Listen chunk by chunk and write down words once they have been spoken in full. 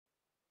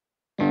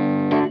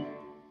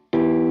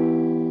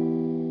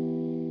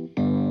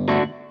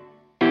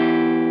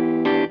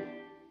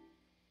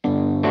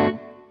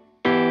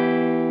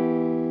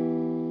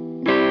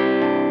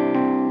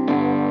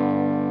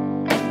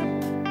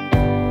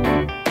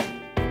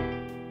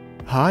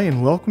Hi,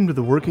 and welcome to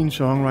The Working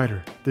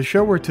Songwriter, the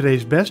show where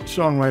today's best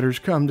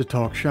songwriters come to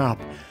talk shop.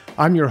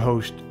 I'm your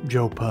host,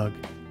 Joe Pug.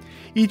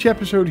 Each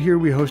episode here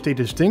we host a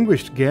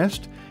distinguished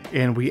guest,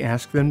 and we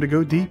ask them to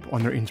go deep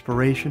on their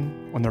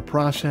inspiration, on their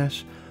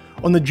process,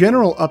 on the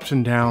general ups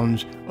and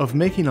downs of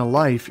making a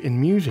life in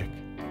music.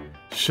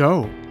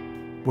 So,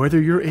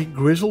 whether you're a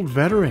grizzled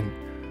veteran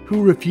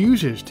who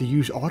refuses to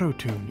use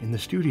auto-tune in the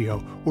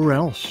studio, or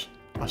else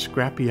a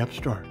scrappy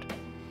upstart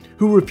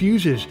who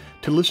refuses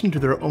to listen to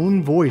their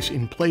own voice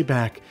in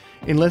playback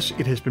unless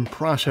it has been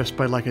processed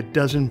by like a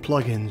dozen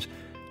plugins,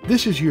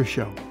 this is your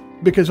show.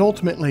 Because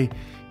ultimately,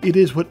 it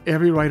is what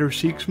every writer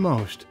seeks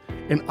most,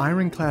 an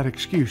ironclad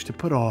excuse to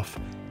put off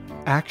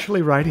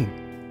actually writing.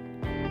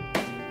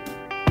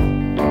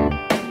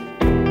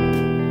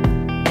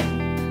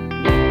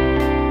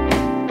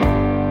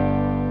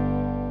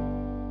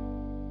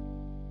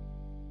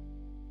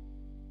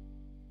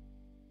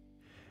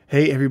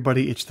 Hey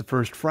everybody, it's the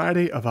first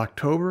Friday of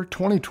October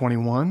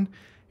 2021,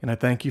 and I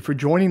thank you for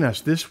joining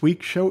us. This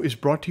week's show is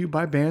brought to you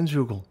by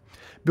Bandzoogle.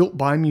 Built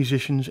by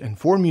musicians and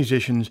for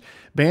musicians,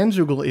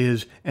 Bandzoogle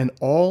is an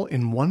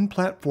all-in-one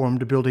platform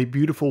to build a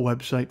beautiful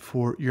website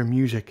for your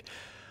music.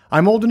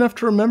 I'm old enough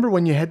to remember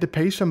when you had to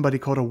pay somebody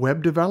called a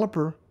web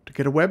developer to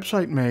get a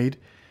website made,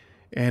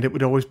 and it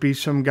would always be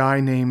some guy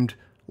named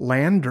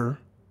Lander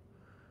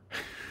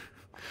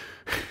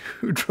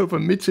who drove a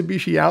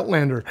Mitsubishi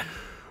Outlander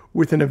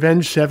with an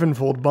Avenged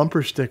Sevenfold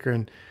bumper sticker,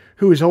 and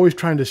who was always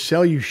trying to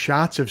sell you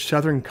shots of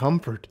Southern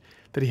Comfort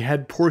that he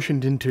had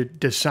portioned into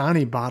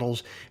Dasani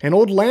bottles. And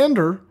old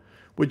Lander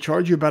would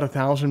charge you about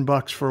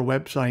 $1,000 for a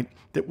website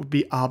that would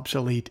be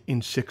obsolete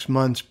in 6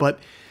 months. But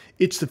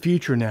it's the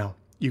future now,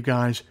 you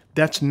guys.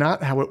 That's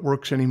not how it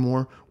works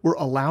anymore. We're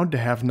allowed to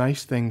have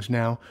nice things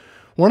now.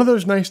 One of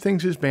those nice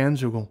things is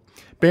Bandzoogle.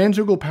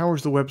 Bandzoogle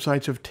powers the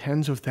websites of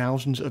tens of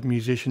thousands of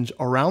musicians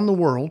around the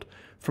world,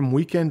 from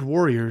weekend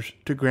warriors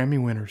to Grammy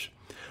winners.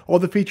 All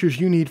the features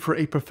you need for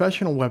a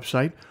professional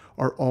website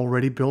are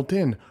already built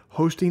in.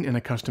 Hosting and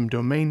a custom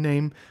domain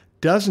name,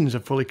 dozens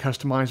of fully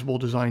customizable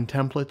design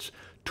templates,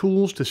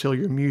 tools to sell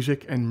your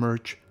music and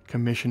merch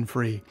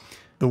commission-free.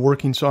 The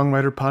Working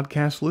Songwriter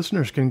podcast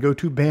listeners can go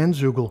to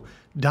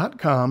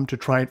bandzoogle.com to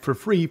try it for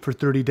free for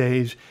 30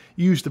 days.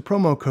 Use the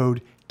promo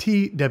code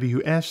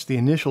TWS, the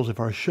initials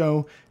of our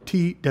show,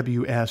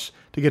 TWS,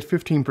 to get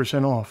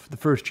 15% off the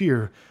first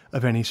year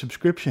of any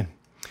subscription.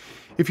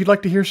 If you'd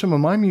like to hear some of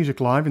my music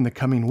live in the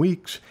coming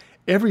weeks,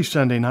 every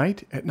Sunday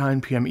night at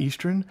 9 p.m.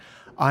 Eastern,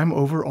 I'm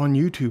over on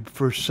YouTube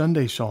for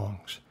Sunday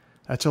Songs.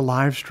 That's a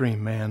live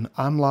stream, man.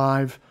 I'm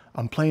live,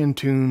 I'm playing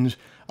tunes,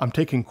 I'm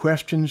taking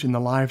questions in the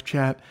live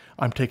chat,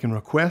 I'm taking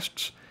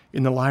requests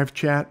in the live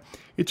chat.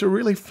 It's a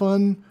really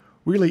fun,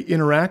 really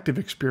interactive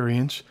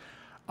experience.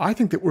 I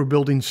think that we're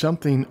building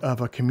something of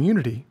a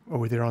community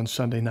over there on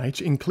Sunday nights,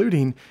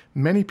 including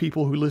many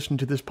people who listen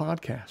to this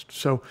podcast.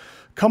 So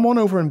come on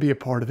over and be a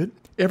part of it.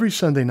 Every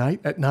Sunday night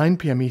at 9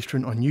 p.m.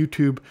 Eastern on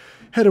YouTube.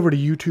 Head over to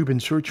YouTube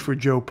and search for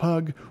Joe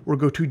Pug, or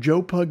go to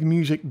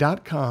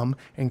joepugmusic.com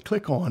and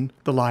click on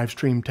the live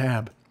stream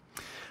tab.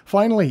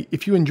 Finally,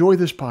 if you enjoy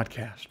this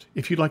podcast,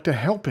 if you'd like to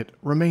help it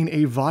remain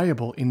a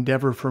viable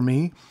endeavor for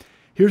me,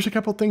 here's a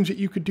couple things that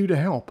you could do to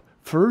help.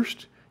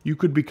 First, you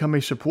could become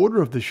a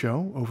supporter of the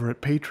show over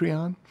at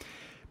Patreon.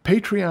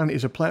 Patreon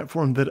is a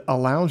platform that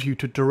allows you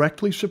to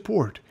directly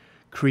support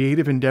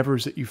creative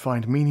endeavors that you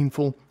find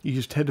meaningful. You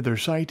just head to their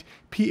site,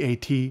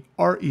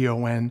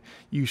 Patreon.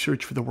 You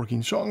search for The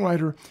Working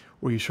Songwriter,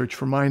 or you search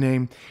for my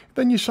name.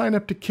 Then you sign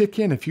up to kick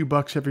in a few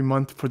bucks every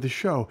month for the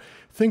show.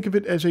 Think of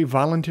it as a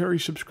voluntary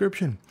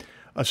subscription,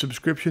 a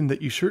subscription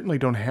that you certainly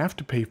don't have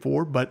to pay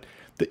for, but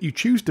that you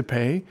choose to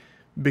pay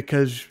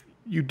because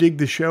you dig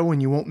the show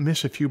and you won't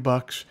miss a few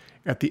bucks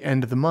at the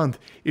end of the month.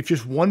 If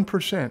just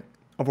 1%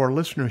 of our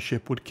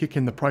listenership would kick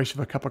in the price of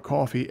a cup of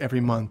coffee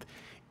every month,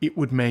 it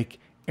would make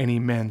an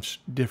immense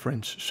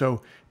difference.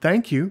 So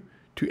thank you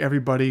to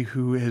everybody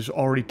who has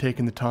already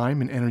taken the time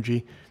and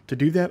energy to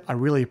do that. I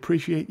really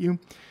appreciate you.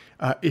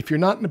 If you're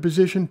not in a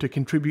position to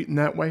contribute in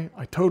that way,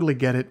 I totally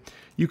get it.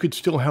 You could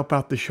still help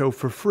out the show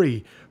for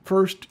free.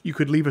 First, you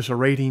could leave us a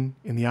rating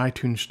in the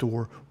iTunes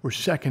store, or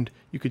second,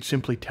 you could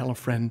simply tell a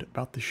friend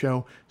about the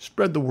show,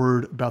 spread the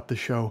word about the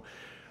show.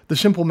 The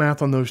simple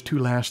math on those two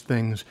last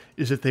things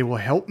is that they will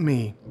help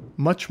me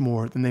much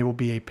more than they will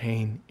be a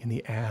pain in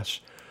the ass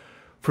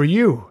for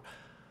you.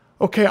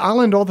 Okay, I'll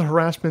end all the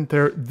harassment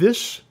there.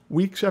 This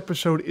week's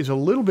episode is a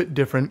little bit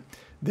different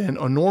than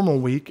a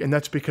normal week, and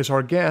that's because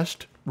our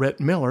guest,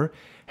 Rhett Miller,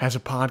 has a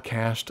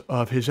podcast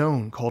of his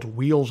own called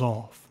Wheels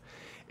Off.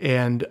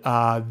 And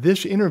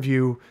this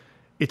interview,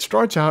 it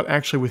starts out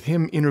actually with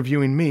him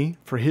interviewing me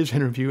for his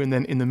interview, and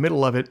then in the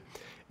middle of it,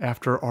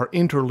 after our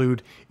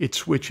interlude, it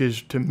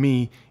switches to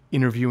me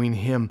interviewing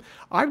him.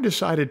 I've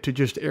decided to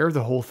just air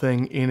the whole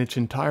thing in its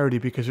entirety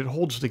because it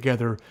holds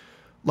together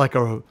like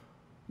a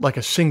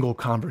single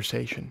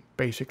conversation,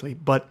 basically.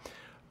 But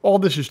all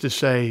this is to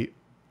say,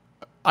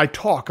 I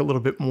talk a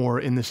little bit more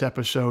in this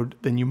episode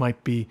than you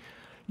might be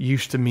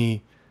used to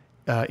me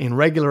in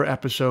regular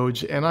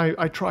episodes, and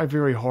I try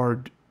very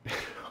hard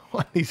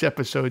on these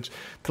episodes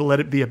to let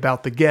it be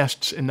about the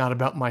guests and not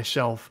about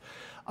myself.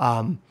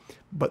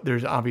 But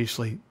there's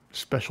obviously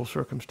special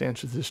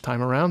circumstances this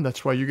time around.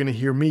 That's why you're going to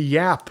hear me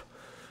yap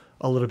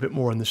a little bit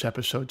more in this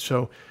episode.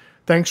 So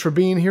thanks for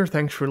being here.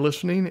 Thanks for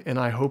listening. And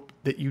I hope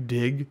that you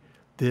dig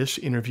this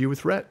interview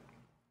with Rhett.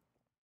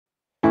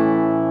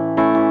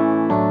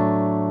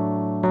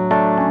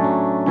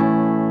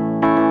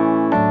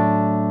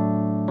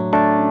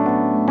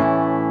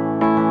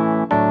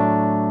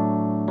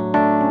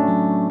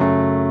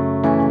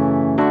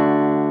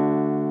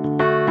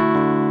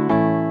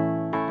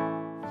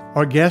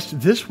 Our guest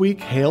this week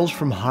hails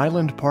from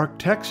Highland Park,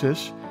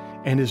 Texas,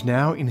 and is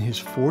now in his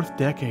 4th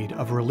decade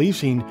of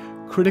releasing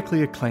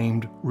critically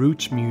acclaimed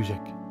roots music.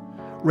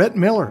 Rhett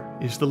Miller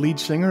is the lead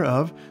singer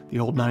of the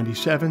Old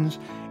 97s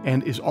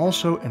and is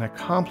also an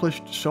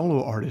accomplished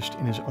solo artist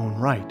in his own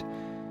right.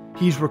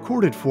 He's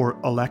recorded for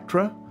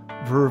Elektra,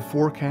 Verve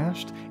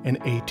Forecast,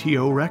 and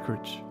ATO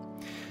Records.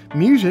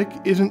 Music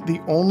isn't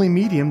the only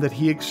medium that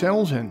he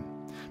excels in.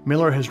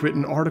 Miller has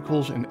written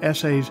articles and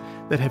essays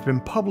that have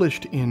been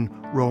published in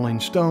Rolling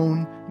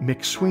Stone,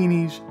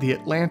 McSweeney's, The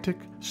Atlantic,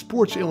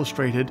 Sports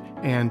Illustrated,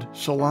 and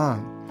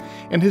Salon.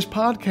 And his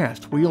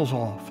podcast, Wheels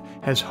Off,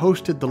 has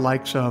hosted the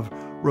likes of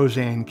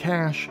Roseanne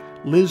Cash,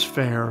 Liz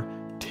Phair,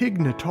 Tig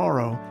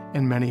Notaro,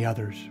 and many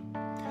others.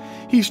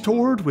 He's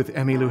toured with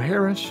Emmylou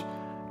Harris,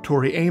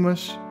 Tori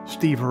Amos,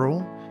 Steve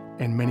Earle,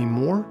 and many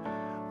more.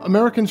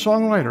 American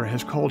Songwriter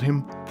has called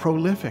him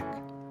prolific.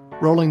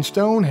 Rolling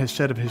Stone has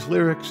said of his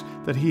lyrics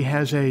that he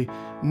has a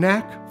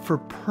knack for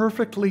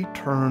perfectly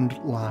turned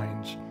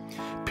lines.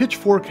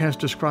 Pitchfork has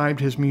described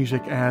his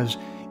music as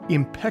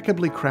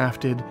impeccably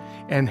crafted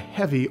and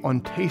heavy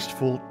on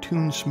tasteful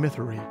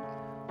tunesmithery.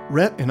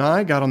 Rhett and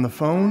I got on the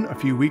phone a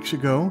few weeks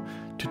ago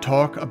to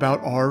talk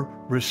about our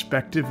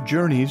respective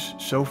journeys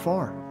so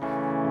far.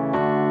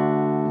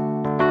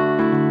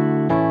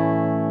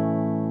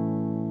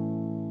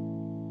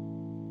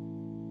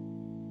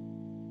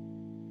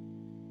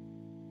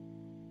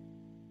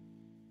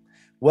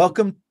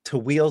 Welcome to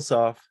Wheels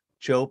Off,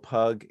 Joe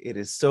Pug. It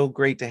is so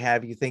great to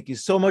have you. Thank you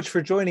so much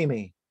for joining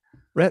me.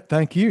 Rhett,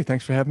 thank you.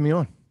 Thanks for having me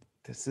on.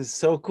 This is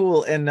so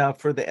cool. And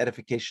for the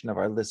edification of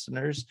our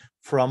listeners,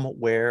 from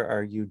where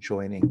are you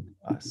joining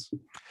us?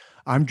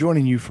 I'm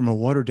joining you from a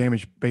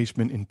water-damaged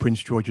basement in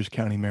Prince George's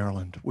County,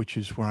 Maryland, which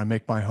is where I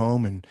make my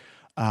home and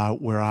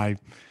where I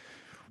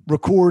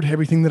record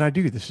everything that I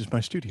do. This is my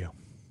studio.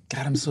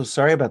 God, I'm so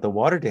sorry about the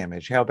water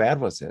damage. How bad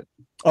was it?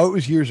 Oh, it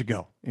was years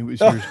ago.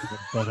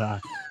 But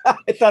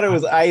I thought it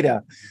was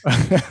Ida.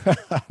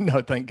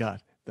 No, thank God.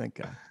 Thank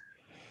God.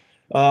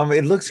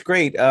 It looks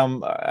great.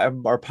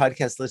 Our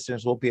podcast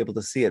listeners won't be able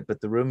to see it, but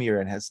the room you're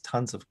in has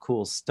tons of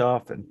cool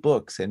stuff and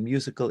books and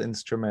musical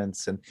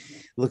instruments, and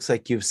it looks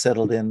like you've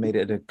settled in, made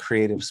it a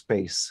creative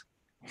space.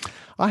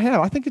 I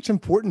have. I think it's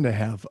important to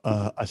have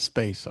a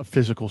space, a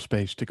physical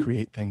space to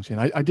create things in.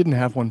 I didn't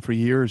have one for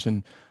years,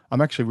 and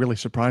I'm actually really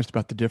surprised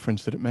about the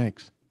difference that it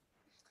makes.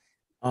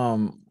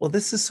 Well,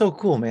 this is so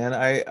cool, man.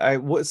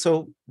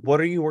 So what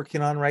are you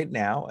working on right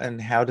now,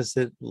 and how does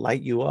it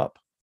light you up?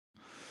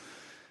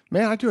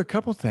 Man, I do a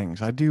couple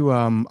things. I do,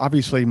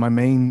 obviously my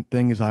main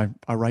thing is I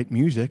write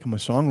music. I'm a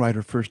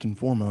songwriter first and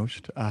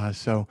foremost.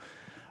 So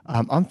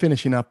I'm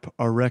finishing up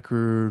a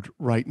record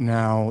right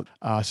now.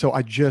 So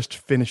I just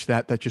finished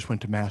that. That just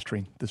went to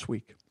mastering this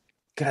week.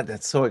 God,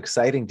 that's so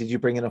exciting. Did you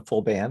bring in a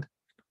full band?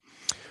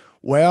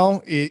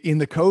 Well, in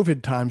the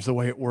COVID times, the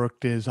way it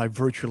worked is I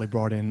virtually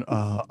brought in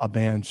a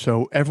band.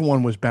 So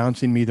everyone was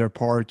bouncing me their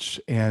parts,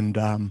 and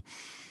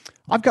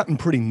I've gotten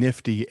pretty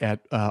nifty at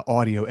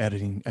audio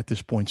editing at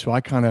this point. So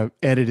I kind of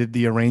edited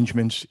the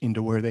arrangements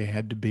into where they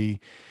had to be,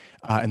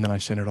 and then I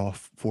sent it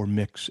off for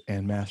mix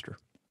and master.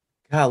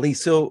 Golly,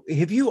 so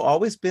have you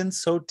always been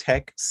so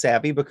tech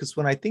savvy? Because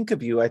when I think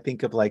of you, I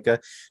think of like a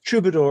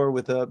troubadour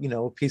with a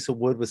piece of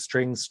wood with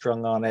strings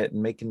strung on it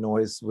and making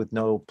noise with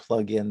no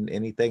plug-in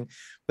anything.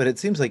 But it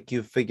seems like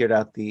you've figured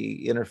out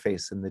the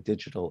interface in the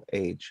digital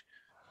age.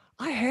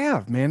 I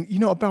have, man.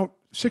 About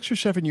 6 or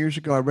 7 years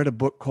ago, I read a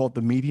book called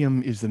 "The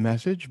Medium is the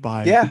Message"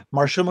 by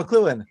Marshall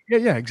McLuhan.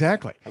 Yeah,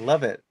 exactly. I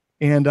love it.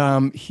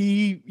 And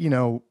he,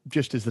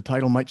 just as the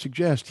title might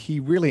suggest, he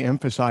really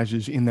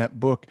emphasizes in that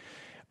book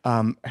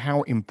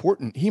how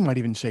important, he might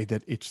even say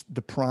that it's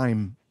the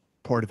prime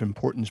part of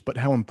importance, but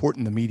how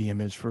important the medium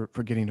is for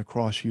getting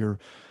across your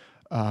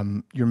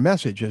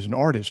message as an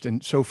artist.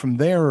 And so from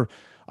there,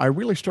 I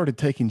really started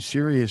taking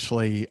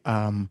seriously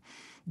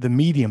the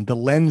medium, the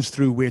lens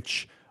through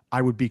which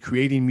I would be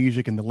creating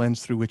music and the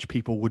lens through which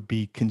people would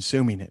be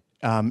consuming it.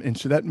 And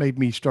so that made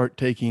me start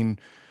taking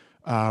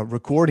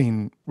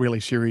recording really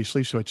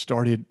seriously. So it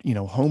started,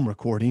 home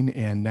recording,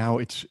 and now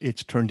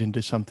it's turned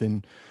into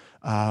something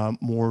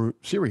more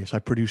serious. I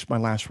produced my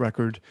last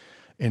record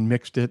and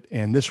mixed it,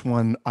 and this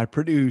one I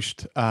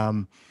produced.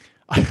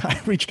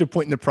 I reached a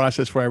point in the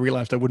process where I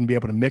realized I wouldn't be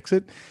able to mix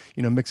it.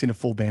 Mixing a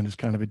full band is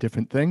kind of a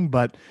different thing,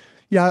 but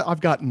yeah,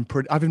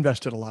 I've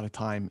invested a lot of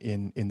time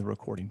in the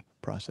recording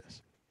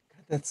process.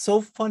 That's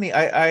so funny.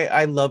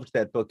 I loved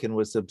that book and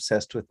was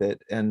obsessed with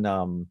it.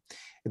 And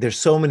there's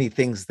so many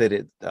things that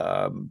it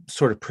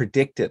sort of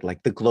predicted,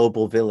 like the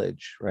global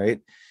village, right?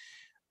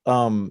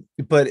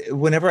 But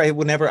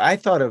whenever I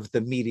thought of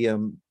the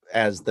medium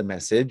as the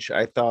message,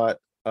 I thought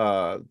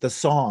the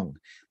song,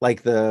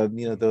 like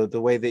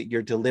the way that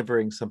you're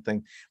delivering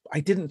something. I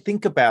didn't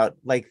think about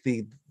like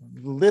the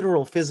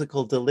literal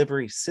physical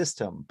delivery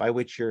system by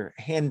which you're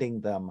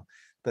handing them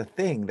the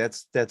thing.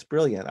 That's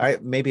brilliant. I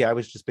maybe I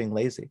was just being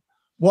lazy.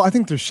 Well, I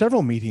think there's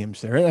several mediums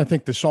there, and I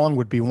think the song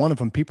would be one of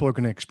them. People are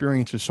going to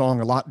experience a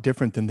song a lot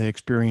different than they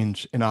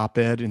experience an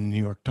op-ed in the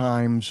New York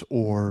Times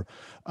or,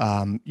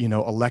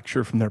 a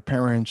lecture from their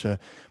parents.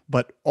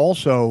 But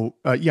also,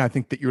 yeah, I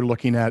think that you're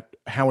looking at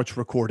how it's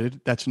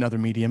recorded. That's another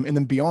medium, and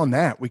then beyond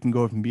that, we can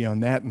go even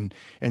beyond that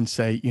and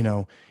say,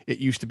 it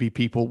used to be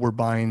people were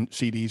buying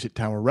CDs at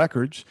Tower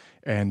Records,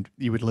 and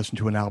you would listen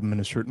to an album in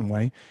a certain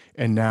way,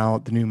 and now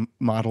the new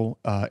model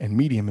and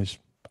medium is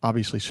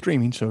obviously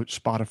streaming, so it's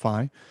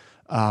Spotify.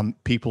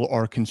 People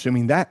are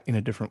consuming that in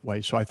a different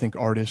way. So I think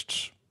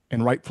artists,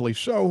 and rightfully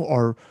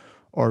so,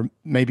 are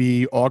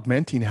maybe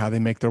augmenting how they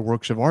make their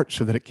works of art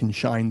so that it can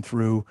shine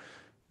through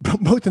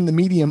both in the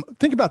medium.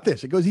 Think about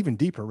this. It goes even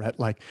deeper, Rhett,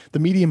 like the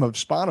medium of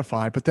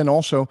Spotify, but then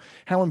also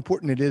how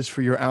important it is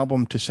for your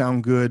album to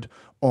sound good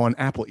on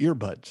Apple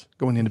earbuds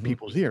going into Mhm.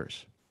 people's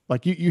ears.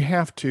 Like you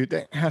have to,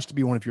 that has to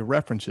be one of your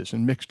references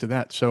and mixed to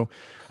that. So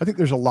I think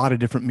there's a lot of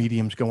different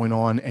mediums going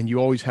on, and you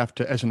always have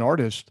to, as an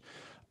artist,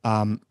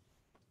 um,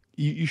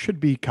 you should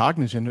be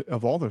cognizant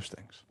of all those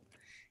things.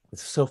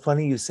 It's so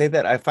funny you say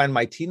that. I find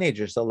my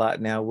teenagers a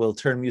lot now will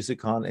turn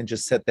music on and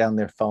just set down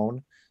their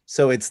phone.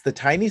 So it's the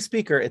tiny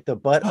speaker at the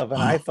butt of an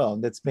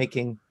iPhone that's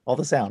making all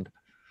the sound.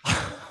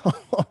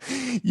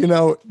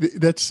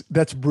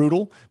 That's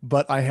brutal,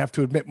 but I have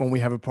to admit when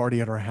we have a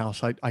party at our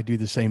house, I do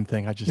the same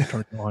thing. I just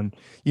turn it on.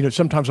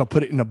 Sometimes I'll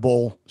put it in a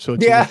bowl so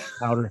it's a Yeah.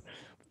 little louder,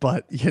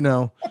 but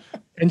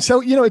and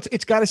so,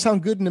 it's got to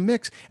sound good in the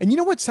mix. And you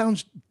know what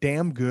sounds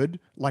damn good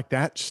like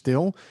that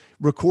still?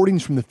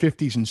 Recordings from the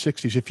 50s and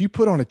 60s. If you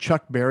put on a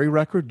Chuck Berry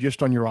record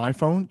just on your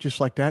iPhone, just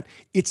like that,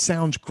 it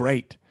sounds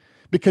great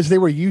because they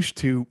were used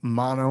to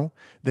mono.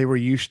 They were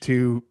used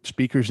to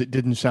speakers that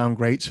didn't sound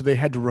great. So they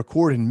had to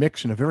record and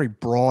mix in a very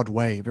broad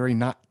way, very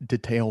not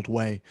detailed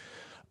way.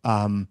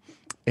 Um,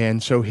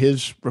 and so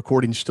his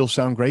recordings still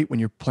sound great when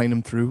you're playing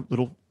them through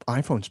little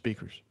iPhone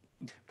speakers.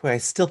 Boy, I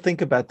still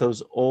think about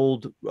those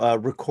old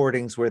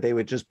recordings where they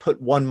would just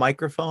put one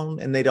microphone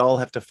and they'd all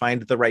have to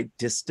find the right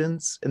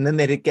distance. And then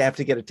they'd have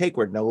to get a take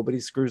where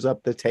nobody screws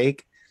up the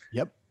take.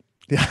 Yep.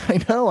 Yeah,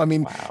 I know. I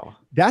mean, Wow.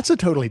 that's a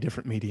totally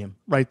different medium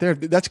right there.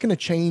 That's going to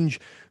change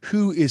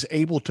who is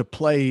able to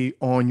play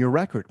on your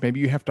record. Maybe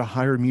you have to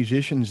hire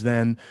musicians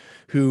then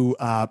who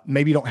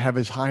maybe don't have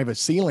as high of a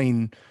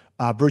ceiling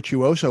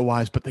virtuoso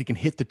wise, but they can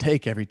hit the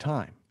take every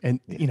time. And,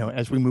 Yeah.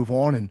 as we move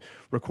on and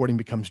recording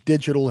becomes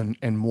digital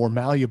and more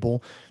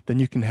malleable, then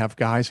you can have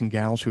guys and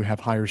gals who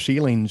have higher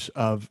ceilings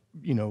of,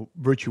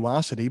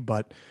 virtuosity,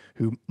 but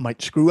who might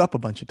screw up a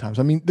bunch of times.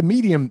 I mean, the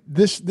medium,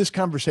 this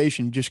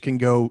conversation just can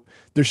go,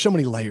 there's so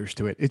many layers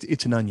to it.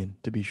 It's an onion,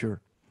 to be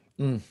sure.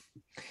 Mm.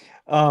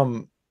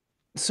 Um,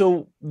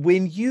 so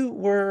when you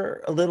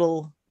were a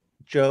little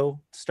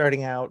Joe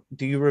starting out,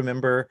 do you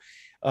remember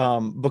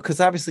because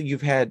obviously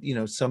you've had,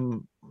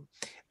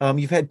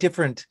 you've had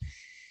different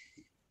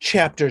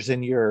chapters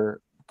in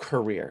your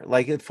career.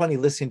 Like it's funny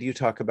listening to you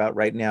talk about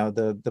right now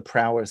the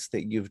prowess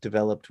that you've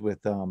developed with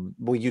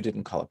well, you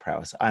didn't call it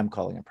prowess, I'm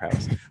calling it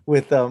prowess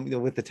with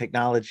with the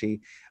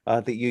technology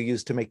that you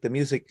use to make the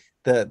music,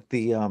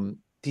 the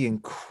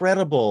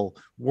incredible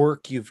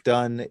work you've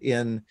done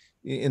in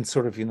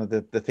sort of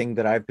the thing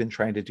that I've been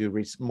trying to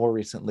do more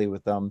recently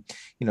with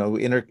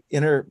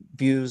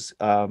interviews,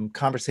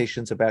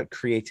 conversations about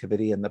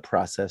creativity and the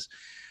process,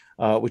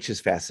 which is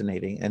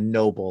fascinating and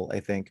noble, I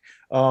think.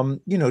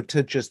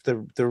 To just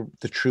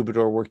the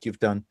troubadour work you've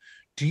done.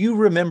 Do you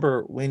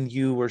remember when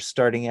you were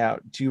starting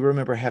out? Do you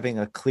remember having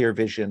a clear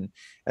vision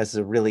as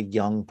a really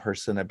young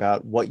person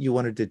about what you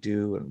wanted to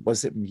do? And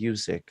was it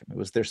music?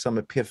 Was there some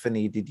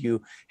epiphany? Did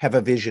you have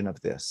a vision of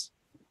this?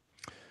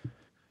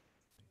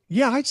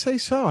 Yeah, I'd say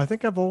so. I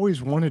think I've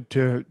always wanted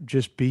to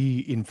just be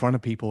in front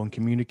of people and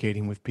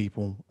communicating with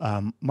people.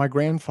 My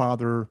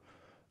grandfather,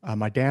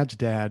 my dad's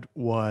dad,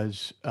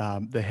 was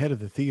the head of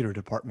the theater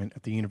department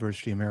at the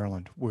University of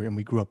Maryland, and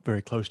we grew up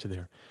very close to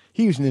there.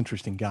 He was an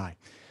interesting guy.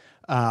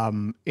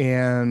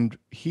 And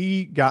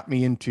he got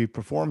me into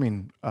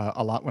performing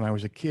a lot when I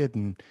was a kid.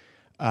 And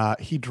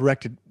he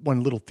directed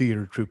one little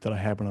theater troupe that I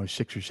had when I was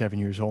 6 or 7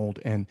 years old.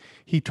 And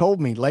he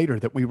told me later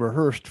that we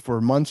rehearsed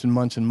for months and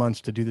months and months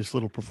to do this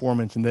little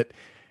performance. And that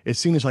as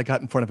soon as I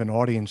got in front of an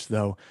audience,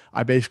 though,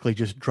 I basically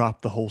just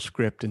dropped the whole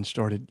script and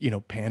started,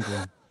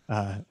 pandering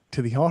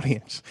to the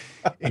audience.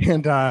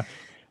 And,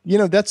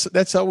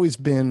 that's always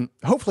been,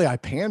 hopefully I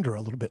pander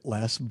a little bit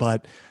less,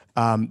 but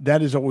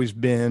that has always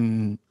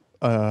been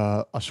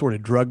a sort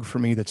of drug for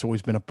me. That's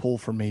always been a pull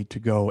for me to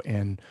go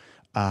and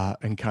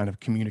kind of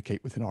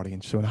communicate with an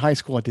audience. So in high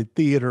school, I did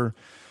theater.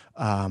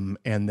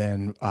 And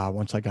then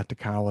once I got to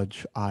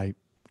college, I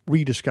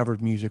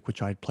rediscovered music,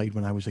 which I'd played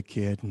when I was a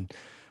kid. And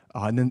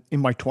then in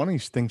my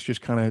 20s, things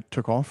just kind of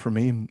took off for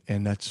me.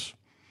 And that's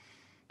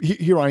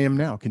here I am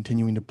now,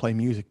 continuing to play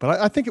music. But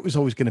I think it was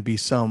always going to be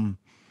some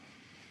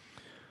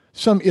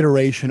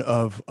iteration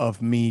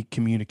of me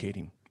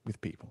communicating with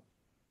people.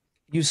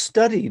 You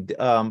studied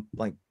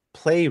like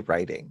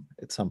playwriting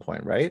at some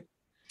point, right?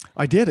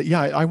 I did.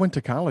 Yeah, I went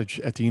to college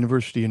at the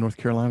University of North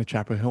Carolina,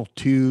 Chapel Hill,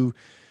 to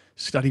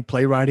study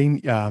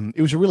playwriting.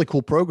 It was a really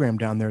cool program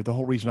down there. The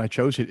whole reason I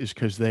chose it is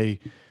because they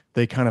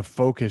kind of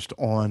focused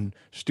on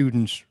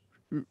students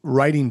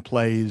writing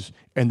plays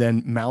and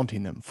then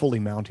mounting them, fully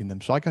mounting them.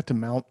 So I got to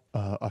mount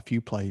a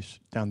few plays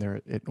down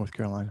there at North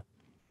Carolina.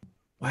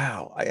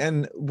 Wow.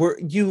 And were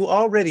you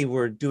already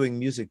were doing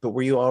music, but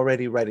were you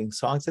already writing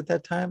songs at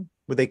that time?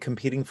 Were they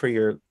competing for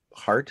your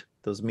heart,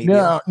 those mediums?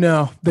 No,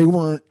 no, they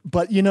weren't.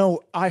 But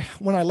I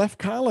when I left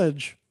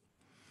college,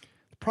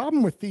 the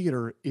problem with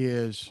theater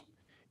is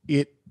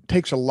it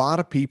takes a lot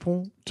of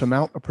people to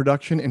mount a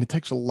production, and it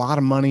takes a lot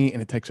of money,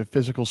 and it takes a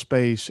physical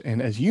space.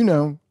 And as you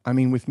know, I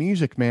mean, with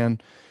music,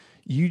 man,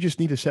 you just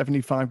need a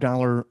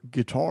 $75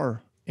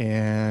 guitar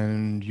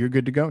and you're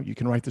good to go. You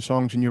can write the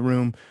songs in your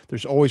room.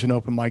 There's always an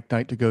open mic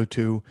night to go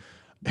to.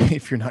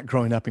 If you're not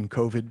growing up in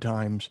COVID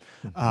times,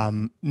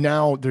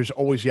 now there's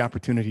always the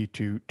opportunity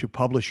to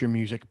publish your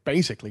music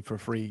basically for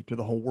free to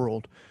the whole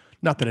world.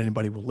 Not that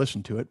anybody will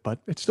listen to it, but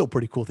it's still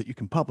pretty cool that you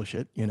can publish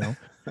it, you know?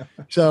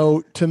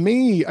 So to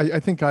me, I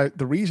think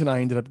the reason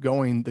I ended up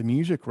going the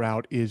music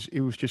route is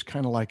it was just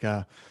kind of like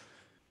I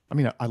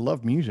mean, I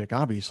love music,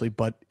 obviously,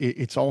 but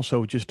it's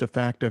also just a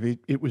fact of it.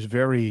 It was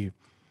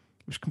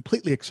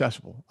completely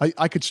accessible.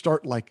 I could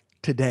start like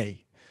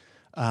today.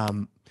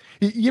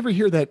 You ever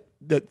hear that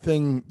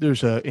thing?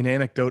 There's an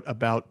anecdote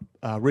about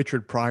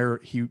Richard Pryor.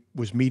 He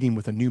was meeting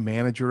with a new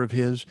manager of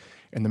his,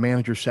 and the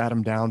manager sat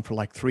him down for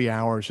like 3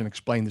 hours and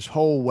explained this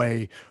whole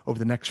way over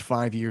the next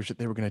 5 years that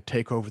they were going to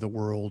take over the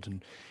world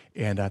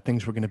and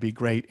things were going to be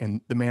great.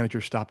 And the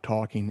manager stopped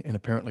talking, and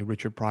apparently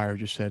Richard Pryor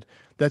just said,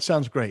 "That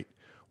sounds great.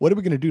 What are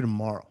we going to do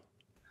tomorrow?"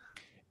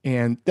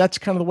 And that's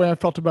kind of the way I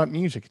felt about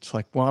music. It's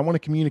like, well, I want to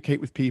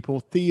communicate with people.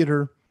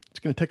 Theater,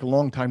 it's going to take a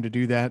long time to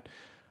do that.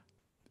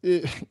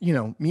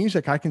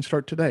 Music, I can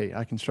start today.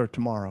 I can start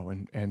tomorrow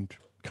and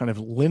kind of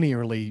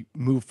linearly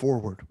move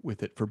forward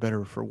with it for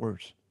better or for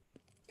worse.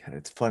 God,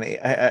 it's funny.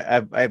 I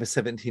have a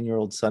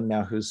 17-year-old son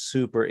now who's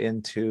super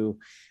into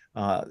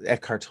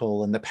Eckhart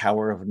Tolle and the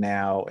power of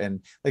now,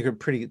 and like a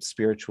pretty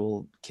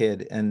spiritual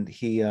kid. And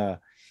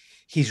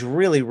he's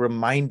really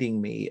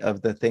reminding me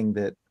of the thing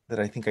that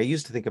I think I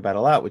used to think about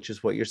a lot, which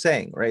is what you're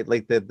saying, right?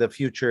 Like the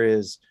future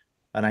is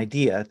an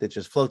idea that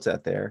just floats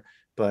out there,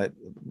 but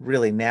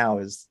really now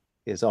is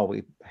all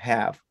we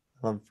have.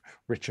 I love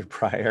Richard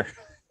Pryor.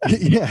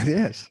 Yeah, it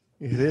is.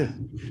 It is.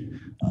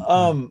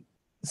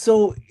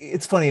 So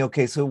it's funny.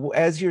 Okay, so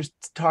as you're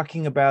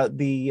talking about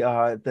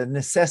the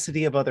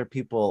necessity of other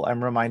people,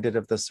 I'm reminded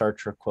of the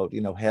Sartre quote.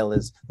 Hell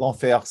is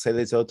l'enfer, c'est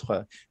les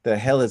autres. The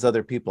hell is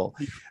other people,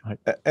 Right.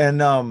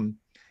 And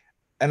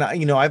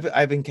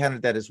I've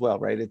encountered that as well,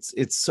 right?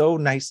 It's so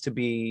nice to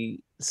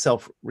be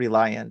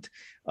self-reliant,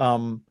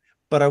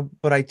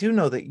 but I do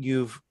know that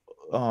you've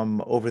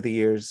over the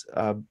years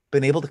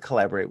been able to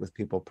collaborate with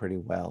people pretty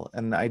well,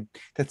 and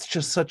that's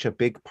just such a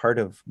big part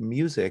of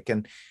music.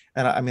 And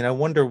I mean, I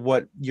wonder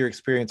what your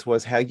experience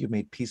was, how you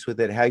made peace with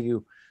it, how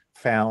you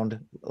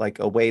found like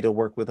a way to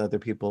work with other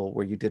people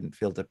where you didn't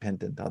feel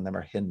dependent on them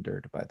or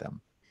hindered by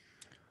them.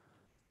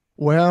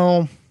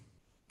 Well,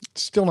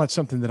 it's still not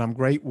something that I'm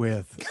great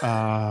with,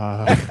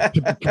 to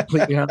be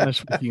completely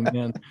honest with you,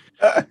 man.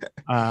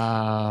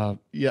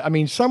 Yeah, I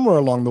mean, somewhere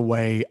along the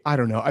way, I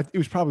don't know. It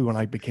was probably when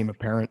I became a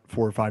parent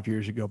 4 or 5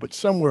 years ago, but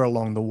somewhere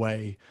along the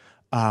way,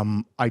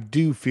 I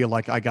do feel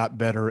like I got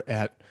better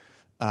at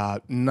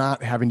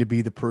not having to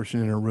be the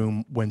person in a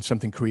room when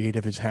something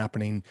creative is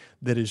happening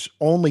that is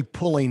only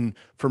pulling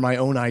for my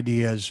own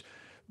ideas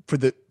for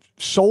the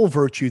sole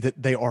virtue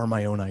that they are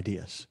my own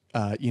ideas.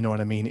 You know what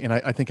I mean? And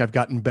I think I've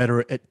gotten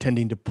better at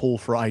tending to pull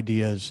for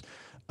ideas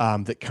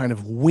that kind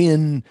of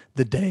win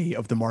the day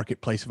of the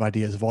marketplace of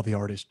ideas of all the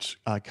artists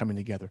coming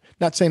together.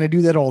 Not saying I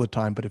do that all the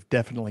time, but have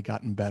definitely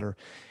gotten better.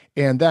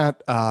 And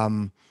that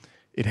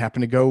it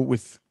happened to go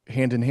with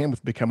hand in hand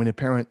with becoming a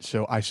parent.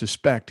 So I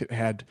suspect it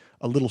had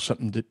a little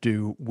something to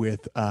do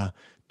with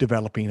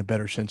developing a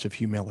better sense of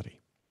humility.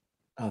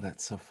 Oh,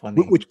 that's so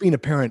funny. Which being a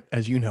parent,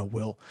 as you know,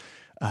 Will,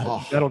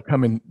 Oh. that'll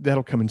come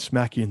and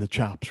smack you in the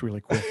chops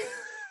really quick.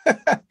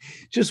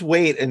 Just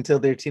wait until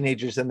they're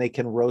teenagers and they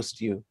can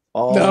roast you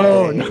all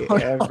No, no, day, no.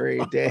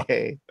 every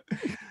day.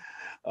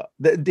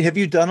 Have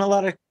you done a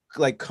lot of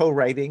like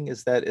co-writing?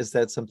 Is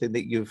that something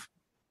that you've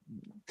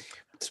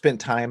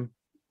spent time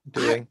I,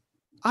 doing?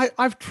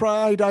 I've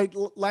tried.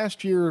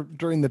 Last year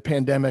during the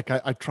pandemic,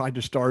 I tried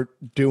to start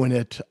doing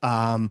it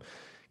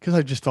because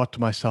I just thought to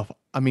myself,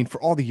 I mean,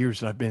 for all the years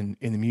that I've been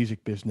in the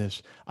music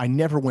business, I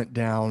never went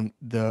down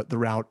the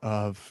route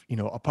of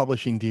a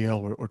publishing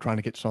deal or trying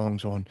to get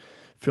songs on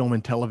film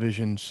and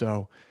television.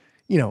 So,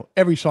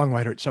 every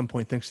songwriter at some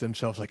point thinks to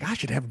themselves like, I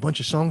should have a bunch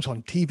of songs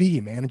on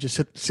TV, man, and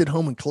just sit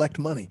home and collect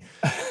money.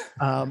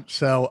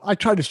 So I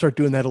tried to start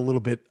doing that a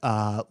little bit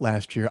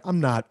last year. I'm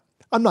not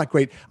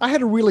great. I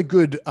had a really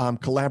good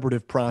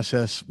collaborative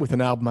process with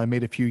an album I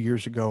made a few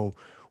years ago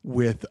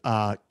with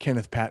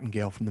Kenneth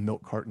Pattengale from the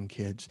Milk Carton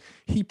Kids.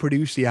 He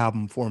produced the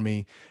album for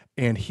me,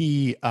 and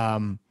he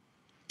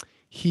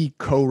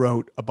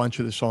co-wrote a bunch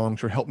of the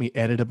songs or helped me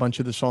edit a bunch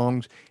of the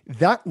songs.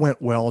 That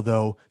went well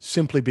though,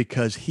 simply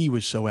because he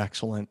was so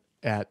excellent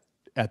at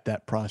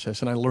that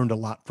process, and I learned a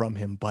lot from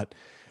him. But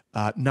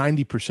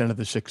 90% of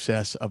the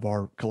success of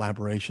our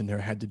collaboration there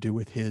had to do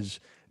with his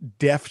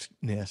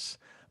deftness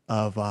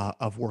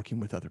of working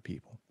with other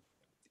people.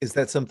 Is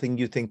that something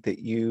you think that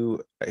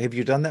have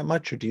you done that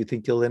much, or do you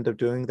think you'll end up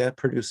doing that,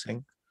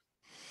 producing?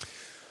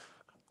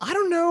 I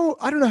don't know.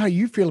 I don't know how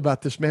you feel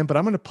about this, man, but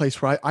I'm in a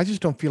place where I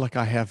just don't feel like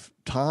I have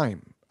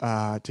time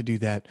to do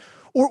that.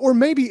 Or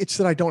maybe it's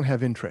that I don't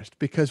have interest,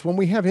 because when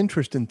we have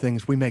interest in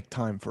things, we make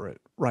time for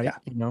it, right?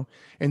 Yeah.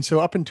 And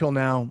so up until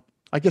now,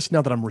 I guess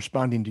now that I'm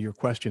responding to your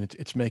question,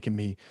 it's making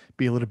me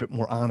be a little bit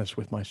more honest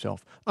with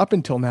myself. Up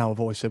until now, I've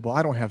always said, well,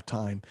 I don't have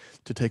time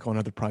to take on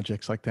other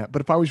projects like that.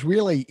 But if I was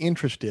really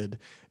interested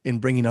in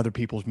bringing other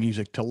people's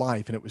music to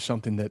life, and it was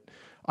something that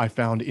I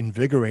found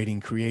invigorating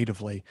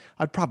creatively,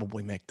 I'd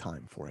probably make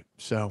time for it.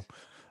 So,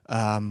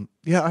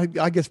 yeah,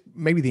 I guess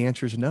maybe the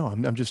answer is no.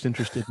 I'm just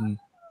interested in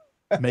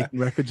making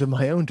records of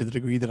my own to the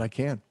degree that I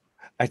can.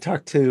 I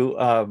talked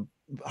to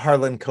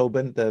Harlan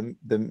Coben,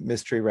 the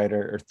mystery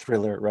writer or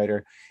thriller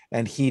writer,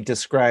 and he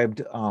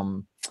described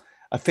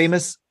a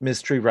famous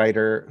mystery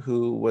writer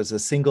who was a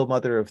single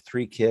mother of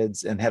three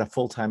kids and had a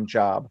full-time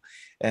job,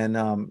 and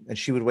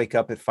she would wake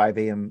up at 5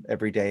 a.m.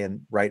 every day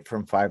and write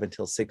from 5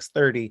 until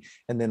 6:30,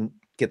 and then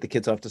get the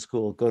kids off to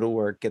school, go to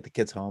work, get the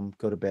kids home,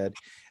 go to bed,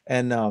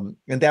 and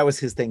that was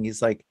his thing.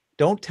 He's like,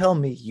 "Don't tell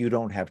me you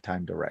don't have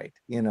time to write,"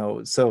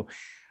 So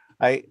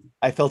I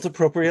felt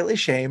appropriately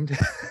shamed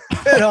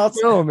and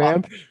No,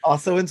 man.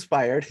 also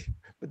inspired.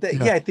 But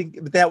Yeah. I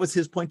think that was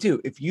his point too.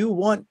 If you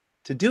want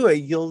to do it,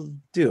 you'll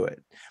do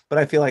it. But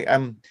I feel like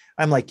I'm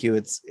like you.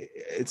 It's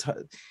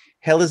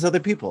hell is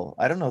other people.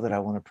 I don't know that I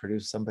want to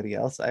produce somebody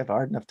else. I have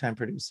hard enough time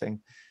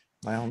producing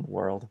my own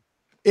world.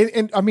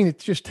 And I mean, it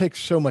just takes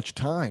so much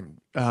time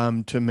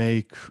to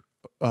make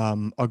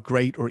a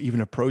great or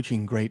even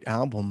approaching great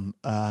album.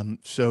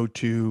 So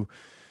to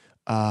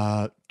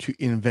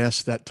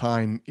invest that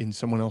time in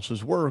someone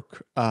else's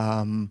work,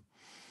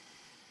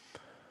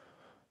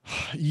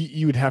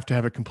 you would have to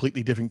have a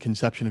completely different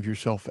conception of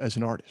yourself as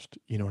an artist.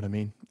 You know what I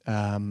mean?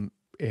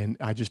 And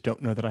I just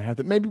don't know that I have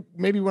that.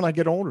 Maybe when I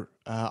get older,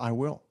 I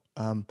will.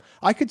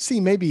 I could see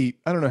maybe,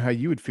 I don't know how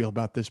you would feel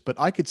about this, but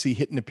I could see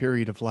hitting a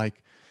period of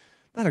like,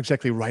 not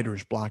exactly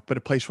writer's block, but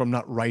a place where I'm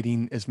not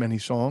writing as many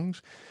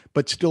songs,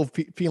 but still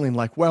feeling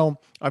like, well,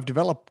 I've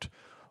developed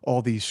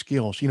all these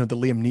skills. The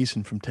Liam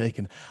Neeson from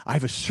Taken. I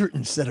have a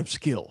certain set of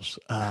skills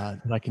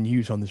that I can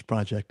use on this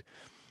project.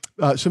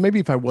 So maybe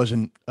if I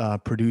wasn't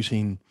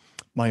producing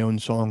my own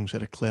songs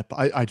at a clip,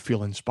 I'd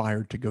feel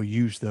inspired to go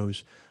use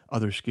those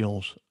other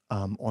skills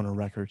on a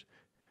record.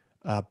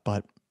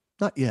 But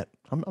not yet.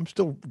 I'm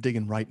still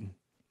digging writing.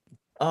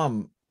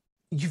 Um,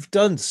 you've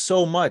done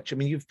so much. I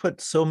mean, you've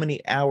put so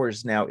many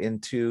hours now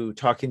into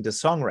talking to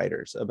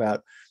songwriters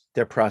about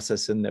their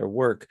process and their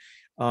work.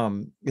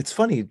 It's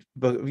funny,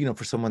 but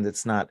for someone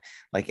that's not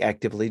like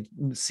actively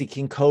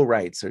seeking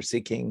co-writes or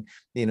seeking,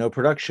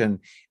 production,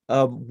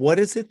 what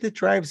is it that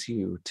drives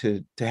you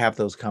to have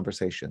those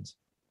conversations?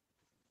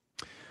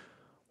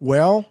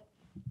 Well,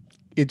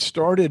 it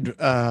started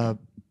out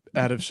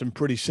of some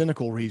pretty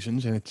cynical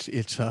reasons, and it's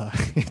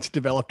it's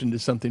developed into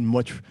something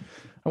much,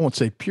 I won't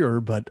say pure,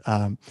 but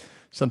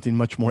something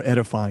much more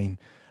edifying.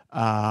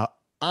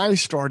 I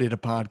started a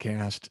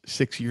podcast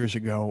 6 years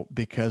ago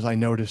because I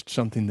noticed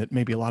something that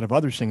maybe a lot of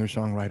other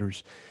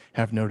singer-songwriters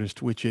have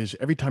noticed, which is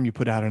every time you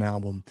put out an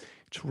album,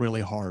 it's really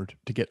hard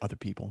to get other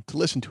people to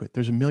listen to it.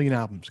 There's a million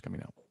albums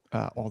coming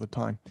out all the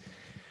time.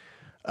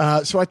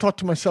 So I thought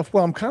to myself,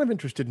 well, I'm kind of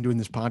interested in doing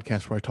this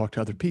podcast where I talk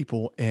to other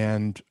people,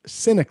 and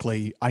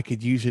cynically, I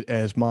could use it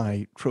as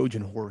my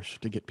Trojan horse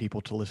to get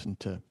people to listen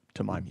to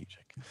my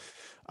music.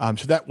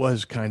 So that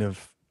was kind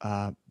of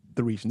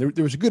the reason.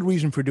 There was a good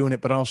reason for doing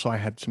it, but also I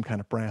had some kind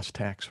of brass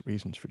tacks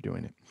reasons for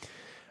doing it.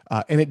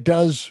 And it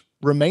does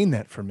remain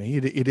that for me.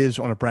 It is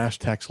on a brass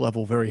tacks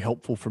level very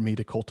helpful for me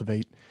to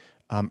cultivate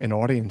an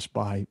audience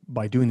by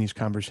doing these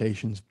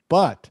conversations.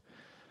 But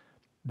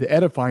the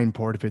edifying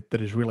part of it that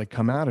has really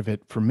come out of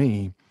it for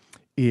me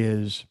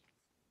is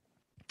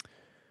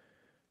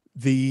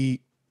we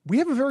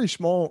have a very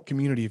small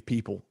community of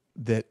people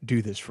that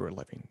do this for a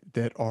living,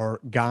 that are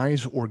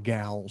guys or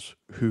gals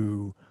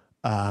who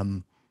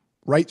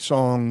write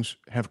songs,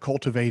 have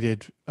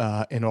cultivated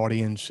an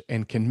audience,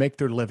 and can make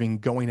their living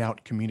going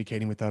out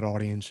communicating with that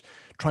audience,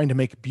 trying to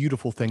make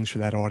beautiful things for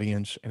that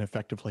audience, and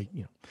effectively,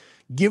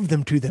 give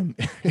them to them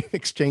in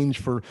exchange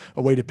for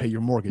a way to pay your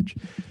mortgage.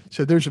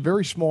 So there's a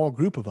very small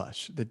group of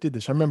us that did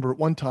this. I remember at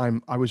one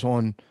time I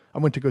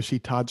went to go see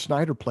Todd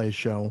Snyder play a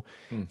show.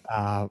 Hmm.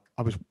 I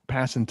was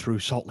passing through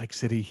Salt Lake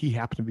City. He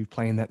happened to be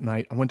playing that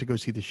night. I went to go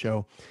see the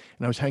show,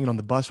 and I was hanging on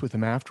the bus with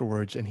him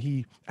afterwards. And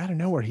he, out of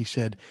nowhere, he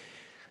said,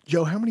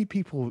 "Joe, how many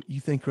people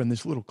you think are in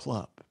this little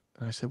club?"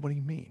 And I said, "What do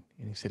you mean?"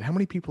 And he said, "How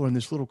many people are in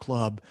this little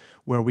club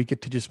where we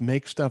get to just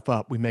make stuff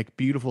up? We make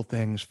beautiful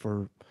things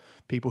for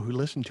people who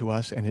listen to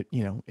us, and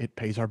it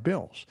pays our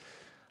bills."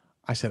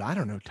 I said, "I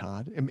don't know,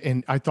 Todd."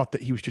 And I thought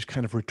that he was just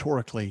kind of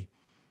rhetorically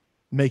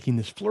making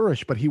this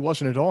flourish, but he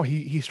wasn't at all.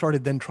 He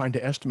started then trying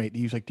to estimate.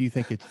 He was like, "Do you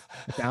think it's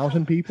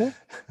 1,000 people?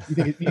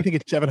 Do you think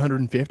it's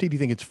 750? Do you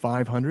think it's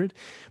 500?"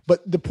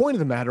 But the point of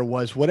the matter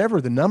was,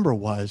 whatever the number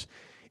was,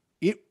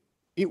 it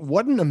it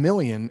wasn't a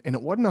million, and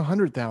it wasn't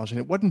 100,000.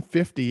 It wasn't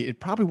 50. It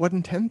probably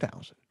wasn't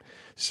 10,000.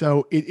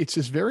 So it's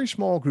this very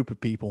small group of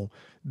people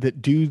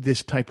that do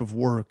this type of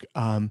work,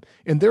 and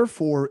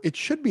therefore it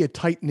should be a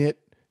tight knit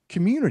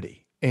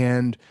community.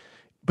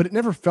 But it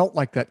never felt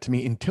like that to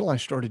me until I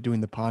started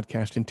doing the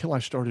podcast, until I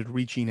started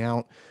reaching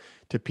out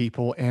to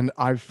people. And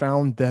I've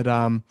found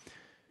that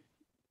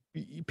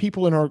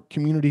people in our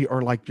community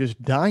are like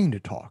just dying to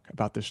talk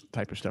about this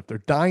type of stuff. They're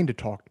dying to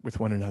talk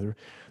with one another.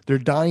 They're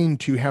dying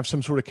to have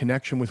some sort of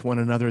connection with one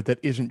another that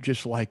isn't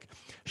just like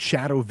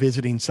shadow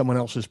visiting someone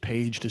else's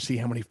page to see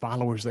how many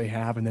followers they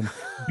have and then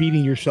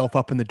beating yourself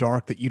up in the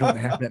dark that you don't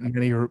have that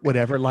many or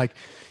whatever. Like,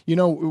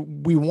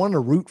 we want to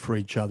root for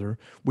each other.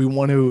 We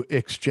want to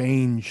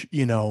exchange,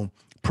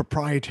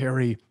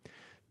 proprietary,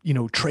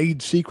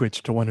 trade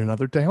secrets to one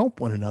another to help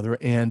one another.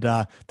 And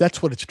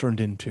that's what it's turned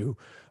into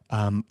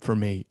for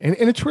me. And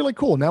it's really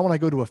cool. Now when I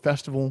go to a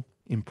festival,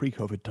 in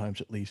pre-COVID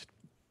times at least,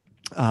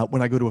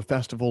 when I go to a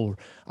festival or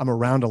I'm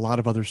around a lot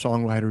of other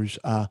songwriters,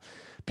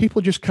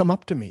 people just come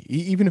up to me.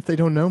 Even if they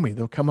don't know me,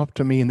 they'll come up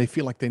to me and they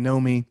feel like they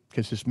know me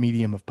because this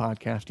medium of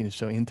podcasting is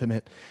so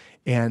intimate.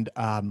 And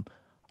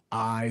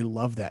I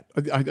love that.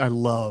 I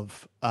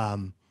love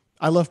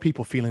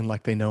people feeling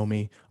like they know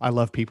me. I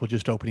love people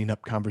just opening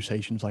up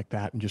conversations like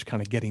that and just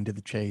kind of getting to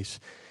the chase.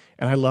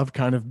 And I love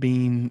kind of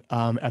being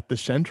at the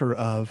center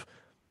of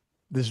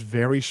this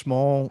very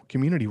small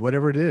community,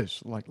 whatever it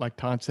is, like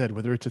Todd said,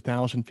 whether it's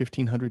 1,000,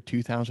 1,500,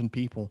 2,000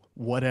 people,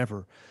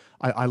 whatever.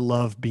 I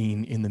love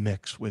being in the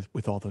mix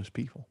with all those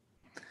people.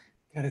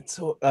 God, it's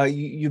so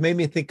you made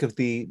me think of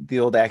the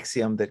old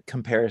axiom that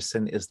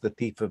comparison is the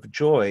thief of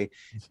joy,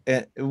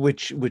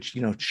 which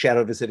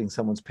shadow visiting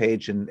someone's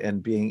page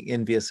and being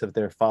envious of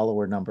their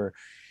follower number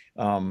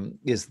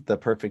is the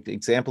perfect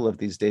example of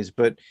these days.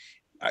 But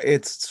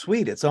it's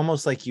sweet. It's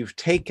almost like you've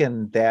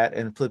taken that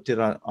and flipped it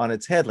on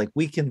its head. Like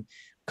we can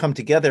come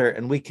together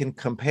and we can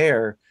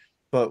compare,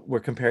 but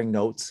we're comparing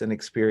notes and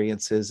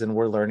experiences and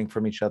we're learning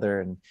from each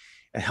other and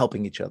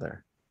helping each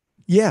other.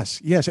 Yes.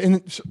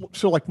 And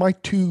so like my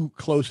two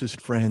closest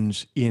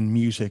friends in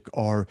music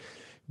are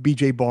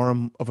BJ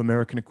Barham of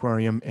American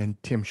Aquarium and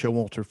Tim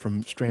Showalter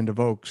from Strand of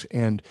Oaks.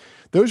 And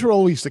those are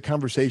always the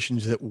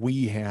conversations that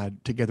we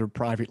had together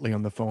privately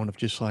on the phone of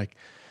just like,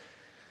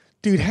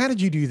 "Dude, how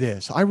did you do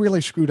this? I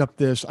really screwed up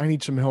this. I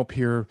need some help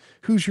here.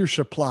 Who's your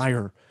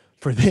supplier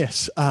for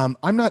this?"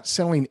 I'm not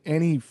selling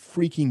any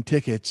freaking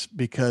tickets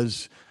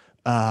because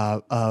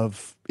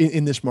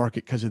in this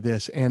market because of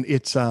this. And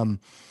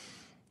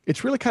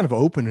it's really kind of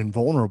open and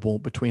vulnerable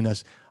between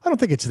us. I don't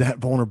think it's that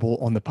vulnerable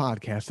on the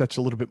podcast. That's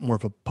a little bit more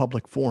of a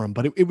public forum,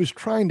 but it was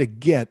trying to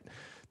get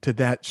to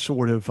that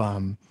sort of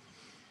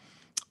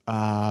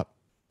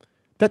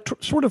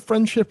sort of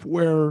friendship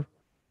where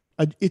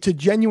it's a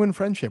genuine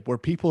friendship where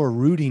people are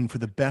rooting for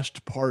the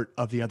best part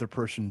of the other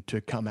person to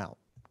come out,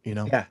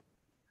 Yeah.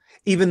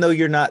 Even though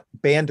you're not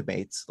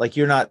bandmates, like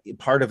you're not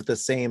part of the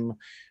same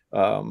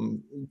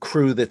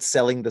crew that's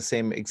selling the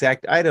same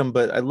exact item.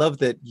 But I love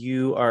that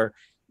you are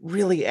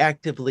really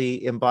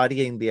actively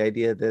embodying the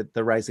idea that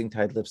the rising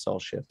tide lifts all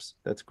ships.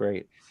 That's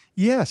great.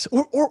 Yes.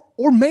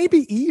 Or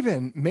maybe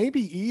even,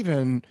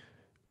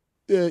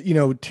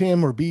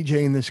 Tim or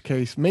BJ in this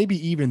case,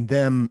 maybe even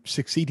them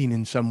succeeding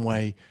in some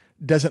way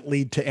doesn't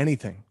lead to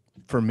anything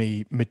for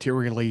me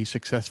materially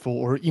successful,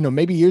 or,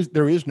 maybe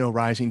there is no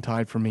rising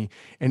tide for me.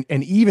 And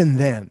even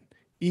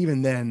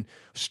then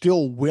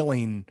still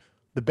willing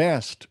the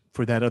best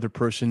for that other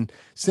person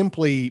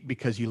simply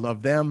because you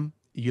love them,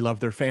 you love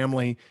their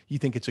family, you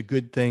think it's a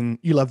good thing,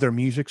 you love their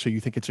music, so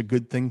you think it's a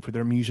good thing for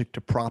their music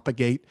to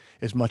propagate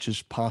as much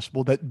as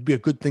possible. That'd be a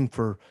good thing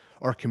for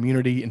our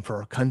community and for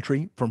our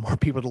country, for more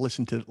people to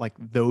listen to like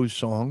those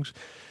songs.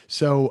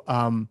 So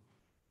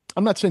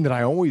I'm not saying that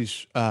I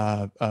always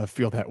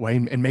feel that way,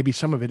 and maybe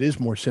some of it is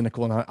more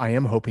cynical, and I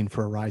am hoping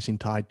for a rising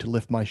tide to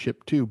lift my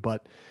ship too.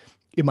 But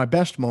in my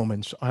best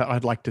moments,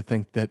 I'd like to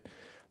think that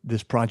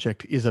this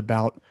project is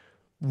about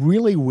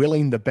really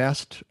willing the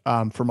best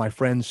for my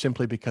friends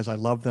simply because I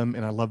love them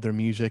and I love their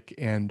music.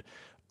 And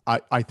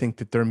I think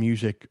that their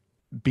music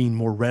being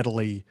more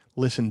readily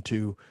listened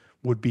to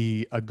would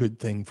be a good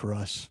thing for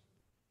us,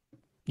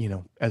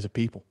 as a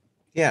people.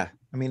 Yeah,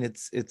 I mean,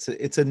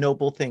 it's a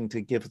noble thing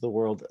to give the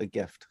world a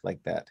gift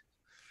like that.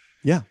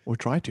 Yeah, we'll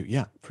try to.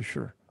 Yeah, for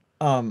sure.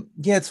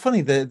 Yeah, it's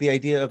funny, the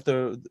idea of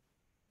the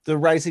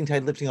rising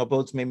tide lifting all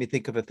boats made me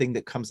think of a thing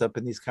that comes up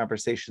in these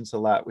conversations a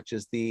lot, which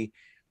is the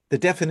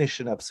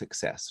definition of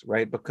success,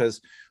 right?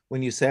 Because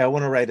when you say I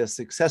want to write a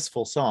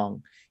successful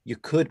song, you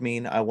could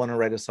mean I want to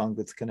write a song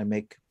that's going to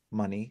make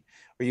money,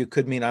 or you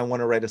could mean I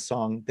want to write a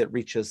song that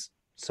reaches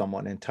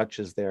someone and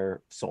touches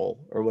their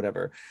soul or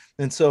whatever.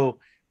 And so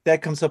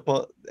that comes up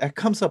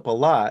a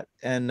lot.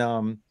 And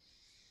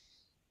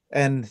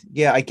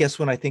yeah, I guess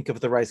when I think of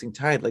the rising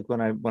tide, like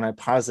when I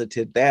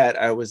posited that,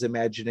 I was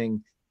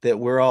imagining that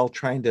we're all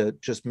trying to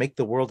just make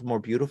the world more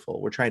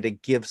beautiful. We're trying to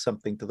give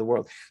something to the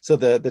world. So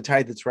the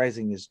tide that's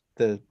rising is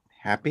the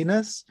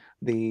happiness,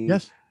 the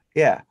Yes.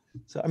 yeah.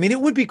 So I mean, it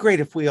would be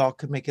great if we all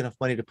could make enough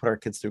money to put our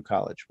kids through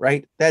college,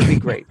 right? That'd be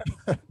great.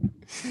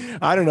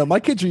 I don't know. My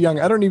kids are young.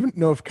 I don't even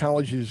know if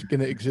college is going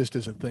to exist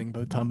as a thing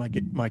by the time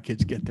my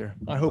kids get there.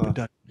 I hope it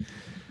Uh, does,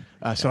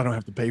 so yeah. I don't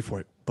have to pay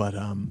for it. But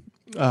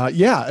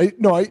yeah,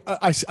 no,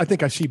 I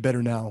think I see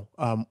better now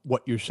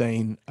what you're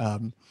saying.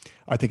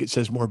 I think it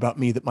says more about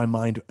me that my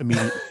mind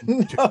immediately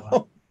went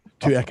No.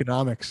 to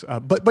economics.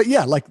 But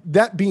yeah, like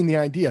that being the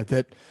idea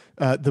that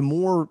the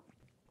more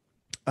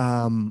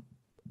um,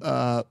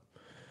 uh,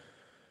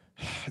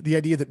 the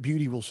idea that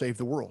beauty will save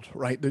the world,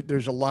 right?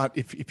 There's a lot.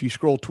 If you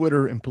scroll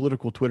Twitter and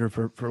political Twitter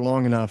for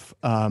long enough,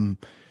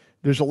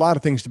 there's a lot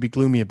of things to be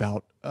gloomy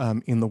about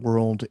in the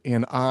world.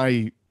 And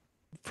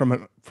from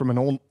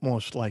an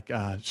almost like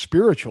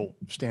spiritual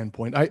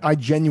standpoint, I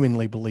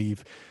genuinely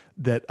believe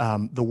that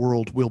the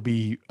world will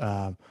be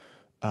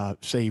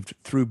saved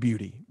through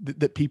beauty.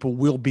 That people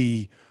will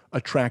be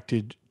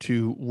attracted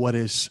to what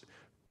is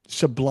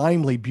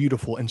sublimely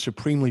beautiful and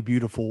supremely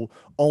beautiful,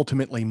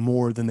 ultimately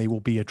more than they will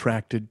be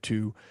attracted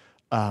to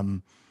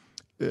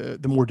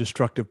the more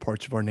destructive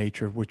parts of our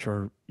nature, which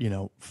are,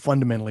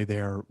 fundamentally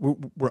there.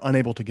 We're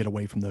unable to get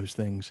away from those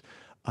things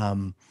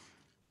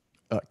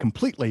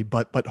completely,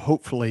 but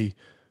hopefully,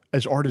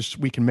 as artists,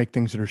 we can make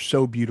things that are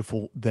so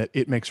beautiful that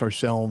it makes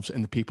ourselves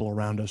and the people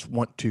around us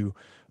want to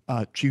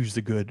choose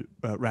the good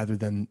rather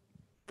than,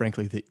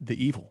 frankly,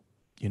 the evil.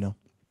 You know.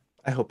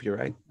 I hope you're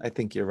right. I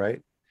think you're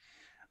right.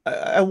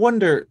 I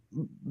wonder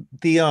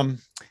the um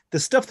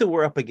the stuff that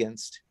we're up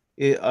against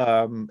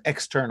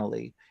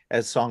externally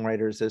as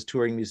songwriters, as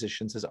touring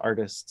musicians, as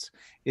artists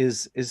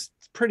is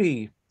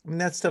pretty. I mean,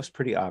 that stuff's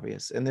pretty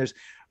obvious, and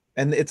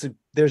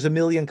there's a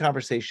million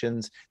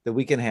conversations that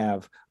we can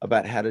have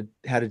about how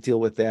to deal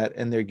with that,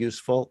 and they're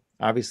useful,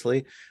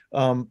 obviously.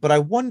 But I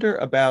wonder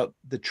about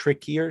the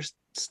trickier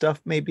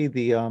stuff, maybe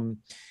the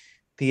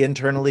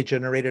internally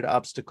generated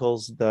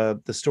obstacles,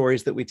 the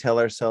stories that we tell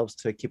ourselves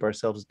to keep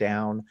ourselves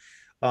down.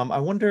 I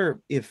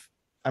wonder if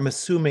I'm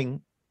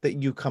assuming that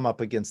you come up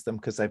against them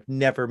because I've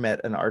never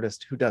met an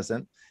artist who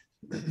doesn't.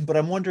 But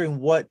I'm wondering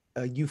what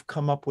you've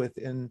come up with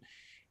in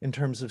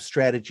terms of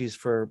strategies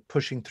for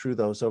pushing through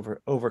those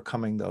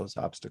overcoming those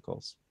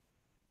obstacles.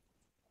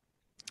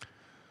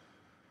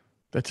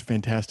 That's a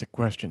fantastic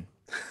question.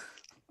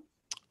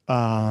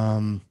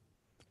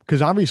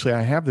 Because obviously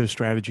I have those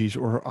strategies,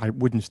 or I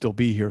wouldn't still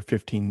be here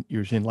 15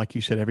 years in. Like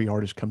you said, every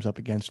artist comes up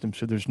against them.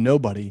 So there's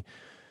nobody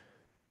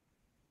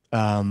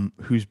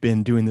who's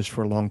been doing this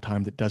for a long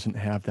time that doesn't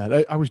have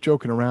that. I was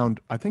joking around,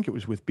 I think it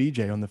was with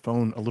BJ on the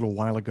phone a little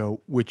while ago,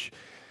 which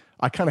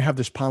I kind of have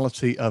this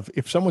policy of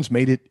if someone's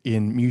made it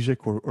in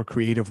music or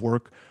creative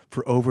work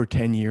for over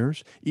 10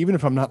 years, even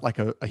if I'm not like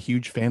a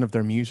huge fan of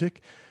their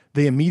music,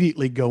 they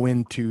immediately go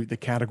into the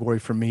category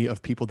for me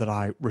of people that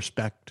I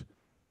respect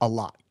a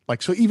lot.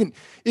 Like, so even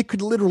it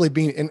could literally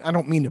be, and I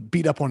don't mean to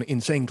beat up on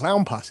Insane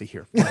Clown Posse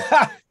here,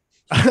 but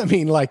I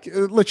mean, like,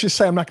 let's just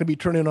say I'm not going to be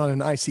turning on an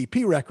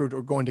ICP record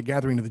or going to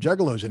Gathering of the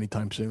Juggalos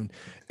anytime soon.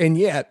 And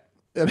yet,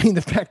 I mean,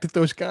 the fact that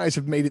those guys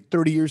have made it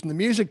 30 years in the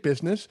music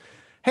business,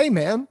 hey,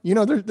 man,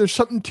 there's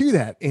something to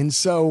that. And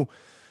so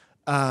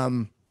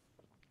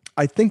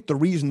I think the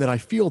reason that I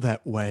feel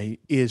that way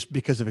is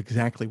because of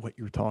exactly what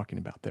you're talking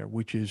about there,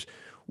 which is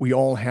we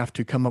all have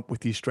to come up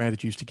with these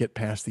strategies to get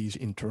past these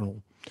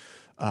internal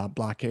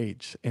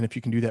blockades. And if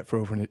you can do that for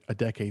over a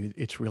decade,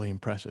 it's really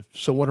impressive.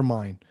 So what are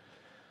mine?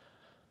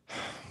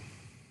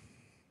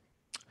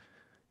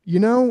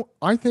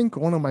 I think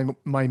one of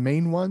my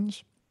main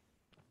ones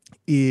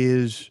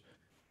is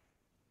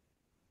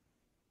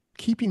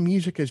keeping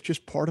music as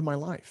just part of my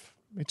life.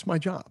 It's my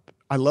job.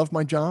 I love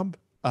my job.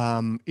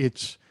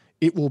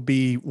 It will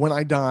be when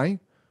I die,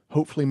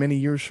 hopefully many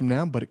years from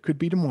now, but it could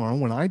be tomorrow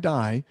when I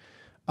die.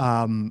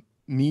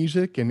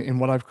 Music and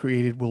what I've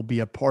created will be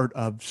a part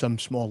of some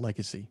small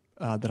legacy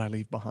that I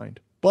leave behind.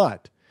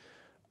 But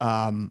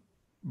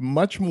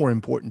much more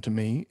important to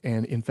me,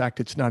 and in fact,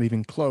 it's not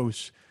even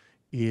close,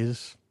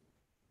 is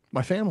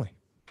my family.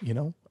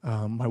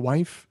 My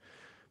wife,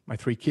 my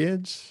three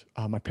kids,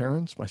 my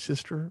parents, my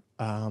sister.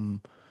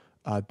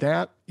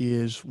 That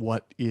is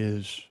what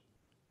is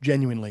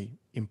genuinely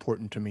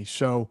important to me.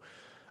 So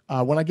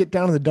When I get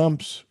down to the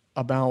dumps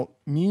about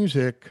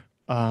music,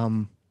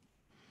 as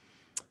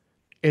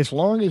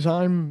long as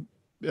I'm,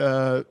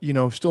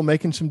 still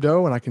making some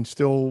dough and I can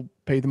still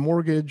pay the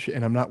mortgage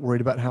and I'm not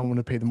worried about how I'm going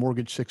to pay the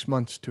mortgage 6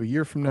 months to a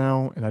year from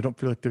now, and I don't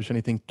feel like there's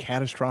anything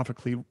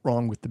catastrophically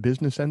wrong with the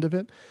business end of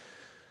it,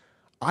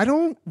 I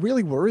don't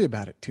really worry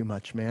about it too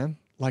much, man.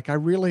 Like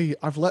I've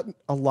let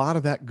a lot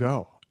of that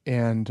go,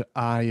 and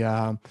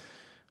I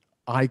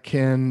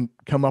can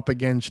come up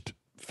against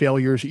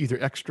failures, either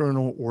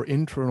external or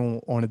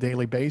internal, on a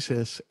daily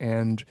basis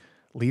and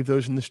leave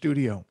those in the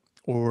studio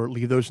or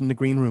leave those in the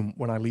green room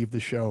when I leave the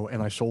show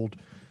and I sold,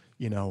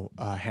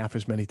 half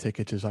as many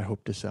tickets as I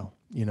hope to sell.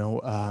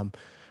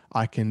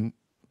 I can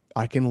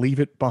I can leave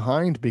it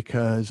behind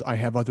because I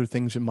have other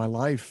things in my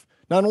life.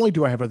 Not only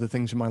do I have other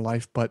things in my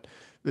life, but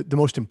the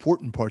most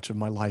important parts of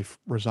my life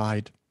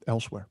reside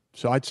elsewhere.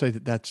 So I'd say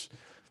that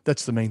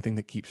that's the main thing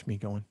that keeps me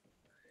going.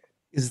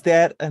 Is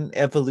that an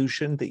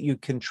evolution that you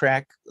can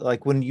track?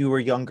 Like when you were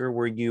younger,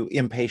 were you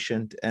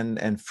impatient and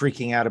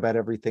freaking out about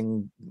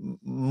everything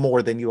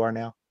more than you are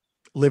now?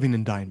 Living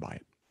and dying by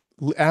it.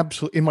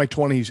 Absolutely. In my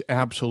 20s,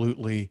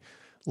 absolutely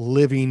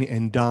living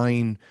and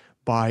dying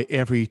by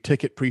every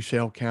ticket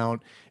pre-sale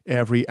count,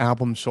 every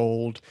album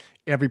sold,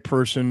 every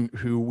person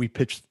who we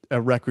pitched a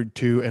record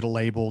to at a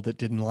label that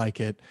didn't like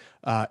it,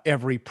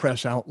 every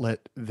press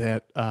outlet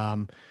that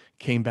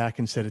came back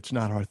and said it's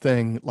not our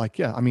thing. Like,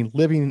 yeah, I mean,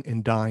 living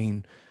and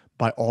dying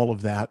by all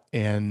of that.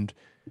 And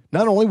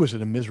not only was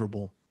it a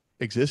miserable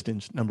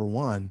existence, number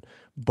one,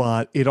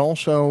 but it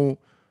also,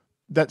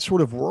 that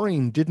sort of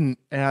worrying didn't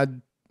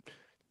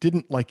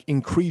like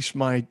increase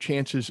my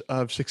chances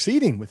of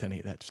succeeding with any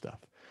of that stuff.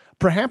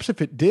 Perhaps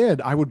if it did,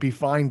 I would be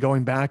fine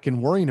going back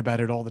and worrying about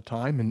it all the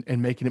time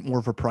and making it more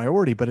of a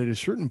priority. But at a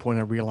certain point,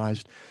 I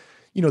realized,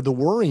 the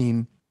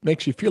worrying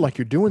makes you feel like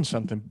you're doing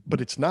something,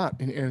 but it's not.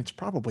 And it's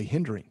probably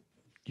hindering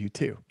you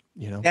too.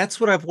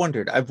 That's what I've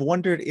wondered. I've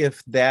wondered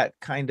if that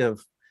kind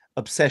of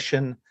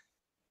obsession,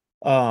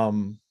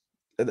 um,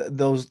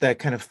 those that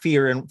kind of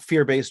fear and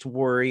fear-based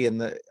worry,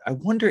 and I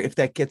wonder if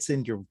that gets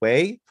in your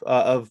way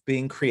of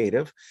being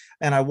creative,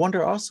 and I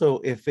wonder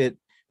also if it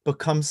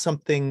becomes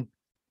something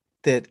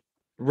that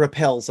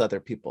repels other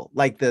people,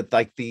 like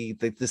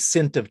the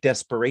scent of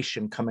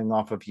desperation coming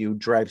off of you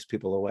drives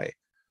people away.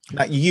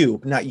 Not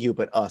you,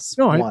 but us.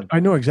 No, I, One. I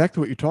know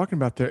exactly what you're talking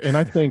about there. And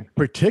I think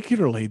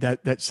particularly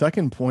that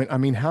second point, I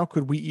mean, how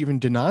could we even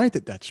deny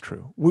that that's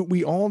true?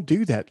 We all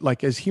do that.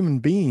 Like as human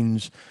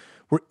beings,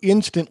 we're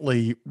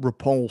instantly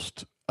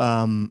repulsed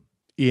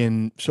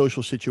in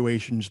social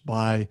situations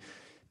by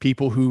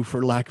people who,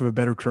 for lack of a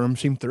better term,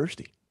 seem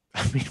thirsty.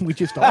 I mean, we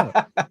just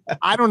are.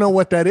 I don't know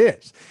what that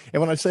is.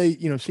 And when I say,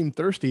 seem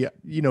thirsty,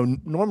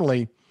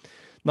 normally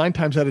 9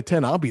 times out of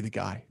 10, I'll be the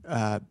guy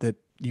that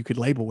you could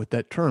label with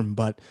that term.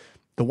 But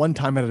the one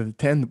time out of the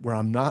 10 where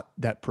I'm not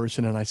that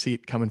person and I see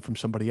it coming from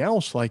somebody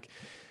else, like,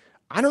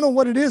 I don't know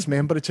what it is,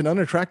 man, but it's an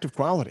unattractive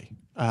quality.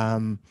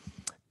 And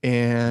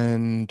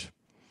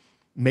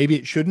maybe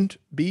it shouldn't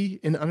be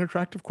an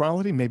unattractive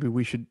quality. Maybe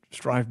we should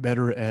strive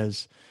better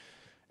as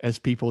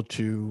people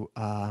to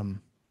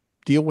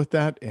deal with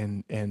that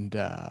and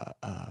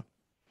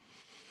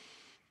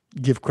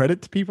give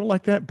credit to people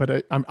like that.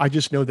 But I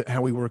just know that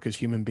how we work as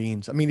human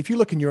beings. I mean, if you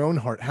look in your own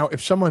heart,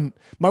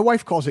 my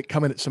wife calls it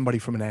coming at somebody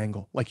from an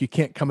angle. Like you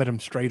can't come at them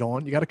straight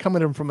on. You got to come at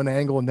them from an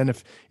angle. And then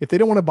if they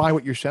don't want to buy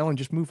what you're selling,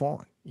 just move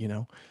on.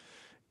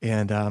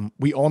 And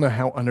we all know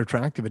how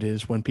unattractive it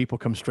is when people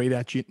come straight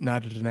at you,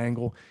 not at an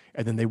angle,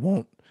 and then they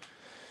won't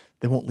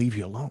leave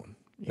you alone.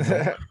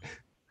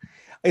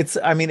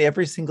 I mean,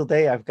 every single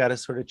day I've got to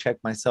sort of check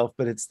myself,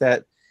 but it's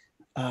that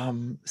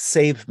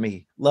save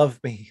me, love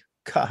me,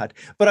 God.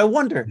 But I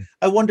wonder,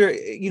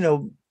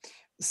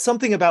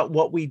 something about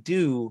what we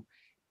do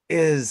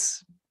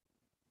is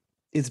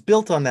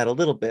built on that a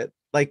little bit.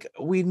 Like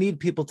we need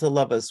people to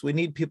love us. We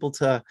need people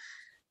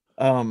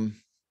um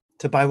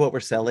to buy what we're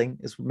selling,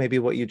 is maybe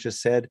what you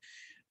just said.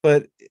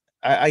 But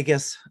I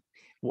guess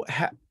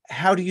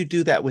how do you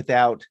do that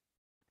without,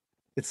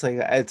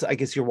 I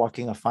guess you're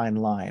walking a fine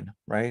line,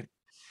 right?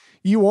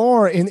 You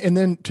are, and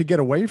then to get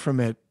away from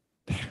it,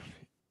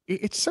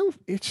 it's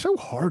so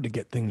hard to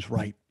get things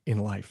right in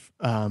life.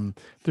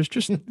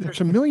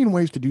 There's a million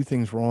ways to do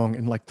things wrong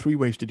and like 3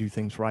 ways to do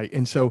things right.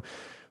 And so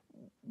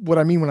what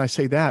I mean when I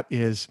say that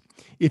is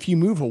if you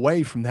move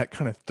away from that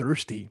kind of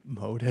thirsty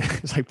mode,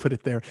 as I put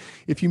it there,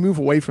 if you move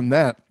away from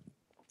that,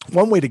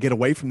 one way to get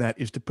away from that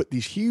is to put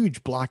these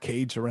huge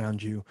blockades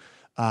around you,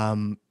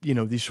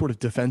 these sort of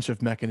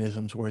defensive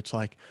mechanisms where it's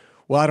like,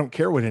 well, I don't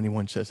care what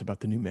anyone says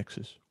about the new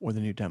mixes or the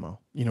new demo.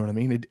 You know what I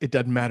mean? It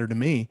doesn't matter to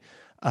me.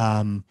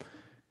 And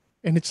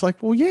it's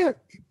like, well, yeah,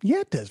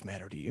 it does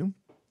matter to you.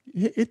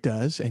 It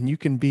does. And you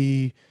can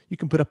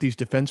put up these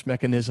defense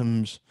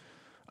mechanisms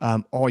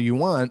all you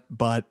want,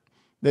 but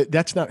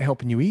that's not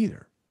helping you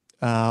either.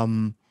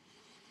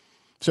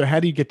 So how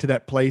do you get to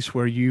that place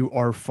where you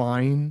are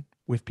fine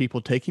with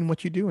people taking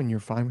what you do and you're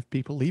fine with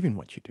people leaving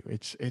what you do?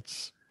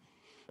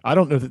 I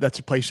don't know that that's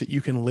a place that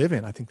you can live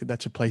in. I think that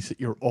that's a place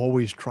that you're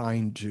always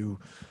trying to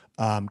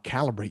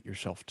calibrate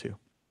yourself to.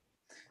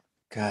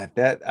 God,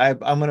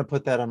 I'm going to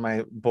put that on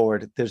my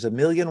board. There's a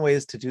million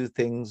ways to do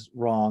things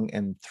wrong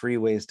and 3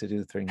 ways to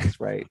do things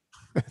right.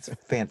 That's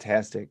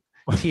fantastic.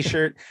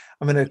 T-shirt.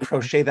 I'm going to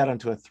crochet that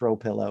onto a throw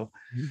pillow.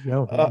 There you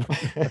go, Uh,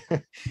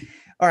 man.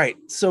 all right.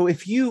 So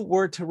if you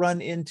were to run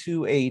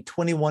into a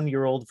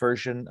 21-year-old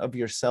version of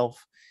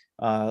yourself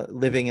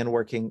living and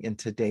working in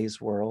today's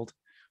world,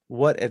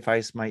 what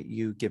advice might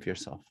you give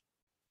yourself?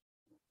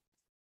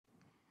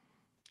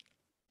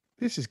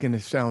 This is going to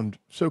sound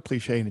so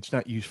cliche and it's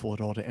not useful at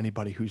all to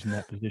anybody who's in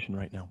that position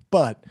right now.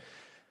 But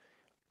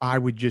I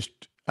would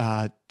just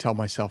tell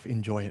myself,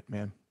 enjoy it,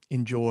 man.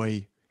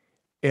 Enjoy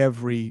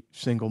every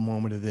single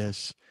moment of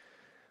this.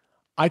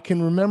 I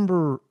can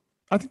remember,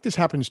 I think this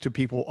happens to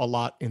people a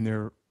lot in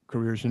their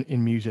careers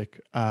in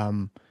music.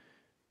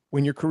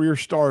 When your career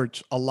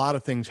starts, a lot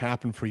of things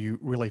happen for you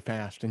really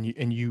fast,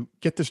 and you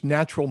get this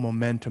natural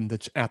momentum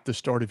that's at the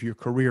start of your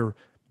career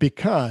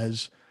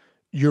because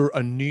you're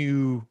a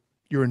new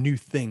you're a new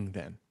thing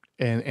then,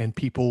 and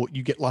people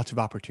you get lots of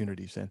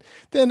opportunities then.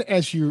 Then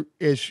as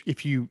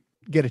if you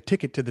get a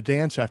ticket to the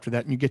dance after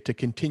that and you get to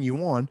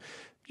continue on,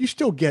 you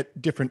still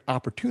get different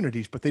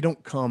opportunities, but they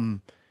don't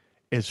come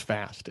as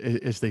fast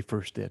as they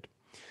first did.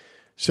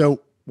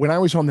 So when I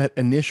was on that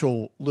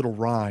initial little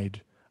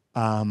ride,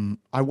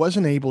 I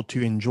wasn't able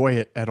to enjoy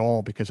it at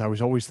all because I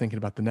was always thinking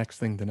about the next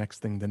thing, the next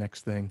thing, the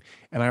next thing.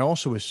 And I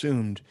also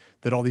assumed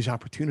that all these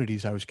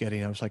opportunities I was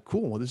getting, I was like,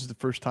 cool, well, this is the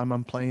first time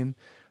I'm playing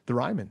the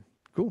Ryman.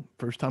 Cool.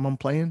 First time I'm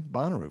playing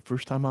Bonnaroo.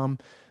 First time I'm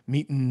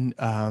meeting,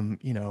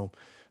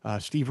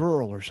 Steve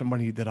Earle or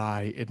somebody that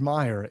I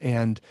admire.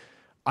 And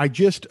I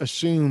just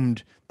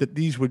assumed that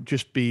these would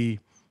just be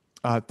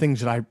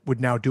things that I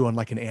would now do on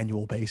like an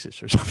annual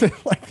basis or something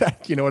like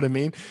that. You know what I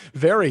mean?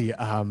 Very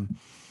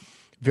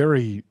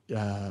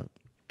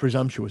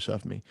presumptuous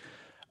of me.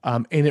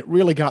 And it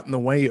really got in the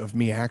way of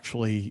me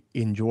actually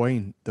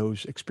enjoying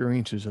those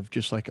experiences of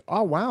just like,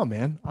 oh, wow,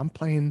 man, I'm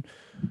playing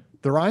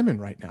the Ryman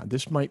right now.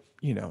 This might,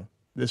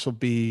 this will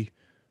be,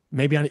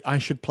 maybe I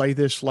should play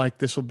this like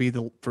this will be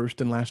the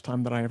first and last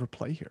time that I ever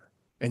play here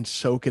and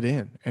soak it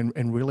in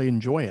and really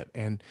enjoy it.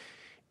 And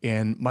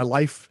my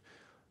life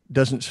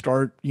doesn't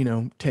start,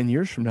 10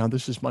 years from now.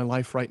 This is my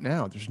life right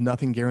now. There's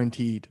nothing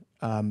guaranteed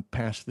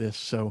past this.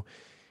 So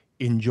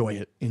enjoy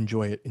it,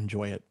 enjoy it,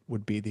 enjoy it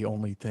would be the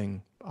only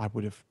thing I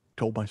would have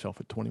told myself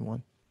at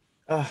 21.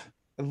 I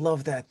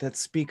love that. That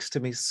speaks to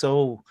me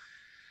so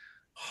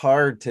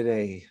hard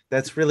today.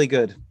 That's really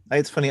good.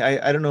 It's funny.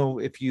 I don't know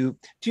if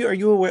are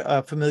you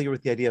aware, familiar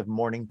with the idea of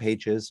morning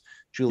pages?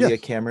 Julia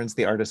Yes. Cameron's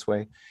The Artist's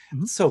Way.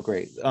 Mhm. It's so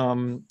great.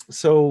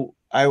 So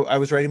I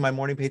was writing my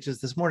morning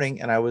pages this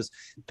morning, and I was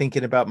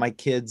thinking about my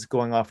kids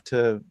going off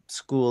to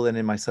school, and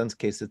in my son's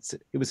case,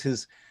 it was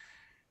his.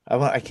 I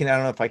don't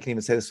know if I can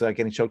even say this without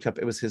getting choked up.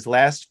 It was his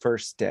last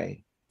first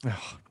day,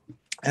 Ugh.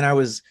 and I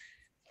was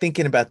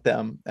thinking about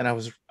them, and I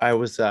was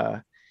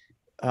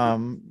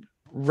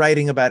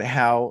writing about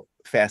how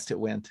fast it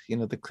went,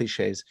 the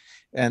cliches,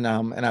 and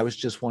I was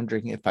just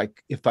wondering if I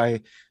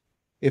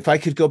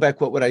could go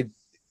back, what would I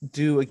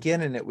do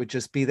again? And it would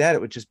just be that. It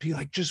would just be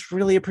like, just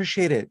really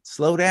appreciate it,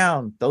 slow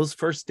down, those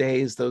first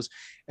days, that's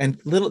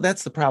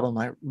the problem.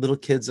 My little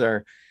kids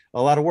are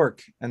a lot of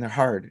work, and they're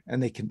hard,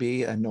 and they can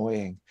be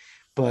annoying,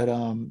 but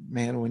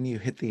man, when you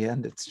hit the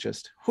end, it's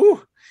just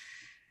whew.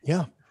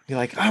 Yeah. You're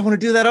like, I want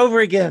to do that over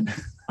again.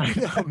 I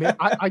know, man.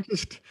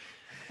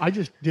 I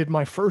just did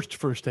my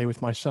first day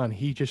with my son.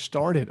 He just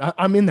started.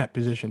 I'm in that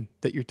position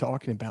that you're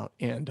talking about,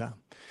 and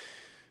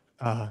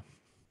I'll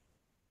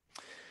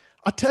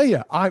tell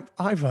you,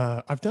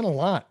 I've done a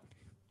lot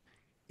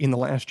in the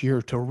last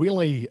year to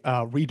really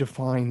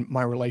redefine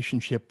my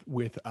relationship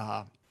with,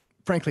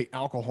 frankly,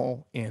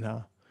 alcohol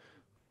and.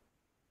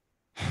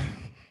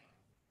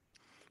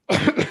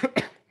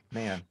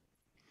 Man,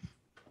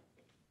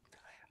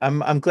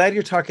 I'm glad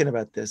you're talking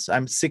about this.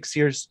 I'm 6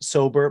 years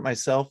sober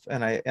myself,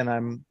 and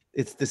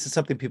this is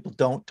something people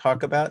don't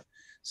talk about.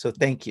 So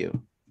thank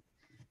you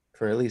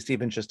for at least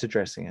even just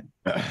addressing it.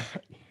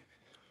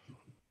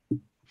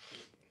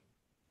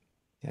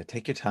 Yeah,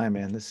 take your time,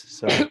 man. This is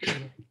so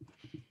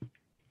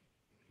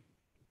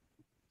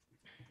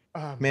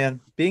man,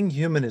 being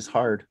human is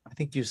hard. I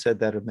think you said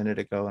that a minute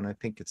ago, and I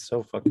think it's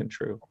so fucking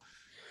true.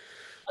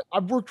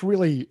 I've worked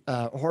really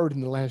hard in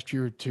the last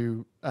year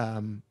to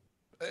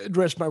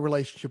address my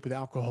relationship with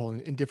alcohol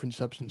and different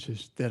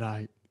substances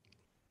that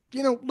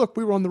look,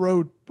 we were on the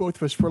road, both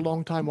of us, for a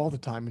long time, all the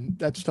time, and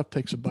that stuff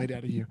takes a bite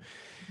out of you.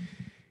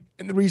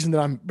 And the reason that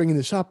I'm bringing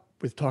this up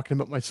with talking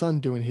about my son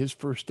doing his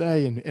first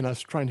day and us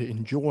trying to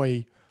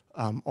enjoy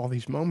all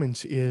these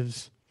moments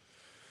is,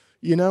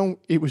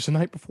 it was the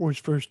night before his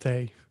first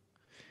day,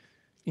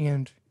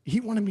 and he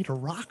wanted me to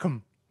rock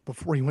him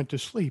before he went to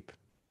sleep.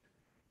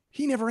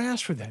 He never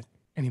asked for that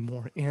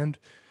anymore. And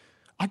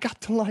I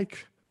got to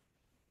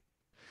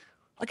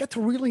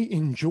really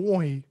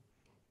enjoy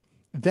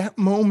that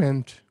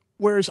moment.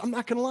 Whereas I'm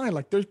not going to lie,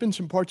 like there's been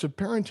some parts of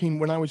parenting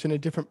when I was in a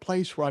different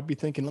place where I'd be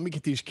thinking, let me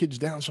get these kids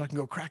down so I can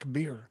go crack a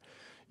beer.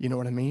 You know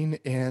what I mean?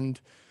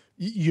 And,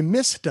 you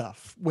miss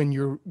stuff when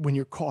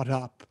you're caught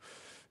up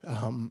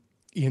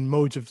in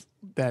modes of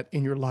that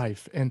in your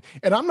life. And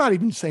I'm not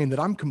even saying that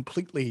I'm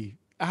completely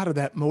out of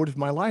that mode of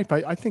my life.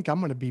 I think I'm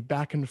going to be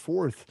back and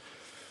forth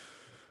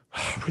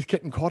with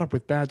getting caught up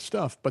with bad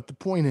stuff. But the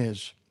point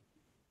is,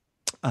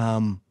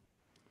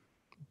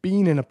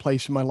 being in a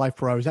place in my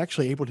life where I was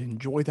actually able to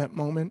enjoy that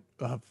moment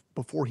of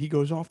before he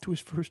goes off to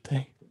his first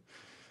day.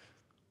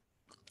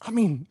 I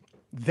mean,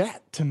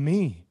 that to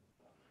me,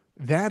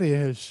 that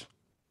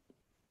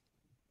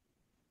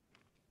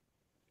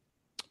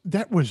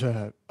was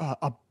a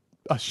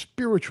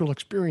spiritual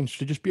experience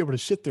to just be able to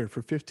sit there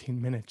for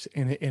 15 minutes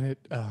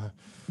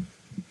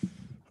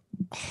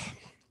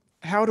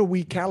how do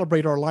we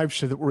calibrate our lives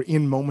so that we're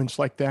in moments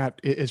like that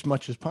as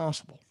much as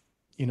possible?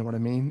 You know what I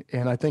mean?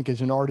 And I think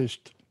as an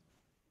artist,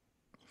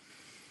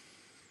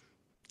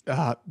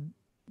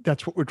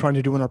 that's what we're trying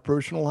to do in our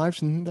personal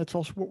lives, and that's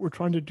also what we're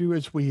trying to do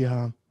as we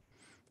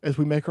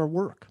make our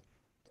work.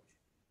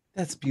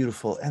 That's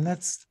beautiful, and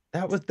that's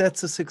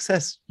a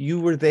success. You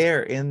were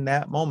there in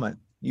that moment.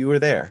 You were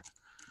there.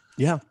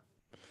 Yeah.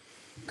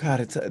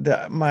 God, it's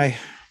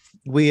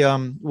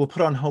we'll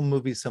put on home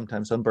movies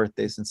sometimes on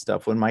birthdays and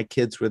stuff when my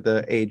kids were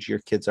the age your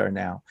kids are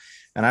now,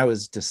 and I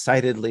was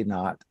decidedly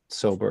not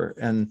sober.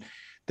 And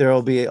there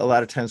will be a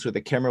lot of times where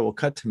the camera will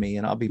cut to me,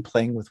 and I'll be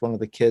playing with one of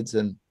the kids,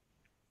 and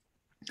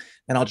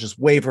I'll just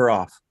wave her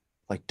off,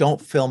 like,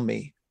 don't film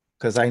me,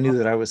 because I knew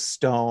that I was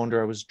stoned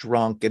or I was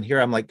drunk. And here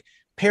I'm like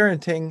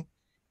parenting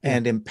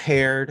and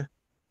impaired.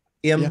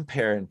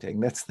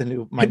 Imparenting. That's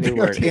my new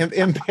word.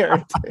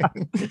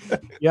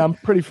 Imparenting. Yeah, I'm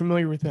pretty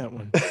familiar with that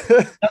one.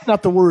 That's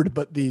not the word,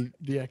 but the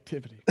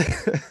activity.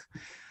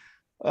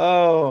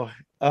 All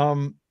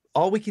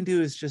we can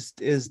do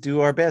is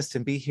do our best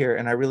and be here.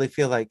 And I really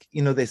feel like,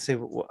 they say,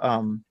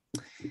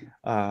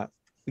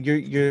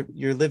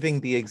 you're living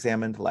the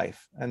examined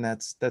life, and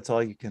that's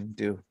all you can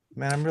do.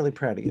 Man, I'm really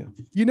proud of you.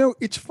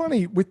 It's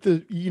funny with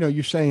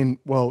you're saying,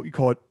 well, you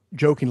call it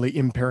jokingly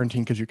imparenting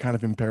because you're kind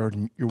of impaired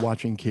and you're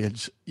watching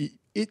kids.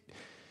 It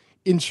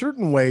in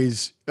certain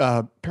ways,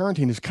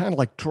 parenting is kind of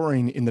like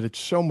touring in that it's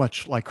so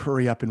much like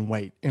hurry up and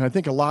wait. And I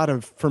think a lot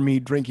of, for me,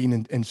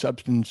 drinking and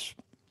substance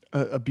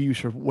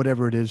abuse or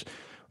whatever it is,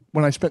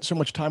 when I spent so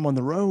much time on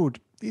the road,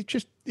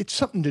 it's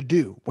something to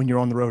do when you're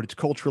on the road. It's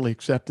culturally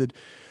accepted.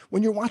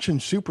 When you're watching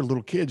super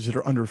little kids that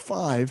are under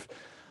 5,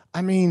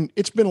 I mean,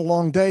 it's been a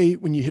long day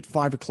when you hit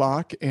 5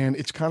 o'clock, and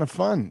it's kind of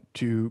fun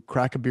to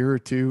crack a beer or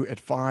two at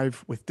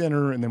 5 with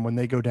dinner. And then when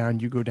they go down,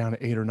 you go down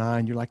at 8 or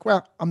 9. You're like,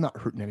 well, I'm not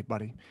hurting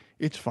anybody.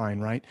 It's fine,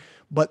 right?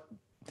 But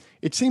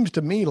it seems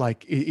to me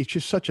like it's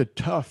just such a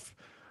tough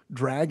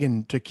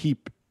dragon to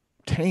keep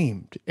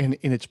tamed and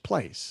in its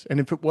place. And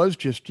if it was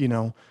just,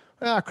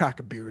 crack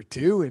a beer or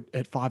two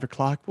at 5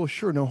 o'clock, well,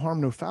 sure, no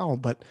harm, no foul.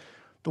 But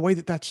the way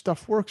that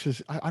stuff works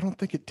is I don't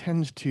think it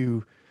tends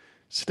to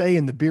stay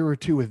in the beer or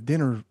two with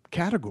dinner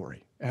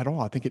category at all.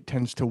 I think it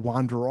tends to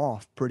wander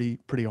off pretty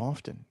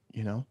often,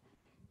 Yeah,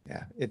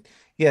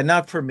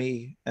 not for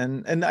me.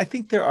 And I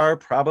think there are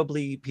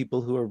probably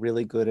people who are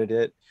really good at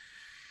it.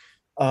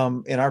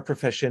 In our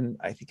profession,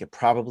 I think it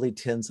probably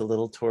tends a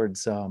little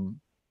towards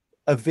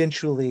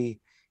eventually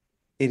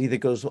it either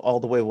goes all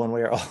the way one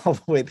way or all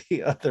the way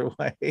the other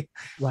way.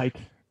 Right.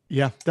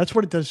 Yeah, that's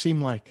what it does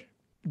seem like.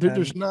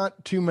 There's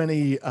not too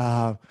many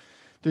kind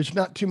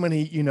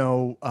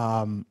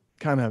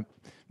of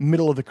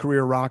middle of the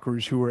career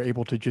rockers who are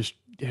able to just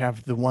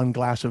have the one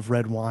glass of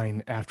red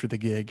wine after the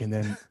gig and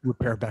then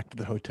repair back to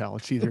the hotel.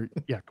 It's either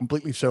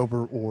completely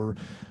sober or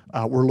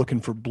we're looking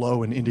for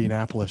blow in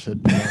Indianapolis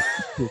at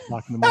 2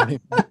 o'clock in the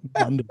morning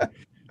Monday,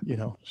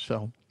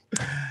 so.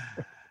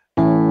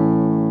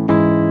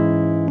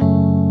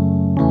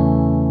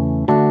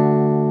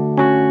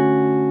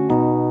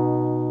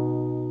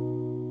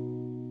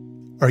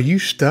 Are you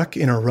stuck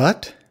in a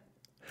rut?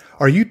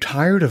 Are you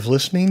tired of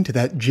listening to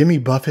that Jimmy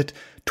Buffett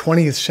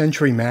 20th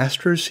Century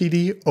Masters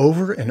CD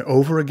over and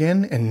over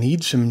again and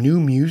need some new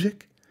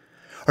music?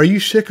 Are you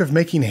sick of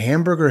making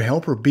hamburger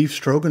helper beef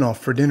stroganoff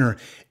for dinner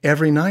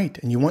every night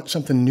and you want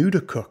something new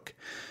to cook?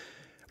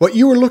 What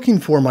you are looking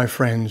for, my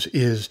friends,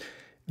 is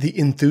the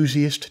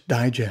Enthusiast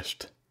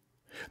Digest.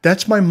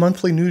 That's my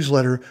monthly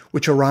newsletter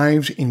which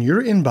arrives in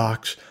your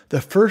inbox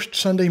the first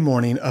Sunday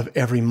morning of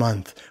every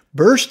month,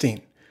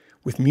 bursting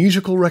with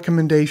musical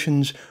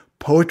recommendations,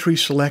 poetry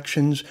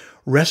selections,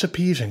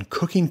 recipes and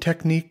cooking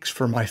techniques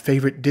for my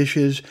favorite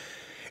dishes,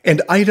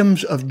 and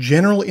items of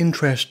general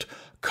interest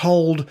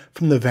culled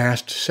from the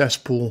vast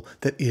cesspool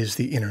that is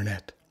the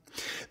internet.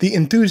 The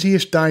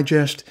Enthusiast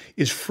Digest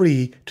is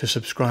free to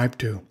subscribe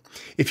to.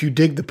 If you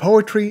dig the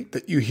poetry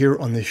that you hear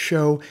on this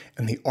show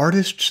and the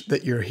artists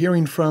that you're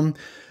hearing from,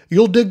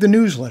 you'll dig the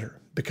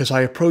newsletter because I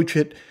approach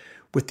it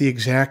with the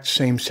exact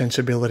same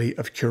sensibility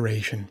of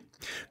curation.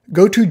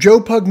 Go to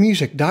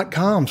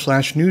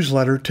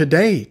joepugmusic.com/newsletter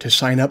today to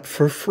sign up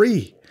for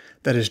free.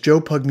 That is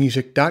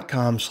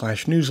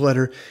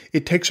joepugmusic.com/newsletter.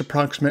 It takes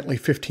approximately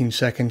 15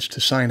 seconds to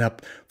sign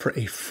up for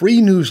a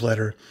free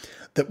newsletter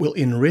that will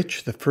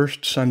enrich the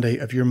first Sunday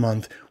of your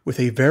month with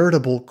a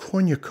veritable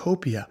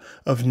cornucopia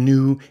of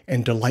new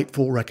and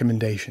delightful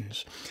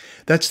recommendations.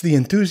 That's the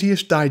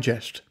Enthusiast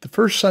Digest, the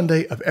first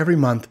Sunday of every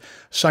month.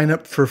 Sign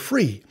up for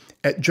free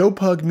at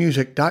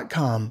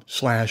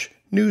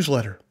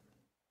joepugmusic.com/newsletter.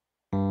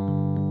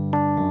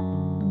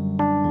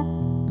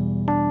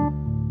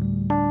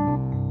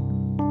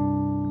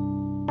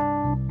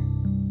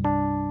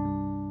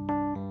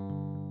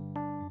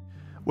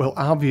 Well,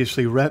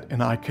 obviously, Rhett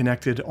and I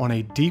connected on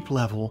a deep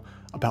level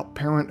about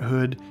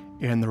parenthood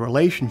and the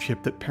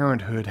relationship that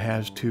parenthood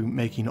has to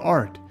making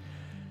art.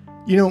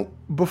 You know,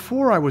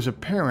 before I was a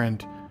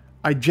parent,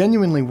 I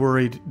genuinely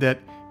worried that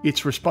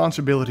its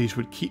responsibilities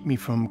would keep me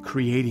from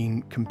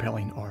creating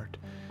compelling art.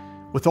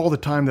 With all the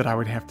time that I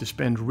would have to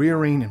spend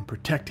rearing and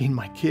protecting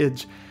my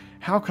kids,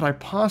 how could I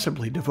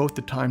possibly devote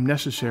the time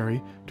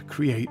necessary to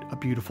create a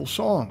beautiful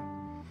song?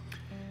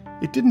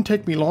 It didn't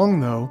take me long,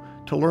 though,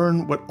 to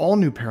learn what all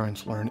new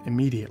parents learn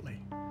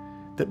immediately,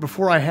 that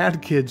before I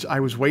had kids, I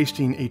was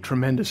wasting a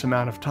tremendous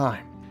amount of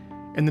time.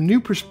 And the new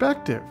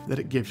perspective that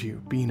it gives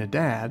you, being a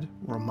dad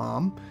or a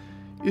mom,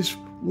 is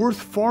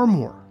worth far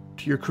more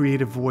to your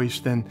creative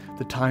voice than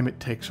the time it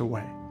takes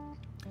away.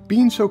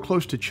 Being so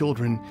close to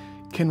children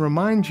can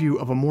remind you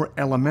of a more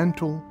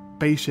elemental,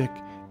 basic,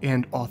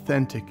 and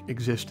authentic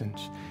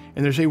existence.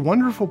 And there's a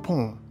wonderful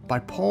poem by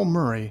Paul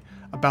Murray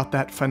about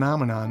that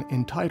phenomenon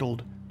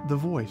entitled The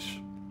Voice.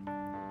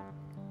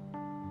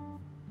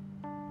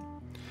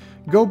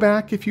 Go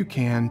back, if you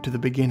can, to the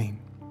beginning.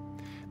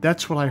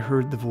 That's what I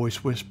heard the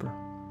voice whisper.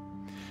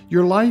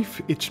 Your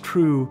life, it's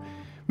true,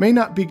 may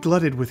not be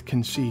glutted with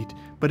conceit,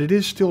 but it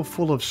is still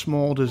full of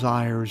small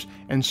desires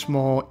and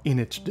small in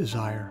its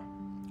desire.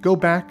 Go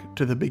back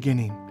to the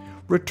beginning.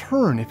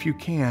 Return, if you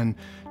can,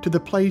 to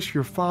the place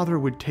your father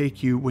would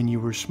take you when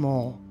you were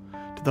small,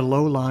 to the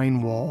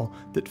low-lying wall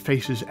that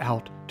faces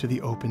out to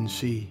the open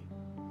sea.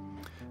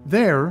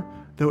 There,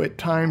 though at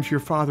times your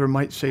father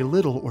might say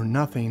little or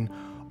nothing,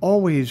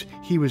 always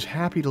he was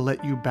happy to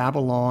let you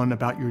babble on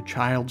about your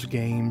child's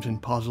games and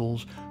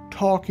puzzles,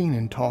 talking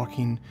and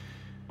talking,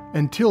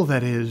 until,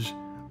 that is,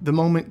 the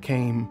moment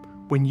came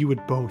when you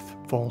would both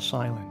fall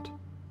silent.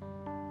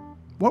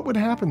 What would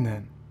happen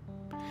then?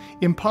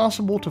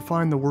 Impossible to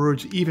find the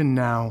words even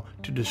now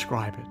to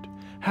describe it.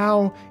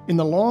 How, in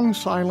the long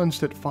silence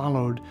that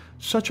followed,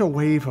 such a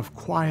wave of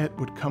quiet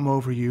would come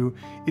over you,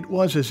 it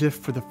was as if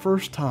for the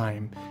first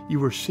time you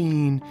were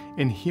seeing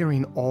and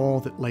hearing all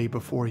that lay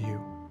before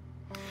you.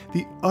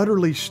 The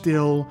utterly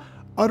still,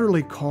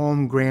 utterly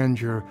calm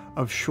grandeur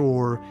of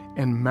shore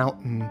and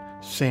mountain,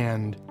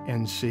 sand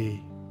and sea.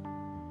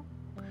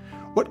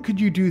 What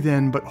could you do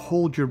then but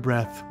hold your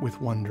breath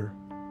with wonder?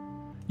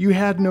 You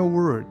had no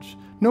words,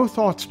 no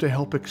thoughts to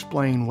help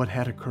explain what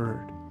had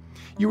occurred.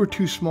 You were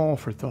too small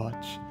for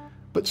thoughts,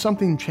 but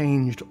something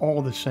changed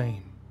all the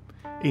same.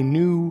 A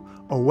new,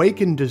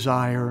 awakened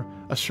desire,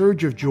 a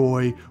surge of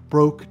joy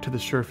broke to the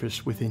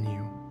surface within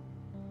you.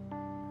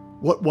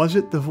 What was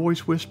it the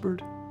voice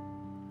whispered?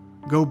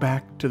 Go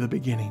back to the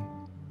beginning.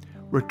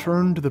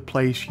 Return to the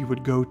place you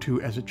would go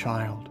to as a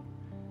child.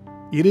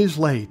 It is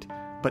late,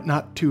 but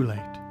not too late.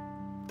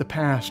 The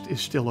past is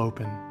still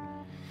open.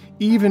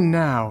 Even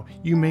now,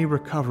 you may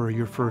recover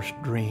your first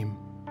dream.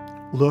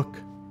 Look,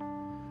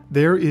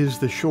 there is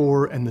the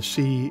shore and the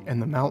sea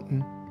and the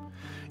mountain.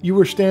 You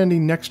were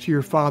standing next to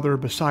your father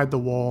beside the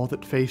wall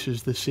that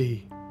faces the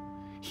sea.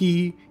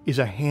 He is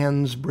a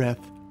hand's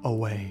breadth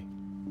away.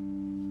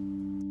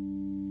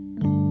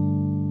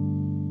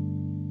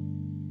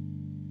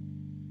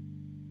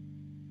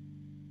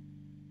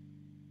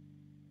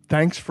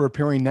 Thanks for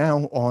appearing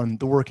now on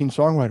the Working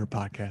Songwriter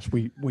podcast.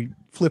 We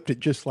flipped it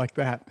just like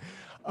that.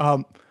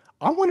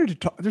 I wanted to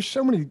talk, there's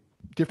so many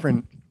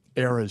different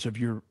eras of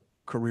your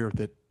career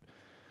that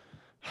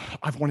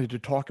I've wanted to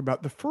talk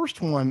about. The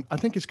first one I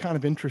think is kind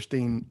of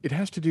interesting. It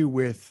has to do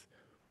with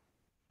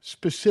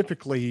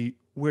specifically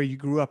where you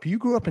grew up. You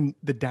grew up in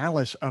the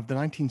Dallas of the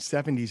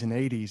 1970s and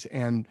 80s.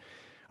 And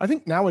I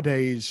think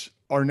nowadays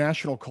our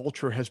national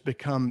culture has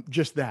become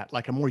just that,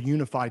 like a more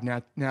unified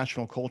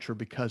national culture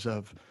because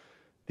of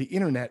the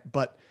internet.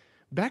 But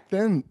back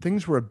then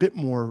things were a bit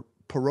more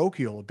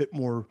parochial, a bit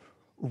more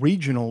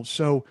regional.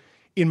 So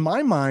in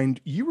my mind,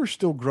 you were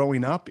still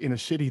growing up in a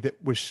city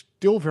that was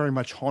still very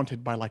much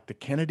haunted by like the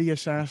Kennedy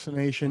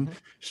assassination,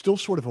 still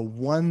sort of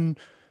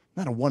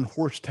not a one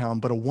horse town,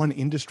 but a one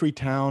industry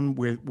town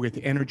with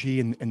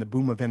energy and the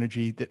boom of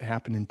energy that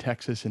happened in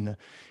Texas in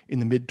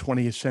the mid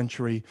 20th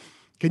century.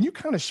 Can you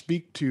kind of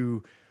speak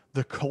to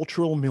the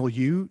cultural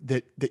milieu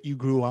that you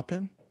grew up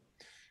in?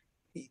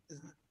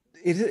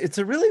 It's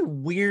a really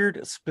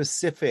weird,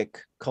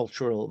 specific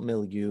cultural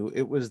milieu.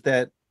 It was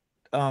that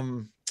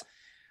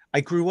I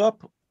grew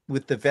up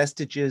with the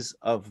vestiges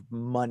of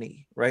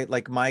money, right?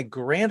 Like my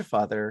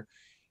grandfather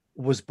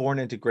was born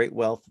into great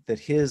wealth that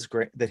his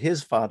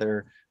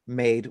father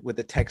made with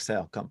a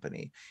textile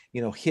company.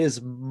 You know,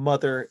 his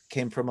mother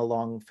came from a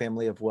long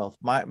family of wealth.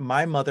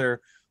 My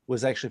mother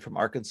was actually from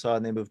Arkansas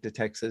and they moved to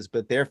Texas,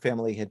 but their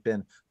family had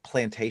been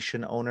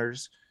plantation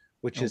owners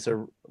which is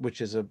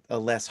Okay. a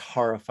less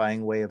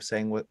horrifying way of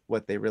saying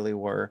what they really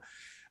were.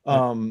 Right.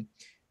 Um,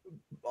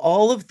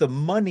 all of the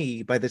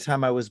money by the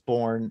time I was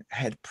born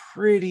had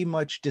pretty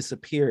much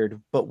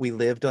disappeared, but we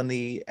lived on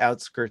the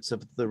outskirts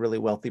of the really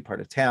wealthy part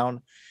of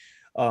town.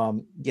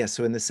 Yeah,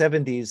 so in the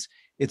 70s,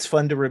 it's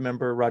fun to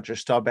remember Roger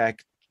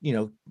Staubach,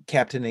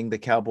 captaining the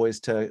Cowboys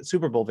to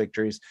Super Bowl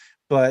victories,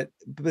 but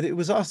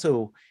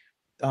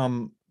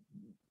um,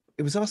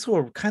 it was also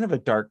a kind of a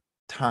dark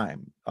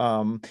time.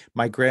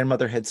 My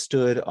grandmother had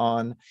stood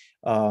on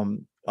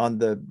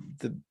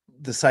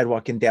the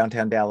sidewalk in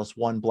downtown Dallas,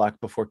 one block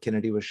before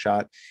Kennedy was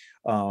shot.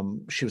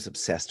 She was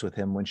obsessed with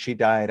him. When she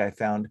died, I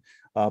found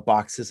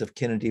boxes of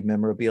Kennedy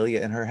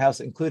memorabilia in her house,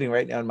 including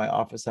right now in my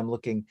office. I'm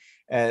looking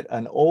at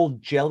an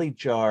old jelly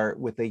jar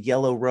with a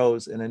yellow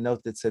rose and a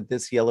note that said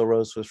this yellow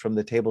rose was from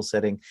the table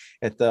setting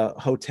at the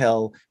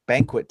hotel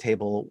banquet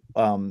table,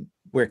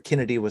 where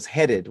Kennedy was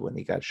headed when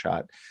he got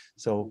shot.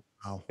 So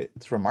Wow.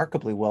 it's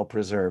remarkably well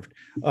preserved.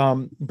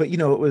 But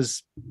it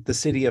was the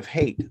city of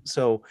hate.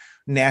 So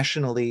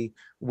nationally,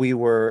 we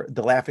were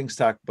the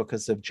laughingstock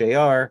because of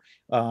JR,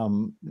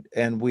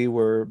 and we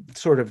were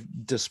sort of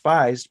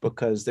despised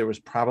because there was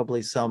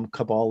probably some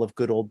cabal of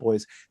good old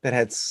boys that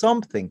had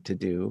something to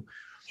do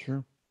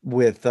Sure.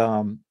 with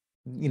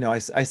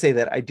I say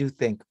that I do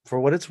think, for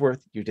what it's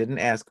worth, you didn't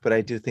ask, but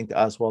I do think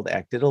Oswald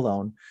acted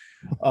alone.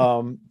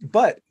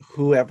 But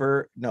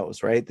whoever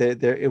knows, right?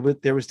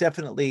 There was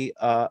definitely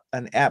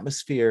an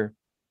atmosphere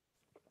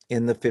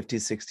in the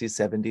 50s, 60s,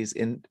 70s,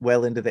 in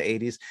well into the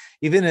 80s,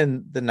 even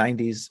in the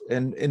 90s,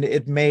 and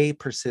it may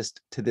persist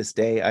to this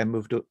day. I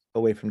moved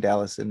away from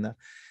Dallas in the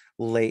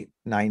late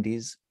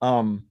 90s.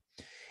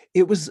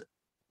 It was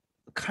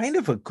kind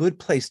of a good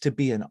place to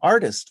be an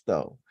artist,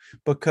 though,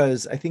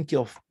 because I think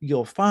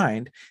you'll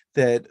find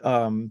that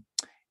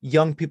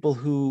young people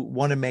who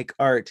want to make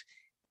art,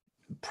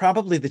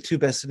 probably the two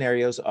best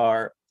scenarios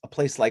are a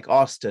place like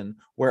Austin,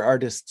 where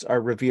artists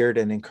are revered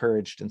and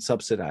encouraged and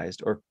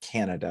subsidized, or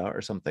Canada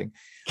or something,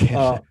 uh,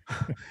 Canada.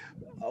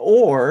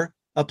 or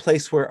a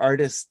place where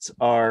artists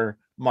are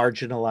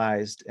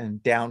marginalized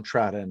and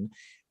downtrodden.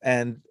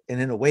 And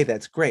in a way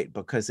that's great,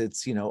 because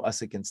it's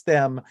us against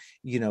them.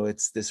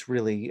 It's this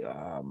really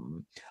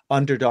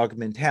underdog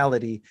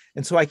mentality.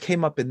 And so I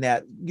came up in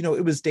that.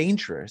 It was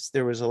dangerous.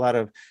 There was a lot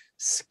of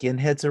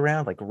skinheads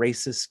around, like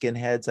racist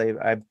skinheads.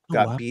 Oh,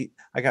 wow.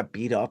 I got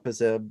beat up as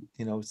a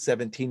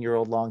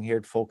 17-year-old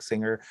long-haired folk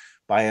singer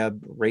by a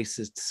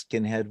racist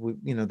skinhead.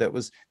 That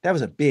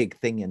was a big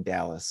thing in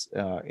Dallas,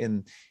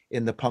 in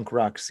the punk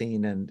rock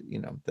scene, and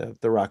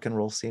the rock and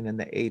roll scene in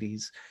the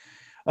 80s.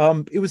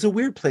 It was a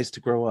weird place to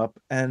grow up,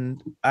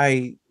 and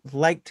I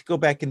like to go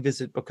back and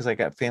visit because I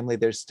got family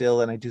there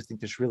still, and I do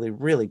think there's really,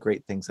 really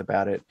great things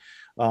about it.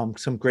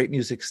 Some great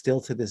music still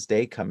to this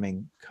day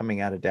coming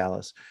out of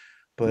Dallas.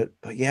 But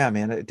yeah,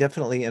 man, it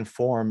definitely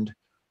informed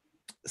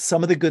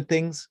some of the good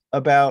things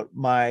about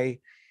my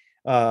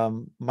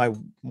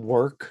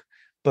work,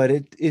 but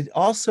it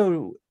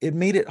also it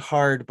made it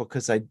hard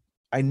because I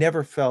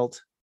never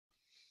felt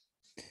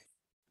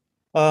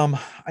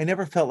I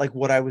never felt like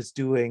what I was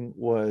doing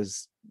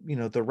was,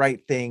 the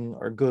right thing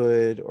or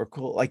good or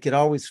cool. Like, it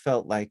always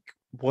felt like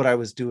what I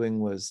was doing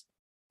was,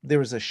 there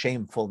was a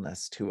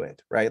shamefulness to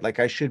it, right? Like,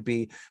 I should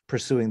be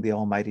pursuing the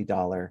almighty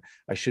dollar.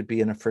 I should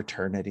be in a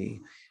fraternity.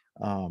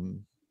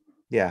 Um,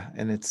 yeah,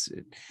 and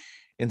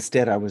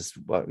instead I was,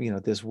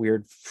 this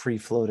weird free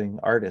floating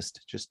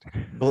artist, just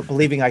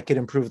believing I could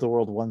improve the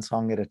world one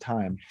song at a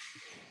time.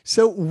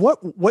 So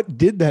what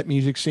did that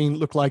music scene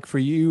look like for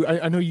you?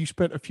 I know you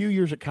spent a few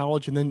years at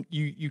college, and then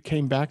you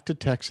came back to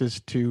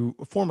Texas to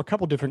form a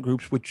couple different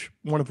groups, which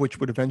one of which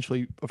would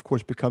eventually, of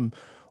course, become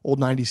Old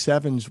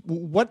 97s.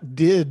 What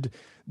did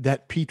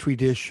that petri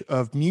dish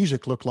of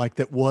music look like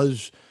that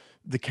was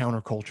the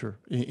counterculture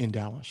in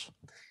Dallas?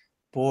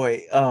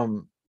 Boy,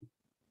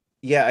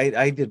 yeah,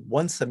 I did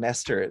one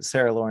semester at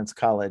Sarah Lawrence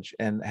College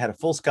and had a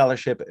full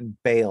scholarship and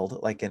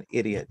bailed like an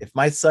idiot. If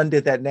my son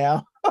did that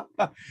now,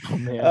 Oh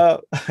man.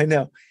 I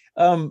know.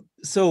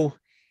 So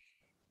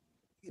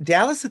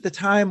Dallas at the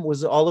time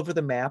was all over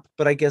the map,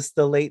 but I guess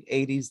the late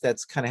 80s,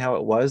 that's kind of how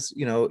it was.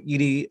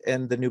 Edie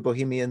and the New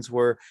Bohemians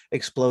were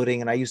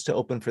exploding, and I used to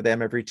open for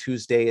them every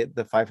Tuesday at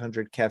the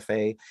 500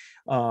 Cafe.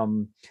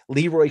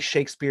 Leroy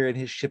Shakespeare and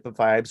his Ship of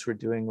Vibes were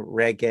doing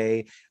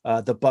reggae.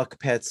 The Buck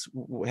Pets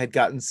had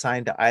gotten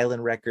signed to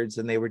Island Records,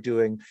 and they were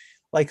doing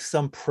like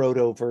some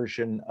proto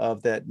version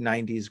of that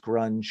 90s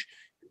grunge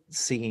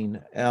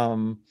scene.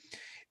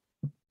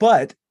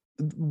 But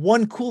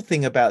one cool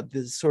thing about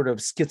this sort of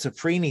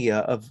schizophrenia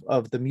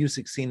of the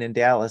music scene in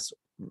Dallas,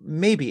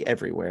 maybe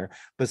everywhere,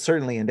 but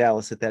certainly in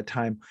Dallas at that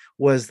time,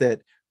 was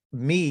that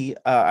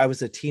I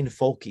was a teen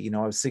folkie.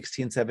 I was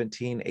 16,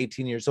 17,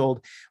 18 years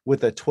old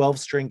with a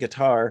 12-string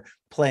guitar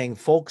playing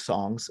folk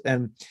songs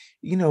and,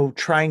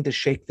 trying to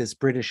shake this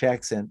British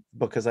accent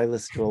because I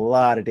listened to a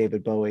lot of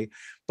David Bowie.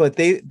 But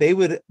they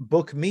would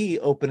book me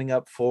opening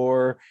up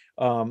for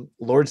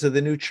Lords of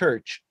the New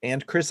Church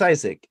and Chris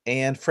Isaak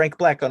and Frank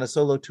Black on a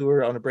solo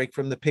tour on a break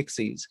from the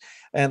Pixies.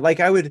 And like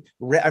I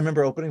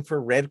remember opening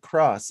for Red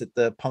Cross at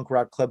the punk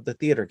rock club, the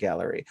Theater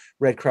Gallery.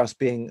 Red Cross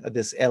being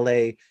this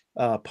LA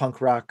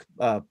punk rock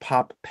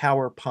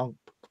power punk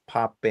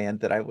pop band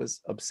that I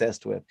was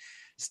obsessed with.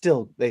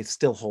 They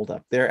still hold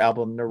up. Their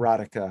album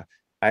Neurotica,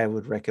 I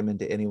would recommend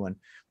to anyone.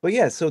 But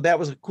yeah, so that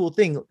was a cool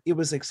thing. It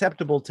was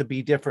acceptable to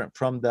be different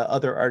from the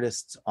other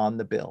artists on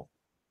the bill.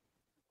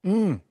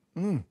 Mm,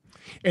 mm.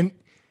 And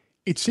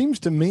it seems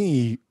to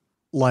me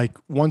like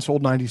once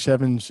Old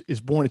 97s is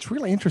born, it's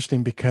really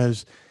interesting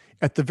because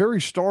at the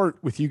very start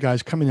with you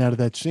guys coming out of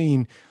that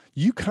scene,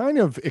 you kind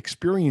of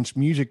experienced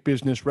music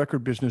business,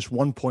 record business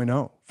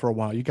 1.0 for a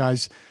while. You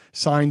guys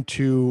signed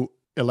to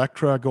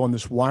Elektra, go on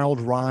this wild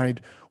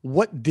ride.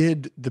 What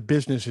did the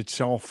business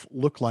itself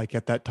look like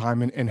at that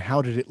time, and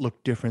how did it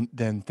look different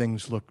than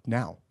things look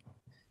now?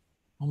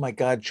 Oh my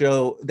God,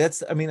 Joe,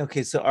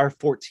 okay, so our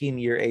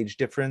 14-year age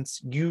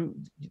difference,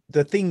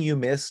 the thing you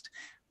missed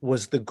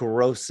was the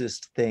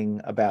grossest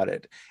thing about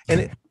it.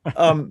 And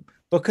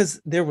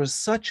because there was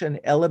such an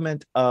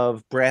element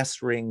of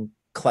brass ring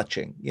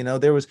clutching.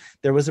 There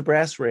was a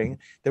brass ring.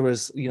 There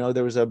was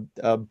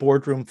a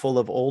boardroom full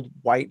of old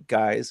white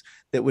guys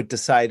that would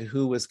decide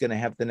who was going to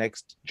have the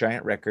next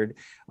giant record.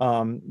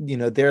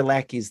 Their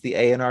lackeys, the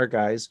A&R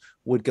guys,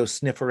 would go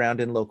sniff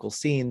around in local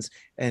scenes,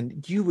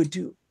 and you would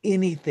do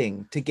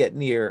anything to get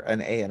near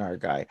an A&R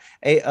guy.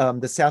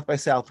 The South by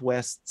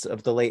Southwests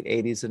of the late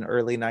 80s and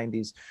early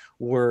 90s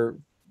were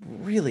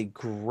really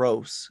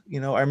gross.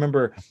 I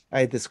remember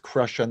I had this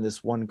crush on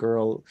this one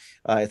girl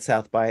at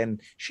South by, and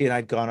she and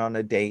I'd gone on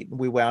a date.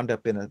 We wound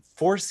up in a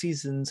Four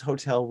Seasons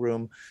hotel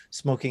room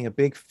smoking a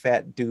big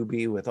fat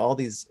doobie with all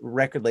these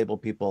record label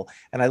people,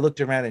 and I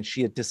looked around and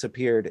she had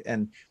disappeared,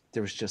 and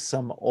there was just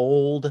some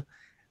old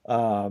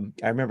I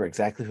remember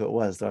exactly who it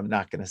was, though I'm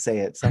not going to say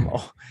it.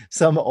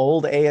 Some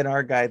old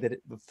A&R guy, that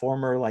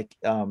former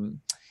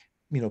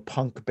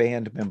punk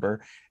band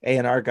member,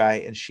 A&R guy,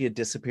 and she had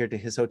disappeared to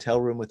his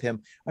hotel room with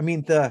him. I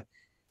mean, the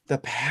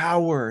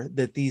power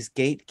that these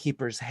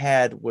gatekeepers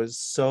had was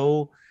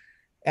so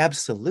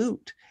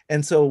absolute.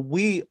 And so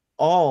we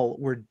all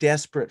were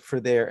desperate for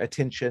their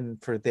attention,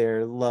 for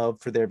their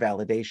love, for their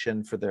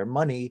validation, for their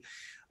money.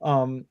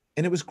 And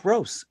it was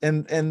gross.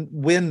 And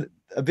when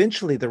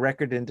eventually the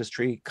record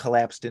industry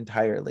collapsed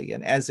entirely,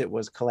 and as it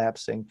was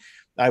collapsing,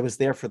 I was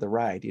there for the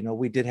ride.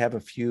 We did have a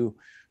few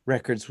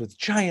records with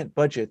giant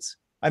budgets.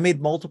 I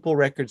made multiple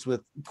records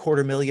with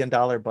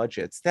 $250,000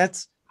 budgets.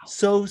 That's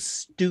so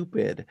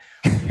stupid.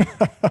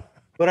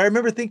 But I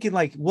remember thinking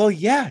like, well,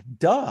 yeah,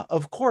 duh,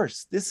 of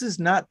course. This is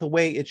not the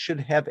way it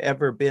should have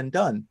ever been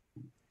done.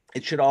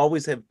 It should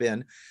always have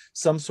been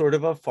some sort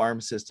of a farm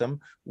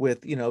system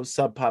with,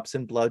 sub pops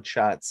and blood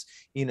shots,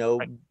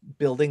 right,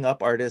 building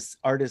up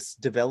artists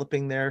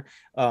developing their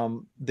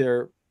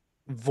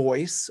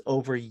voice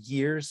over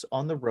years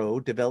on the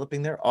road,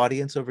 developing their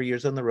audience over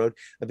years on the road,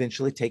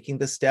 eventually taking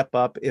the step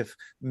up if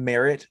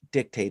merit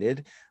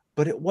dictated.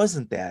 But it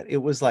wasn't that. It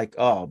was like,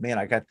 oh man,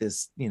 I got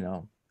this,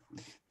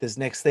 this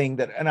next thing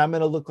and I'm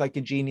going to look like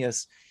a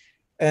genius.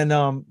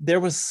 And there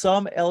was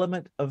some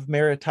element of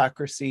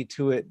meritocracy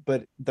to it,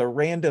 but the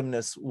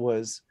randomness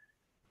was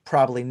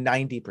probably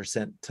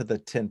 90% to the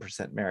 10%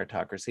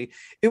 meritocracy.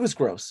 It was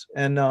gross.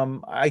 And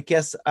I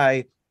guess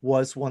I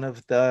was one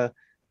of the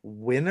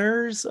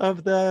winners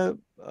of the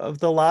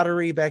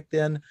lottery back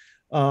then,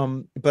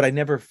 but I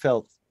never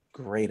felt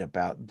great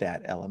about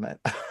that element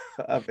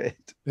of it.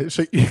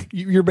 So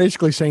you're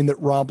basically saying that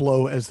Rob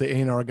Lowe as the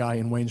A&R guy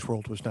in Wayne's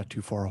World was not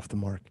too far off the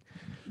mark.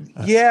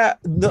 Yeah,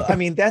 no, I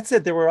mean, that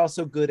said, there were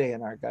also good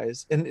A&R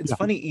guys, and it's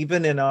funny,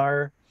 even in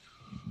our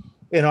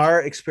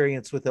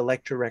experience with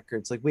Elektra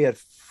Records, like we had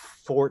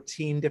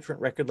 14 different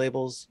record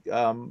labels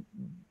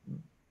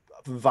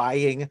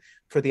vying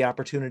for the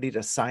opportunity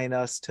to sign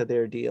us to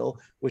their deal,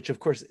 which of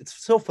course, it's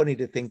so funny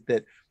to think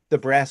that the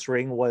brass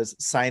ring was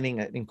signing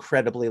an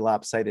incredibly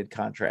lopsided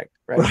contract,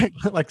 right?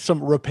 Like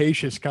some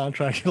rapacious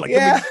contract. Like,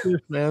 yeah,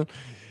 man.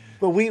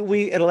 But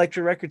we at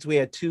Elektra Records, we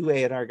had two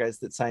A&R guys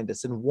that signed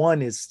us, and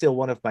one is still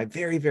one of my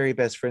very, very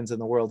best friends in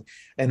the world.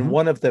 And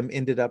one of them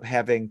ended up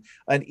having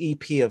an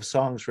EP of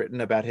songs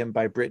written about him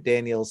by Britt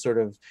Daniels, sort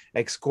of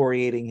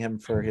excoriating him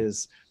for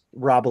his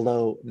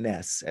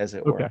Robelo-ness, as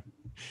it were.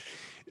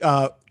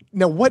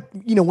 Now,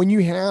 when you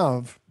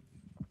have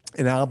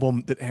an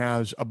album that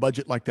has a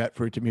budget like that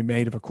for it to be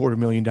made of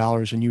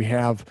 $250,000, and you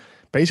have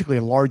basically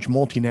a large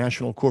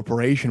multinational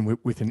corporation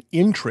with an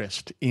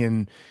interest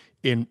in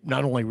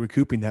not only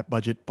recouping that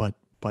budget, but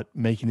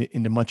making it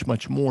into much,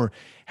 much more.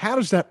 How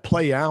does that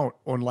play out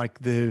on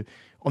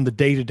the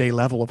day-to-day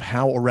level of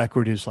how a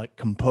record is like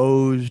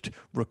composed,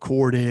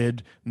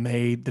 recorded,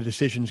 made, the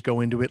decisions go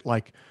into it?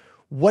 Like,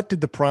 What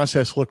did the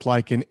process look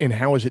like, and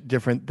how is it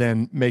different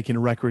than making a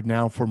record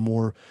now for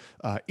more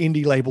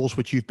indie labels,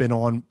 which you've been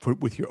on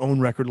with your own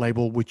record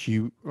label, which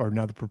you are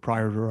now the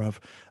proprietor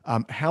of?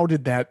 How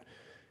did that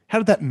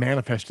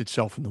manifest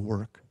itself in the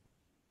work?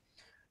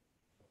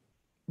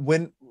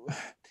 When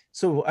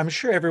so I'm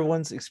sure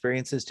everyone's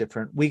experience is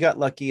different. We got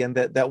lucky in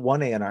that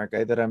one A&R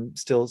guy that I'm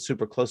still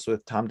super close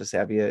with, Tom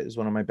DeSavia, is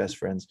one of my best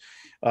friends.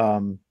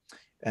 Um,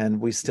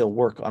 and we still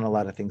work on a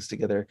lot of things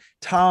together.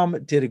 Tom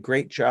did a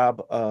great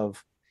job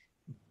of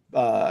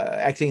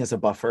acting as a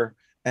buffer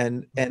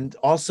and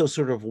also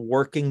sort of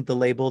working the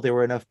label. There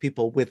were enough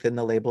people within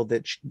the label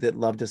that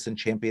loved us and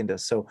championed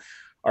us. So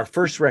our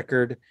first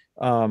record,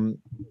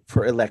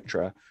 for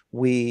Elektra,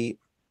 we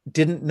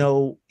didn't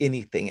know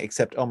anything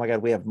except, oh my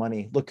God, we have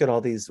money. Look at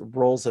all these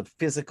rolls of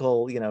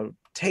physical,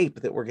 tape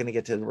that we're going to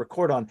get to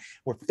record on.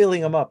 We're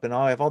filling them up, and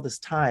I have all this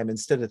time.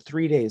 Instead of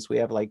 3 days, we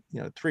have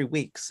 3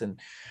 weeks. And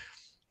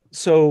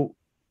so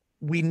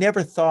we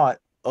never thought,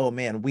 oh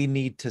man, we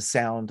need to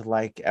sound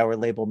like our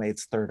label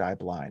mates Third Eye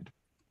Blind.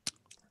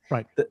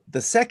 Right.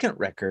 The second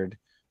record,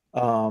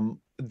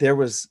 there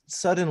was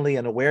suddenly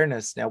an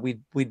awareness. Now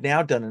we'd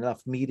now done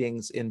enough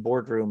meetings in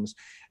boardrooms,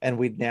 and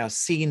we'd now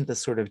seen the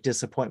sort of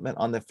disappointment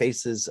on the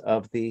faces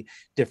of the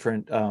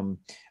different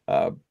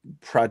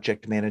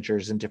project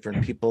managers and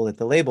different people at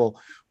the label,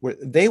 where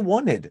they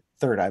wanted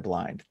Third Eye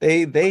Blind.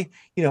 They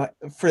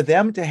for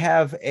them to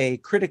have a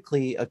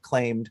critically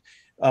acclaimed,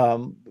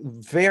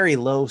 very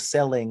low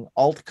selling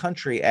alt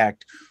country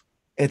act,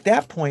 at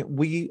that point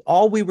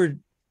all we were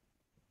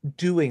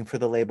doing for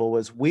the label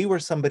was we were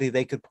somebody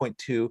they could point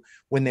to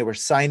when they were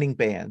signing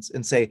bands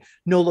and say,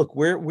 no, look,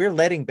 we're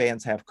letting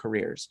bands have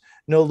careers.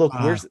 No, look,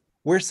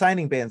 we're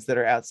signing bands that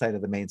are outside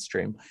of the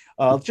mainstream.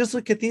 Just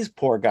look at these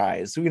poor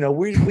guys. We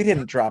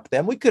didn't drop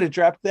them. We could have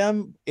dropped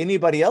them.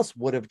 Anybody else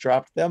would have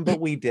dropped them, but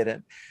we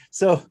didn't.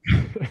 So,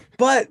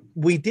 but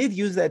we did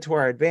use that to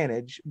our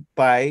advantage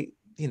by,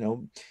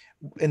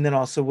 and then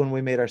also when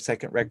we made our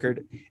second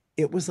record,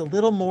 it was a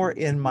little more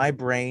in my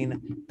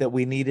brain that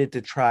we needed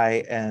to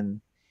try and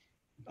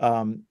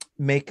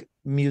make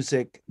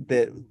music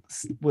that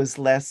was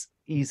less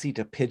easy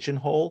to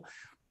pigeonhole.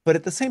 But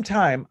at the same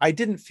time, I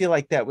didn't feel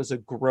like that was a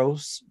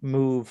gross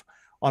move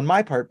on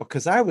my part,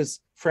 because I was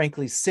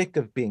frankly sick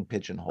of being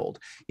pigeonholed.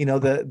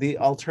 The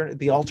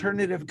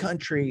alternative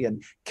country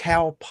and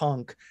cow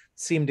punk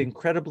seemed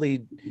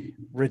incredibly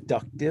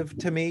reductive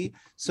to me.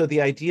 So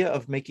the idea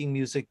of making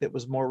music that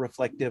was more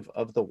reflective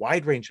of the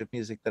wide range of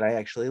music that I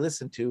actually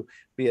listened to,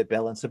 be it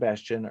Belle and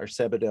Sebastian or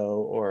Sebadoh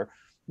or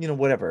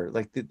whatever,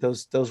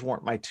 those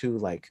weren't my two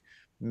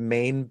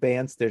main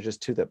bands. They're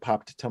just two that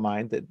popped to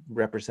mind that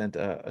represent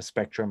a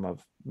spectrum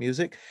of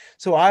music.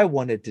 So I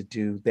wanted to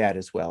do that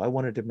as well. I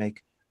wanted to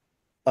make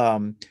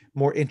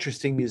more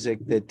interesting music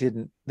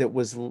that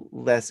was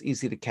less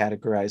easy to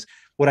categorize.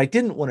 What I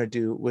didn't want to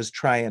do was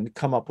try and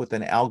come up with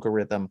an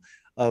algorithm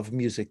of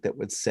music that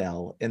would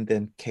sell and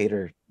then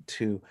cater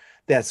to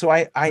that. So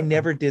I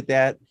never did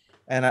that.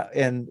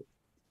 And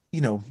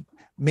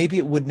maybe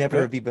it would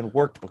never have even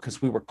worked because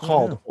we were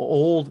called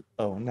old.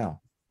 Oh no.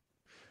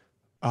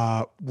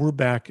 We're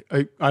back.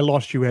 I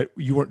lost you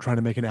you weren't trying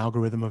to make an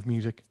algorithm of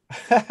music.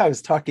 I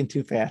was talking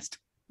too fast.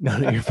 No,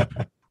 you're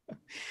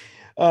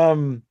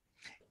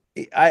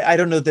I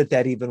don't know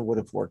that even would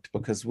have worked,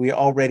 because we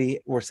already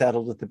were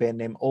saddled with the band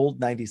name Old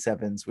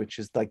 97s, which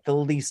is like the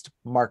least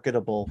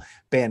marketable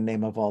band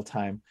name of all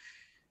time.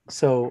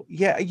 So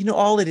yeah,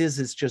 all it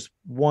is just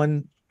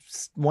one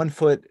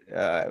foot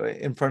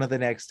in front of the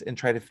next, and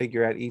try to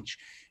figure out each,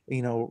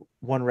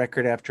 one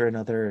record after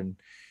another. And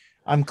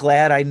I'm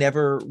glad I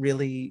never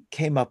really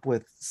came up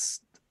with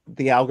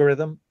the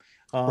algorithm,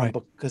 right.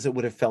 because it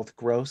would have felt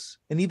gross.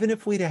 And even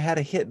if we'd have had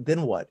a hit,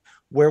 then what?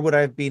 Where would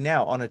I be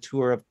now? On a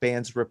tour of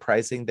bands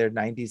reprising their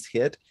 90s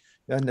hit,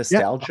 a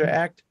nostalgia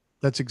act?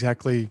 That's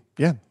exactly,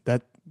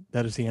 that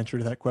is the answer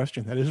to that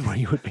question. That is where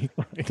you would be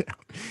right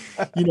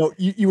now.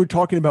 You were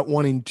talking about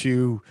wanting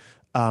to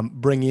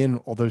bring in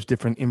all those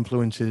different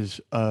influences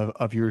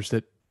of yours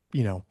that,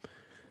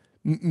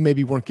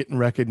 maybe weren't getting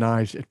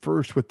recognized at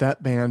first with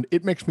that band.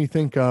 It makes me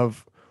think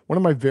of one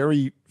of my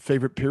very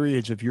favorite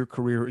periods of your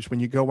career is when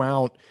you go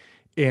out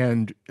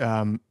and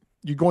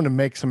you're going to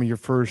make some of your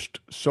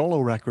first solo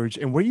records,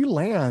 and where you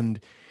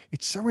land,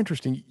 it's so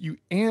interesting. You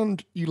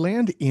land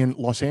in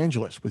Los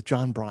Angeles with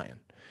John Bryan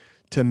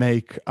to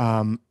make,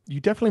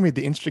 you definitely made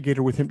the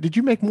Instigator with him. Did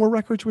you make more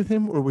records with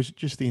him, or was it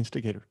just the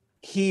Instigator?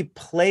 He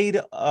played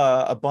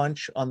a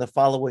bunch on the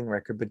following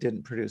record, but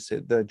didn't produce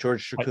it. The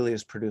George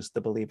Striculius produced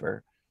The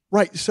Believer.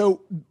 Right.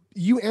 So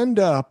you end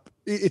up,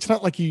 it's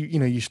not like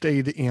you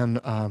stayed in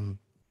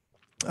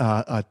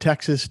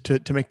Texas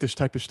to make this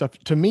type of stuff.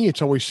 To me,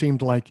 it's always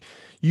seemed like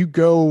you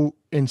go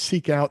and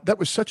seek out. That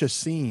was such a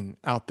scene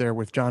out there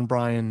with John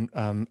Bryan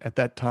at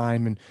that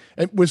time, and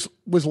was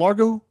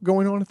Largo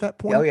going on at that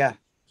point? Oh yeah.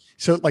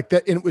 So like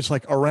that, and it was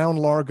like around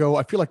Largo.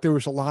 I feel like there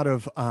was a lot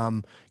of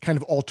kind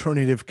of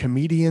alternative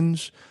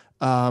comedians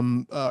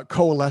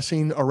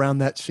coalescing around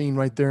that scene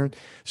right there.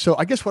 So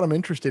I guess what I'm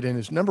interested in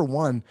is, number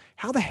one,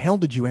 how the hell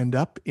did you end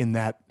up in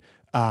that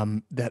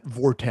that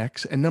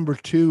vortex? And number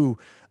two,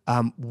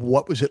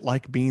 what was it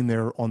like being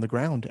there on the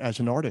ground as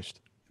an artist?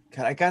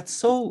 God, I got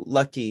so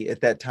lucky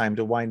at that time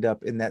to wind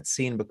up in that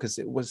scene because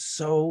it was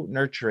so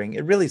nurturing.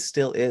 It really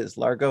still is.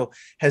 Largo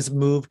has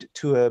moved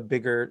to a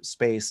bigger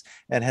space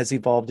and has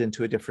evolved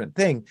into a different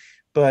thing,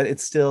 but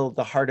it's still,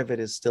 the heart of it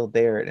is still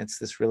there. And it's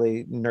this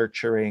really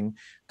nurturing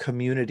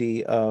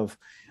community of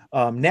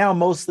now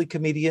mostly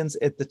comedians.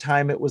 At the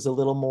time, it was a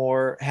little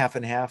more half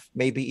and half,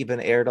 maybe even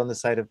aired on the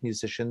side of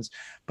musicians,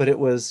 but it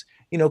was,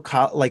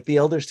 like the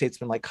elder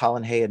statesmen like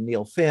Colin Hay and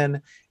Neil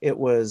Finn. It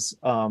was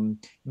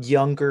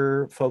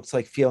younger folks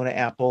like Fiona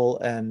Apple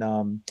and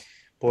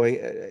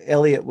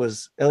Elliot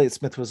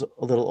Smith was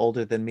a little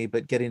older than me,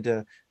 but getting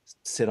to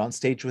sit on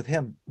stage with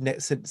him,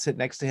 sit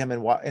next to him,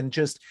 and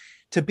just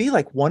to be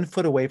like 1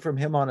 foot away from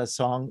him on a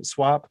song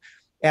swap.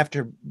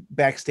 After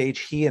backstage,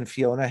 he and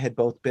Fiona had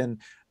both been,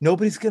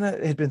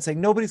 had been saying,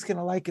 nobody's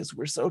gonna like us,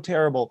 we're so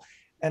terrible.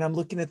 And I'm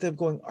looking at them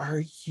going,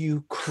 are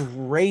you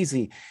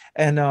crazy?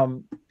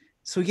 And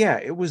so yeah,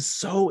 it was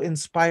so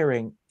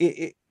inspiring.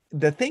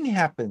 The thing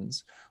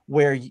happens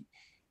where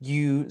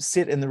you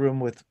sit in the room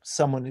with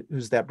someone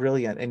who's that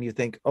brilliant and you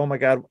think, oh my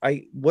God,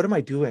 what am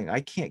I doing? I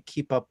can't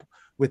keep up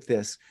with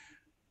this.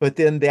 But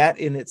then that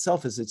in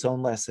itself is its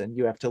own lesson.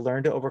 You have to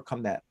learn to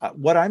overcome that.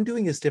 What I'm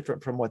doing is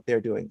different from what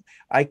they're doing.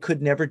 I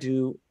could never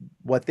do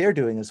what they're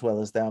doing as well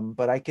as them,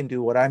 but I can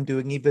do what I'm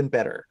doing even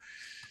better.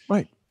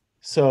 Right.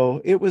 So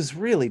it was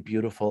really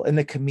beautiful. And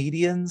the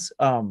comedians,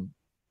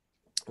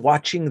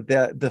 watching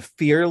the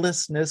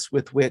fearlessness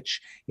with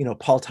which,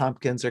 Paul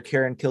Tompkins or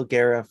Karen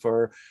Kilgariff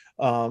or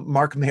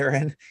Mark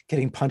Maron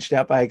getting punched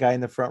out by a guy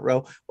in the front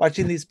row,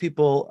 watching these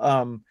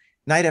people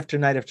night after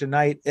night after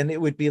night. And it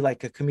would be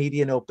like a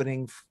comedian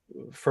opening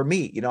for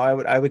me.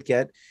 I would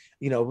get,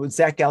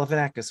 Zach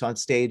Galifianakis on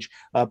stage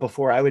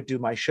before I would do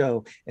my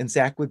show. And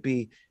Zach would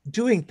be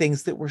doing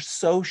things that were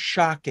so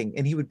shocking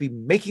and he would be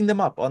making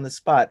them up on the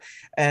spot.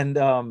 And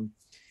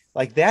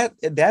like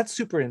that's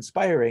super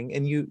inspiring.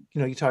 And you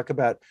talk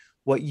about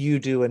what you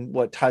do and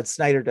what Todd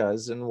Snyder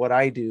does and what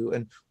I do,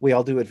 and we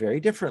all do it very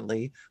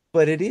differently,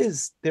 but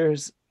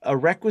there's a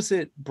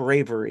requisite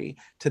bravery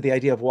to the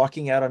idea of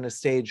walking out on a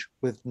stage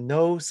with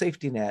no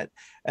safety net.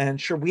 And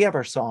sure, we have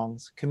our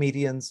songs.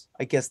 Comedians,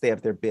 I guess they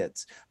have their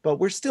bits, but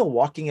we're still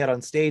walking out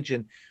on stage,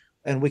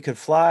 and we could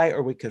fly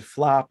or we could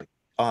flop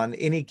on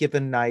any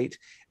given night,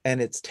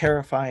 and it's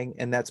terrifying.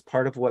 And that's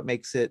part of what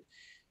makes it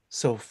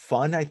so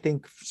fun, I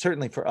think,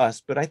 certainly for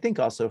us, but I think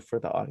also for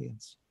the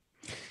audience.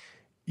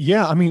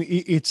 Yeah, I mean,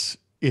 it's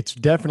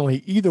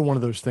definitely either one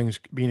of those things,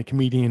 being a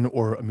comedian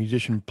or a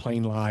musician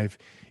playing live.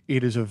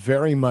 It is a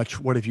very much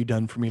what have you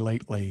done for me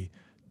lately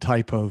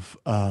type of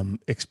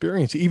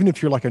experience. Even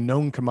if you're like a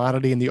known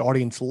commodity and the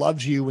audience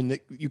loves you when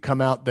you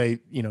come out, they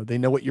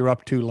know what you're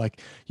up to.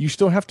 Like, you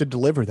still have to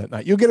deliver that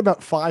night. You'll get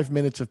about 5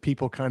 minutes of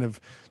people kind of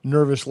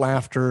nervous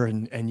laughter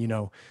and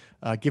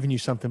giving you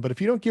something. But if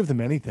you don't give them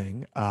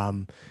anything,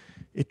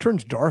 it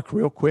turns dark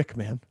real quick,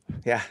 man.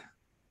 Yeah.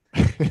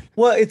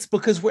 Well, it's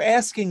because we're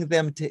asking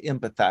them to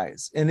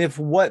empathize. And if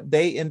what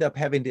they end up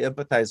having to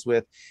empathize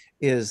with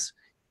is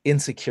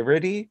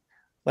insecurity,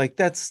 like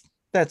that's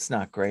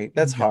not great.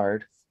 That's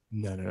hard.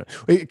 No.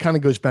 It kind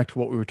of goes back to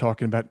what we were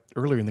talking about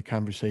earlier in the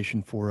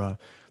conversation for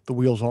the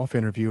Wheels Off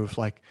interview of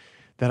like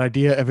that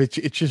idea of it's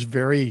just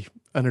very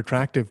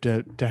unattractive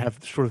to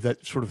have sort of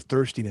that sort of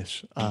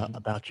thirstiness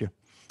about you.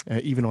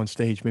 Even on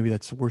stage, maybe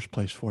that's the worst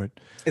place for it.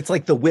 It's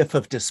like the whiff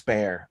of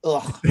despair.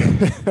 Ugh.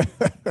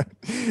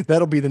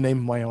 That'll be the name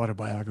of my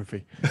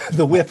autobiography.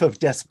 The whiff of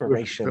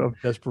desperation.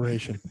 Of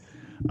desperation.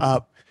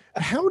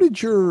 How did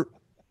your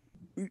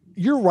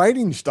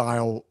writing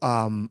style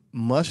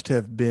must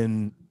have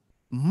been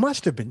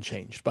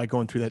changed by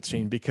going through that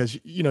scene? Because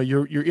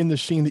you're in the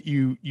scene that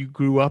you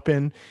grew up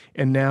in,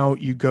 and now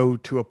you go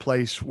to a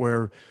place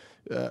where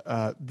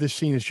this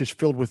scene is just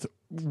filled with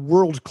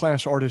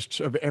world-class artists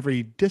of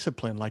every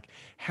discipline. Like,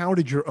 how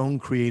did your own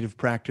creative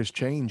practice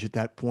change at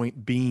that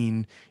point,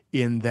 being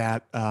in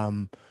that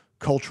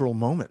cultural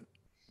moment?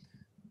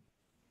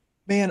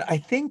 Man, I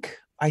think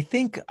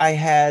I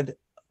had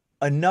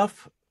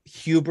enough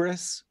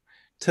hubris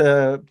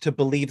to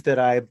believe that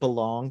I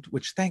belonged,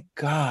 which thank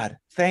God,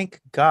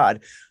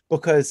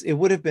 because it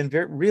would have been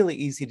really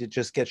easy to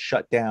just get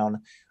shut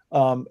down,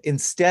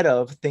 instead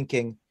of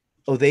thinking,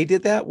 oh, they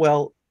did that,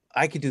 well,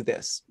 I could do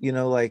this,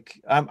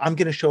 like I'm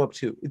going to show up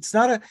too. It's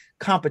not a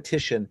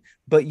competition,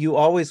 but you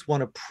always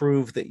want to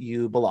prove that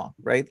you belong,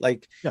 right?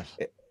 Like, Yes.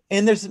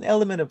 And there's an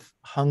element of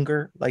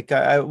hunger. Like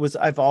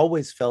I've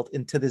always felt,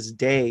 and to this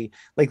day,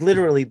 like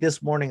literally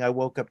this morning, I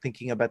woke up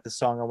thinking about the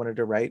song I wanted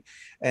to write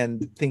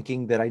and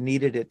thinking that I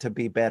needed it to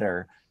be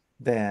better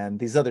than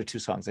these other two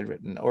songs I'd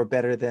written, or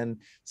better than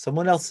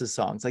someone else's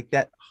songs. Like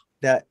that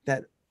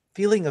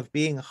feeling of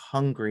being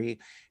hungry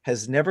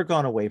has never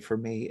gone away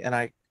from me. And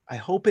I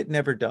hope it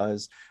never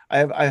does.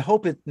 I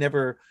hope it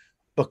never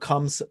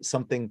becomes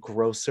something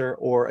grosser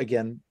or,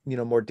 again,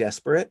 more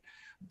desperate.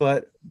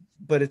 But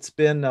it's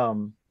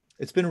been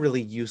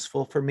really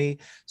useful for me.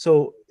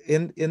 So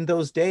in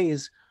those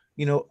days,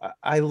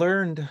 I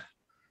learned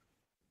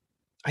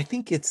I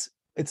think it's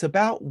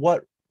about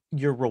what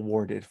you're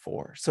rewarded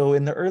for. So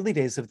in the early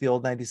days of the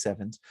old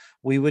 97s,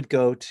 we would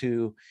go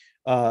to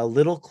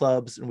little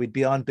clubs and we'd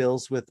be on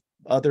bills with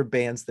other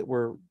bands that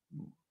were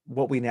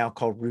what we now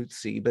call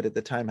rootsy, but at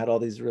the time had all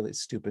these really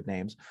stupid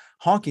names,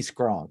 Honky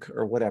Skronk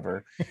or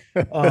whatever.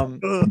 Um,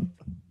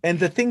 and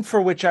the thing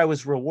for which I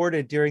was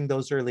rewarded during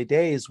those early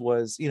days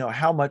was,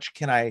 how much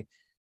can I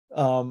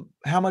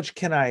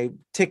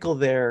tickle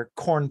their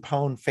corn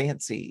pone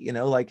fancy?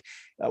 Like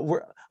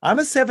I'm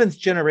a seventh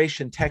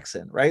generation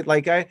Texan, right?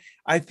 Like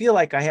I feel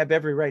like I have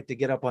every right to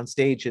get up on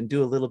stage and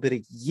do a little bit of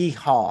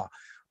yeehaw,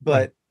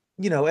 Right.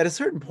 but at a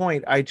certain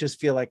point, I just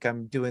feel like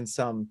I'm doing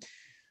some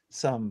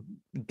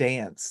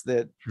dance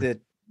Sure. that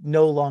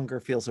no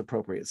longer feels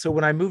appropriate. So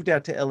when I moved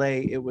out to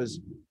LA, it was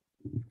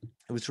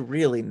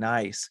really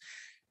nice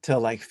to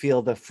like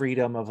feel the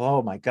freedom of,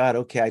 oh my God,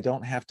 okay, I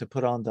don't have to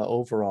put on the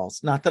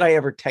overalls. Not that I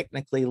ever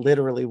technically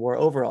literally wore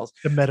overalls.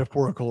 The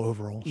metaphorical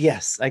overalls.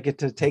 Yes, I get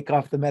to take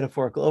off the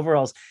metaphorical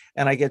overalls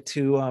and I get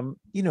to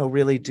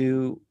really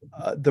do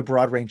the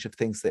broad range of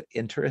things that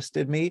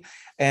interested me.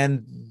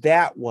 And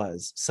that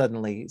was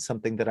suddenly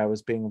something that I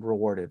was being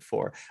rewarded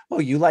for. Oh,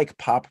 you like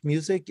pop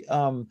music?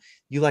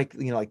 You like,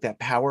 like that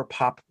power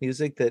pop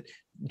music that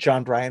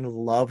John Bryan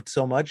loved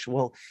so much?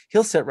 Well,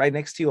 he'll sit right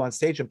next to you on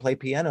stage and play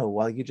piano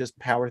while you just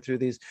power through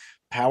these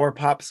power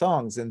pop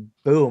songs, and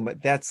boom,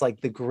 that's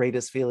like the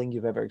greatest feeling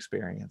you've ever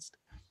experienced.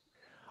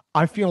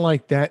 I feel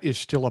like that is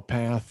still a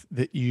path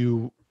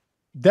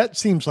that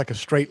seems like a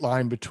straight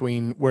line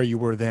between where you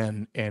were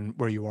then and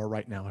where you are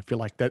right now. I feel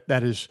like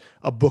that is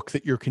a book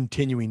that you're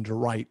continuing to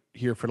write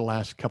here for the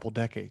last couple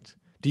decades.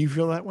 Do you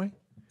feel that way?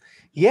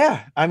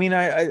 Yeah, I mean,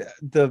 I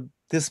the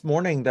this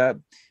morning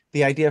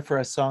the idea for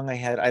a song I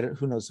had, I don't,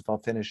 who knows if I'll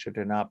finish it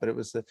or not, but it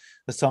was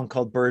a song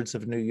called Birds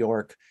of New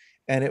York,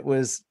 and it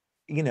was,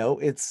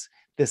 it's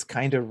this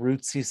kind of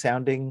rootsy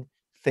sounding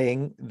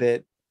thing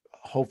that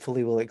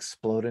hopefully will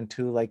explode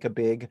into like a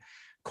big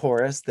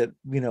chorus that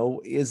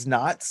is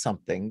not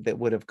something that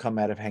would have come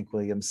out of Hank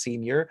Williams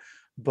Sr.,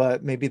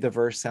 but maybe the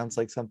verse sounds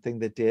like something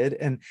that did,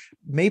 and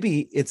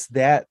maybe it's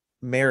that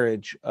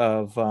marriage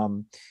of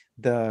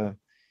the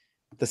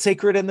the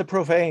sacred and the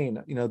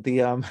profane,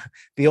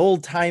 the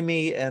old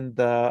timey and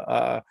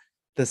the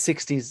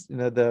 60s,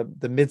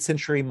 the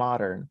mid-century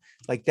modern.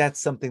 Like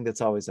that's something that's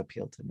always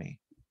appealed to me.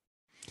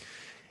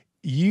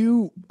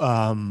 You,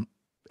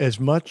 as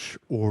much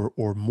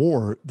or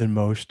more than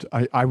most,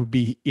 I would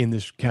be in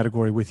this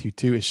category with you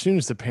too. As soon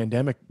as the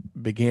pandemic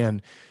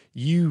began,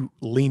 you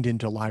leaned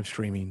into live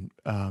streaming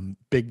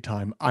big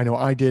time. I know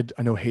I did.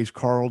 I know Hayes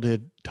Carl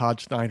did.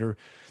 Todd Snyder.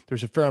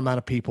 There's a fair amount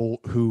of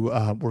people who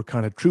were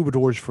kind of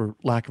troubadours, for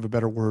lack of a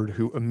better word,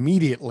 who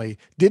immediately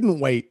didn't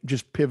wait,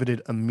 just pivoted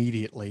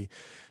immediately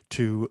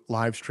to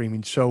live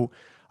streaming. So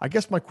I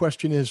guess my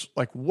question is,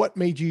 like, what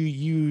made you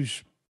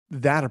use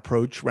that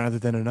approach rather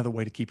than another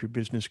way to keep your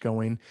business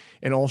going?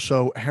 And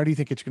also, how do you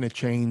think it's going to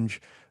change?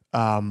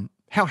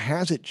 How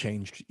has it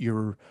changed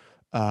your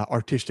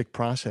artistic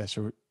process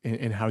or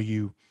in how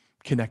you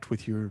connect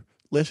with your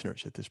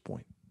listeners at this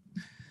point?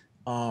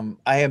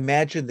 I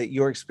imagine that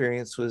your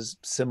experience was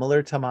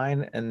similar to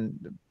mine,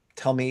 and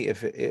tell me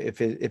if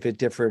it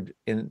differed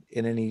in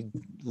any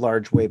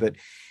large way. But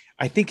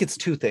I think it's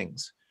two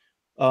things.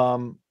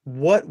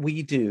 What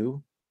we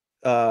do,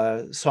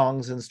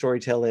 songs and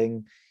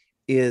storytelling,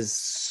 is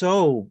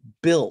so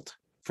built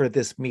for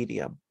this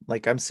medium.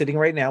 Like I'm sitting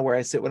right now where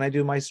I sit when I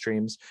do my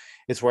streams.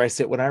 It's where I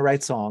sit when I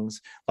write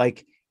songs.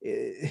 Like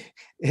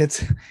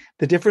it's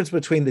the difference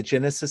between the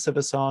genesis of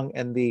a song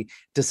and the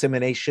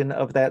dissemination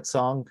of that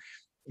song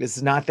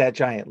is not that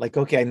giant. Like,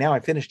 okay, now I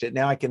finished it.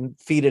 Now I can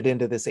feed it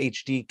into this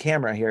HD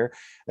camera here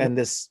and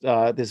this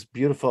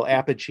beautiful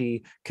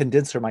Apogee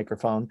condenser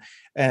microphone,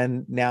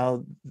 and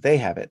now they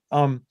have it.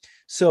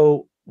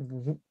 So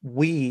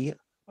we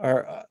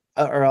or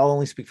I'll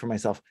only speak for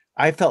myself.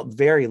 I felt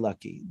very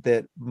lucky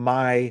that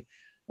my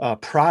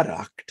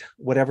product,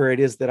 whatever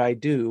it is that I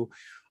do,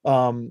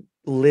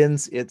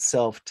 lends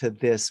itself to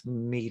this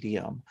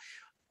medium.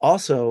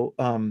 Also,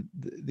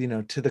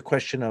 to the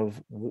question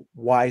of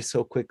why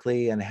so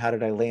quickly and how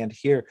did I land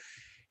here?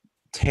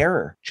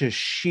 Terror, just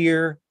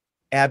sheer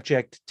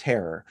abject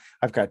terror.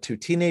 I've got two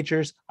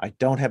teenagers. I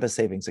don't have a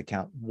savings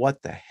account.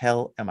 What the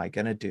hell am I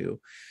going to do?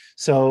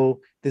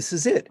 So this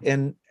is it.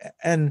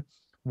 And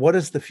what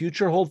does the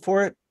future hold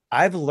for it?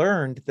 I've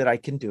learned that I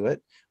can do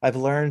it. I've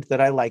learned that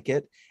I like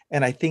it.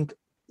 And I think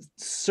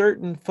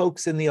certain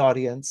folks in the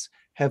audience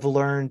have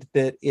learned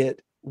that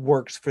it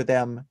works for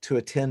them to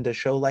attend a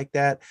show like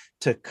that,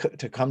 to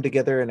come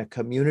together in a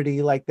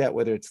community like that,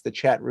 whether it's the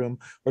chat room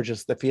or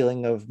just the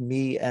feeling of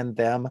me and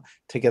them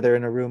together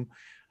in a room.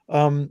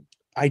 um,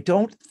 i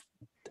don't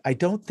I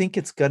don't think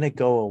it's going to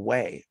go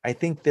away. I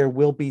think there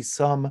will be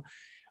some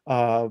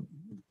uh,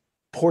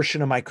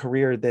 portion of my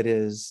career that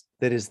is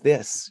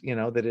this,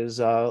 that is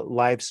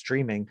live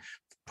streaming,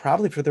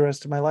 probably for the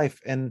rest of my life.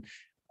 And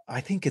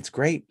I think it's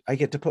great. I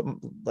get to put,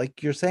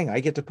 like you're saying, I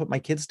get to put my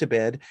kids to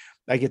bed.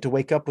 I get to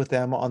wake up with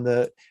them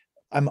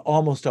I'm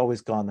almost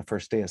always gone the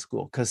first day of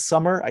school, because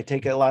summer, I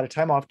take a lot of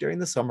time off during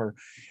the summer.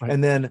 Right.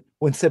 And then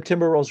when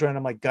September rolls around,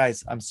 I'm like,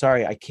 guys, I'm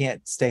sorry, I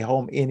can't stay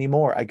home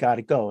anymore. I got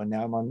to go. And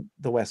now I'm on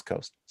the West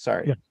Coast.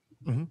 Sorry. Yeah.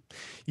 Hmm.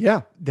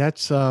 Yeah.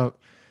 That's a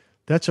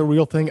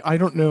real thing. I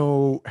don't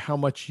know how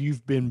much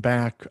you've been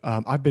back.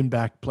 I've been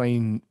back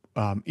playing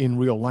in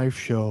real life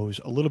shows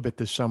a little bit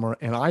this summer,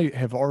 and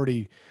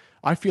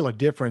I feel a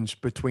difference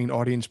between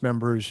audience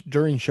members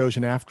during shows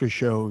and after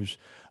shows,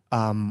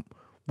 um,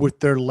 with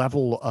their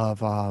level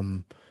of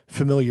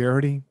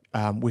familiarity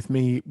with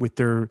me,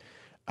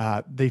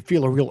 they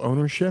feel a real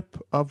ownership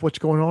of what's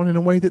going on in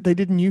a way that they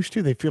didn't used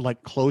to. They feel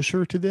like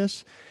closer to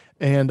this.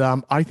 And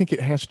I think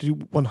it has to do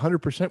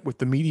 100% with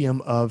the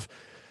medium of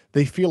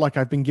they feel like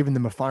I've been giving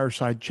them a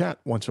fireside chat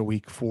once a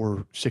week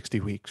for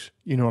 60 weeks.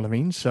 You know what I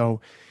mean?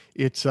 So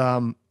it's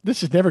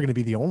this is never going to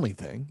be the only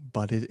thing,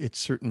 but it's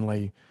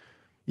certainly,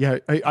 yeah,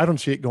 I don't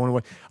see it going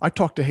away. I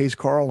talked to Hayes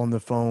Carl on the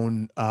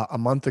phone a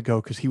month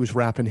ago because he was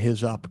wrapping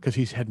his up because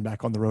he's heading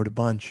back on the road a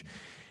bunch.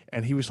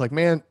 And he was like,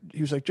 man,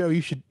 he was like, Joe,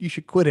 you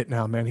should quit it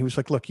now, man. He was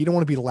like, look, you don't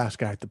want to be the last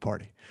guy at the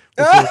party.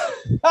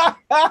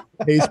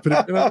 Hayes put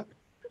it,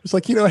 it's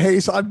like,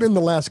 Hayes, I've been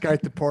the last guy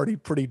at the party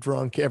pretty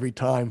drunk every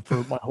time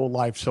for my whole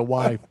life. So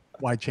why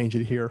change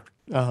it here?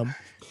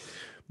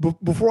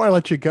 Before I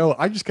let you go,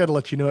 I just got to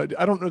let you know,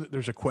 I don't know that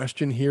there's a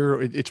question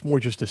here. It's more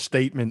just a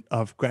statement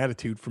of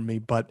gratitude from me.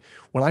 But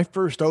when I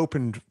first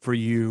opened for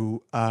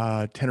you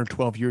 10 or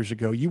 12 years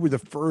ago, you were the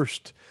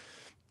first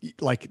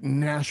like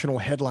national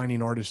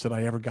headlining artist that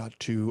I ever got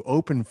to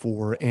open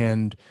for.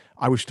 And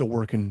I was still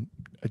working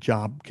a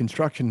job,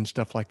 construction and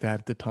stuff like that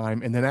at the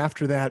time. And then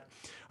after that,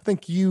 I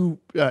think you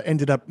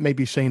ended up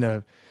maybe saying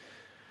a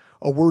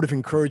word of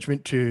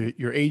encouragement to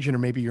your agent or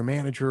maybe your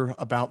manager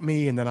about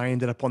me. And then I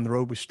ended up on the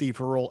road with Steve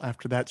Earle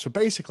after that. So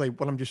basically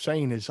what I'm just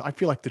saying is I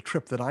feel like the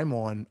trip that I'm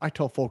on, I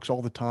tell folks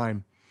all the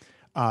time,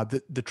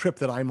 the trip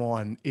that I'm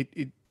on,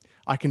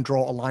 I can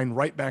draw a line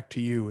right back to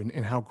you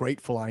and how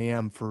grateful I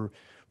am for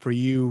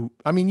you.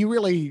 I mean, you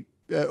really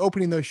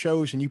opening those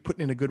shows and you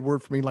putting in a good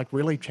word for me, like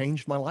really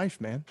changed my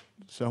life, man.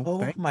 So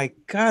Oh my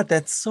God,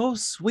 that's so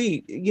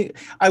sweet.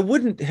 I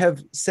wouldn't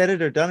have said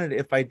it or done it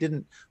if I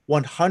didn't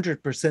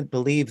 100%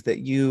 believe that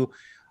you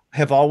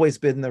have always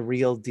been the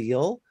real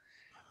deal.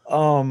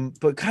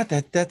 But God,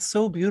 that's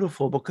so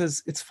beautiful,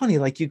 because it's funny,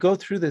 like you go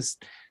through this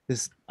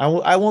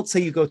I won't say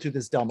you go through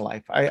this dumb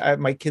life.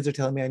 My kids are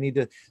telling me I need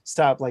to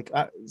stop like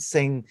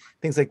saying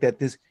things like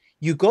that.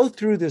 You go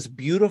through this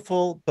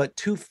beautiful but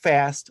too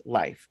fast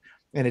life,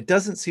 and it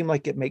doesn't seem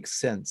like it makes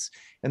sense.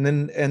 And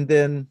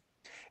then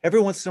every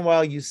once in a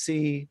while you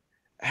see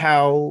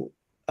how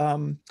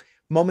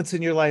moments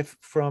in your life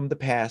from the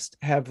past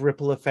have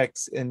ripple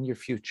effects in your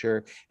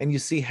future, and you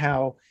see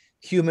how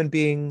human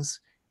beings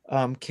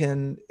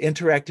can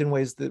interact in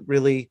ways that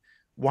really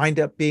wind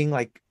up being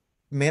like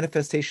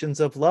manifestations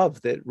of love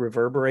that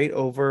reverberate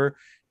over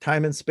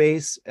time and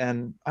space.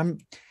 And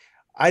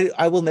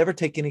I will never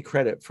take any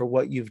credit for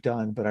what you've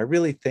done, but I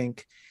really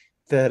think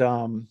that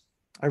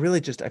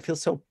I feel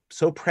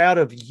so proud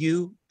of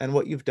you and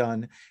what you've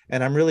done,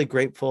 and I'm really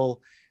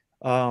grateful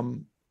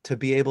to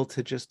be able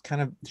to just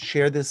kind of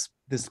share this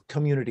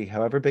community,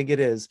 however big it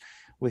is,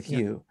 with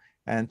you.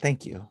 And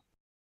thank you.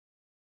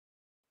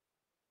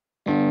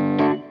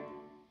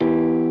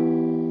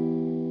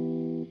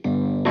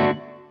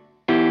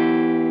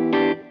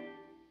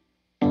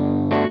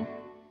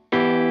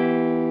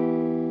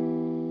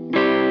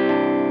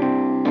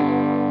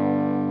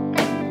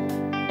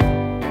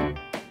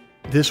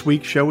 This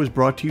week's show is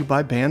brought to you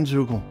by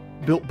Bandzoogle.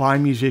 Built by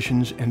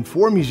musicians and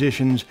for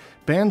musicians,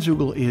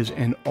 Bandzoogle is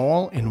an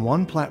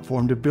all-in-one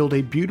platform to build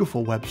a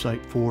beautiful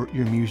website for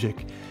your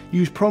music.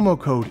 Use promo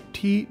code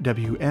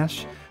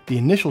TWS, the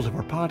initials of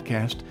our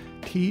podcast,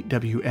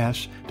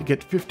 TWS, to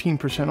get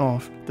 15%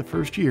 off the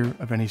first year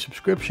of any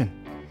subscription.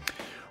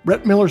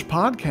 Rhett Miller's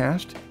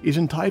podcast is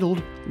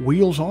entitled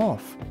Wheels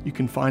Off. You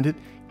can find it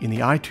in the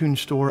iTunes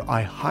store.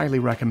 I highly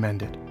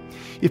recommend it.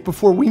 If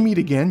before we meet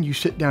again you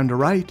sit down to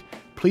write,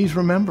 please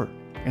remember,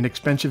 an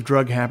expensive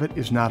drug habit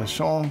is not a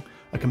song,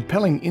 a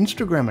compelling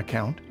Instagram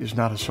account is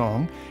not a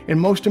song, and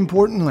most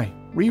importantly,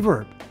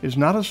 reverb is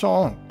not a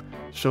song.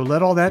 So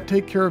let all that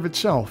take care of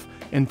itself,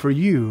 and for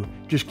you,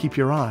 just keep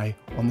your eye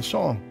on the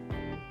song.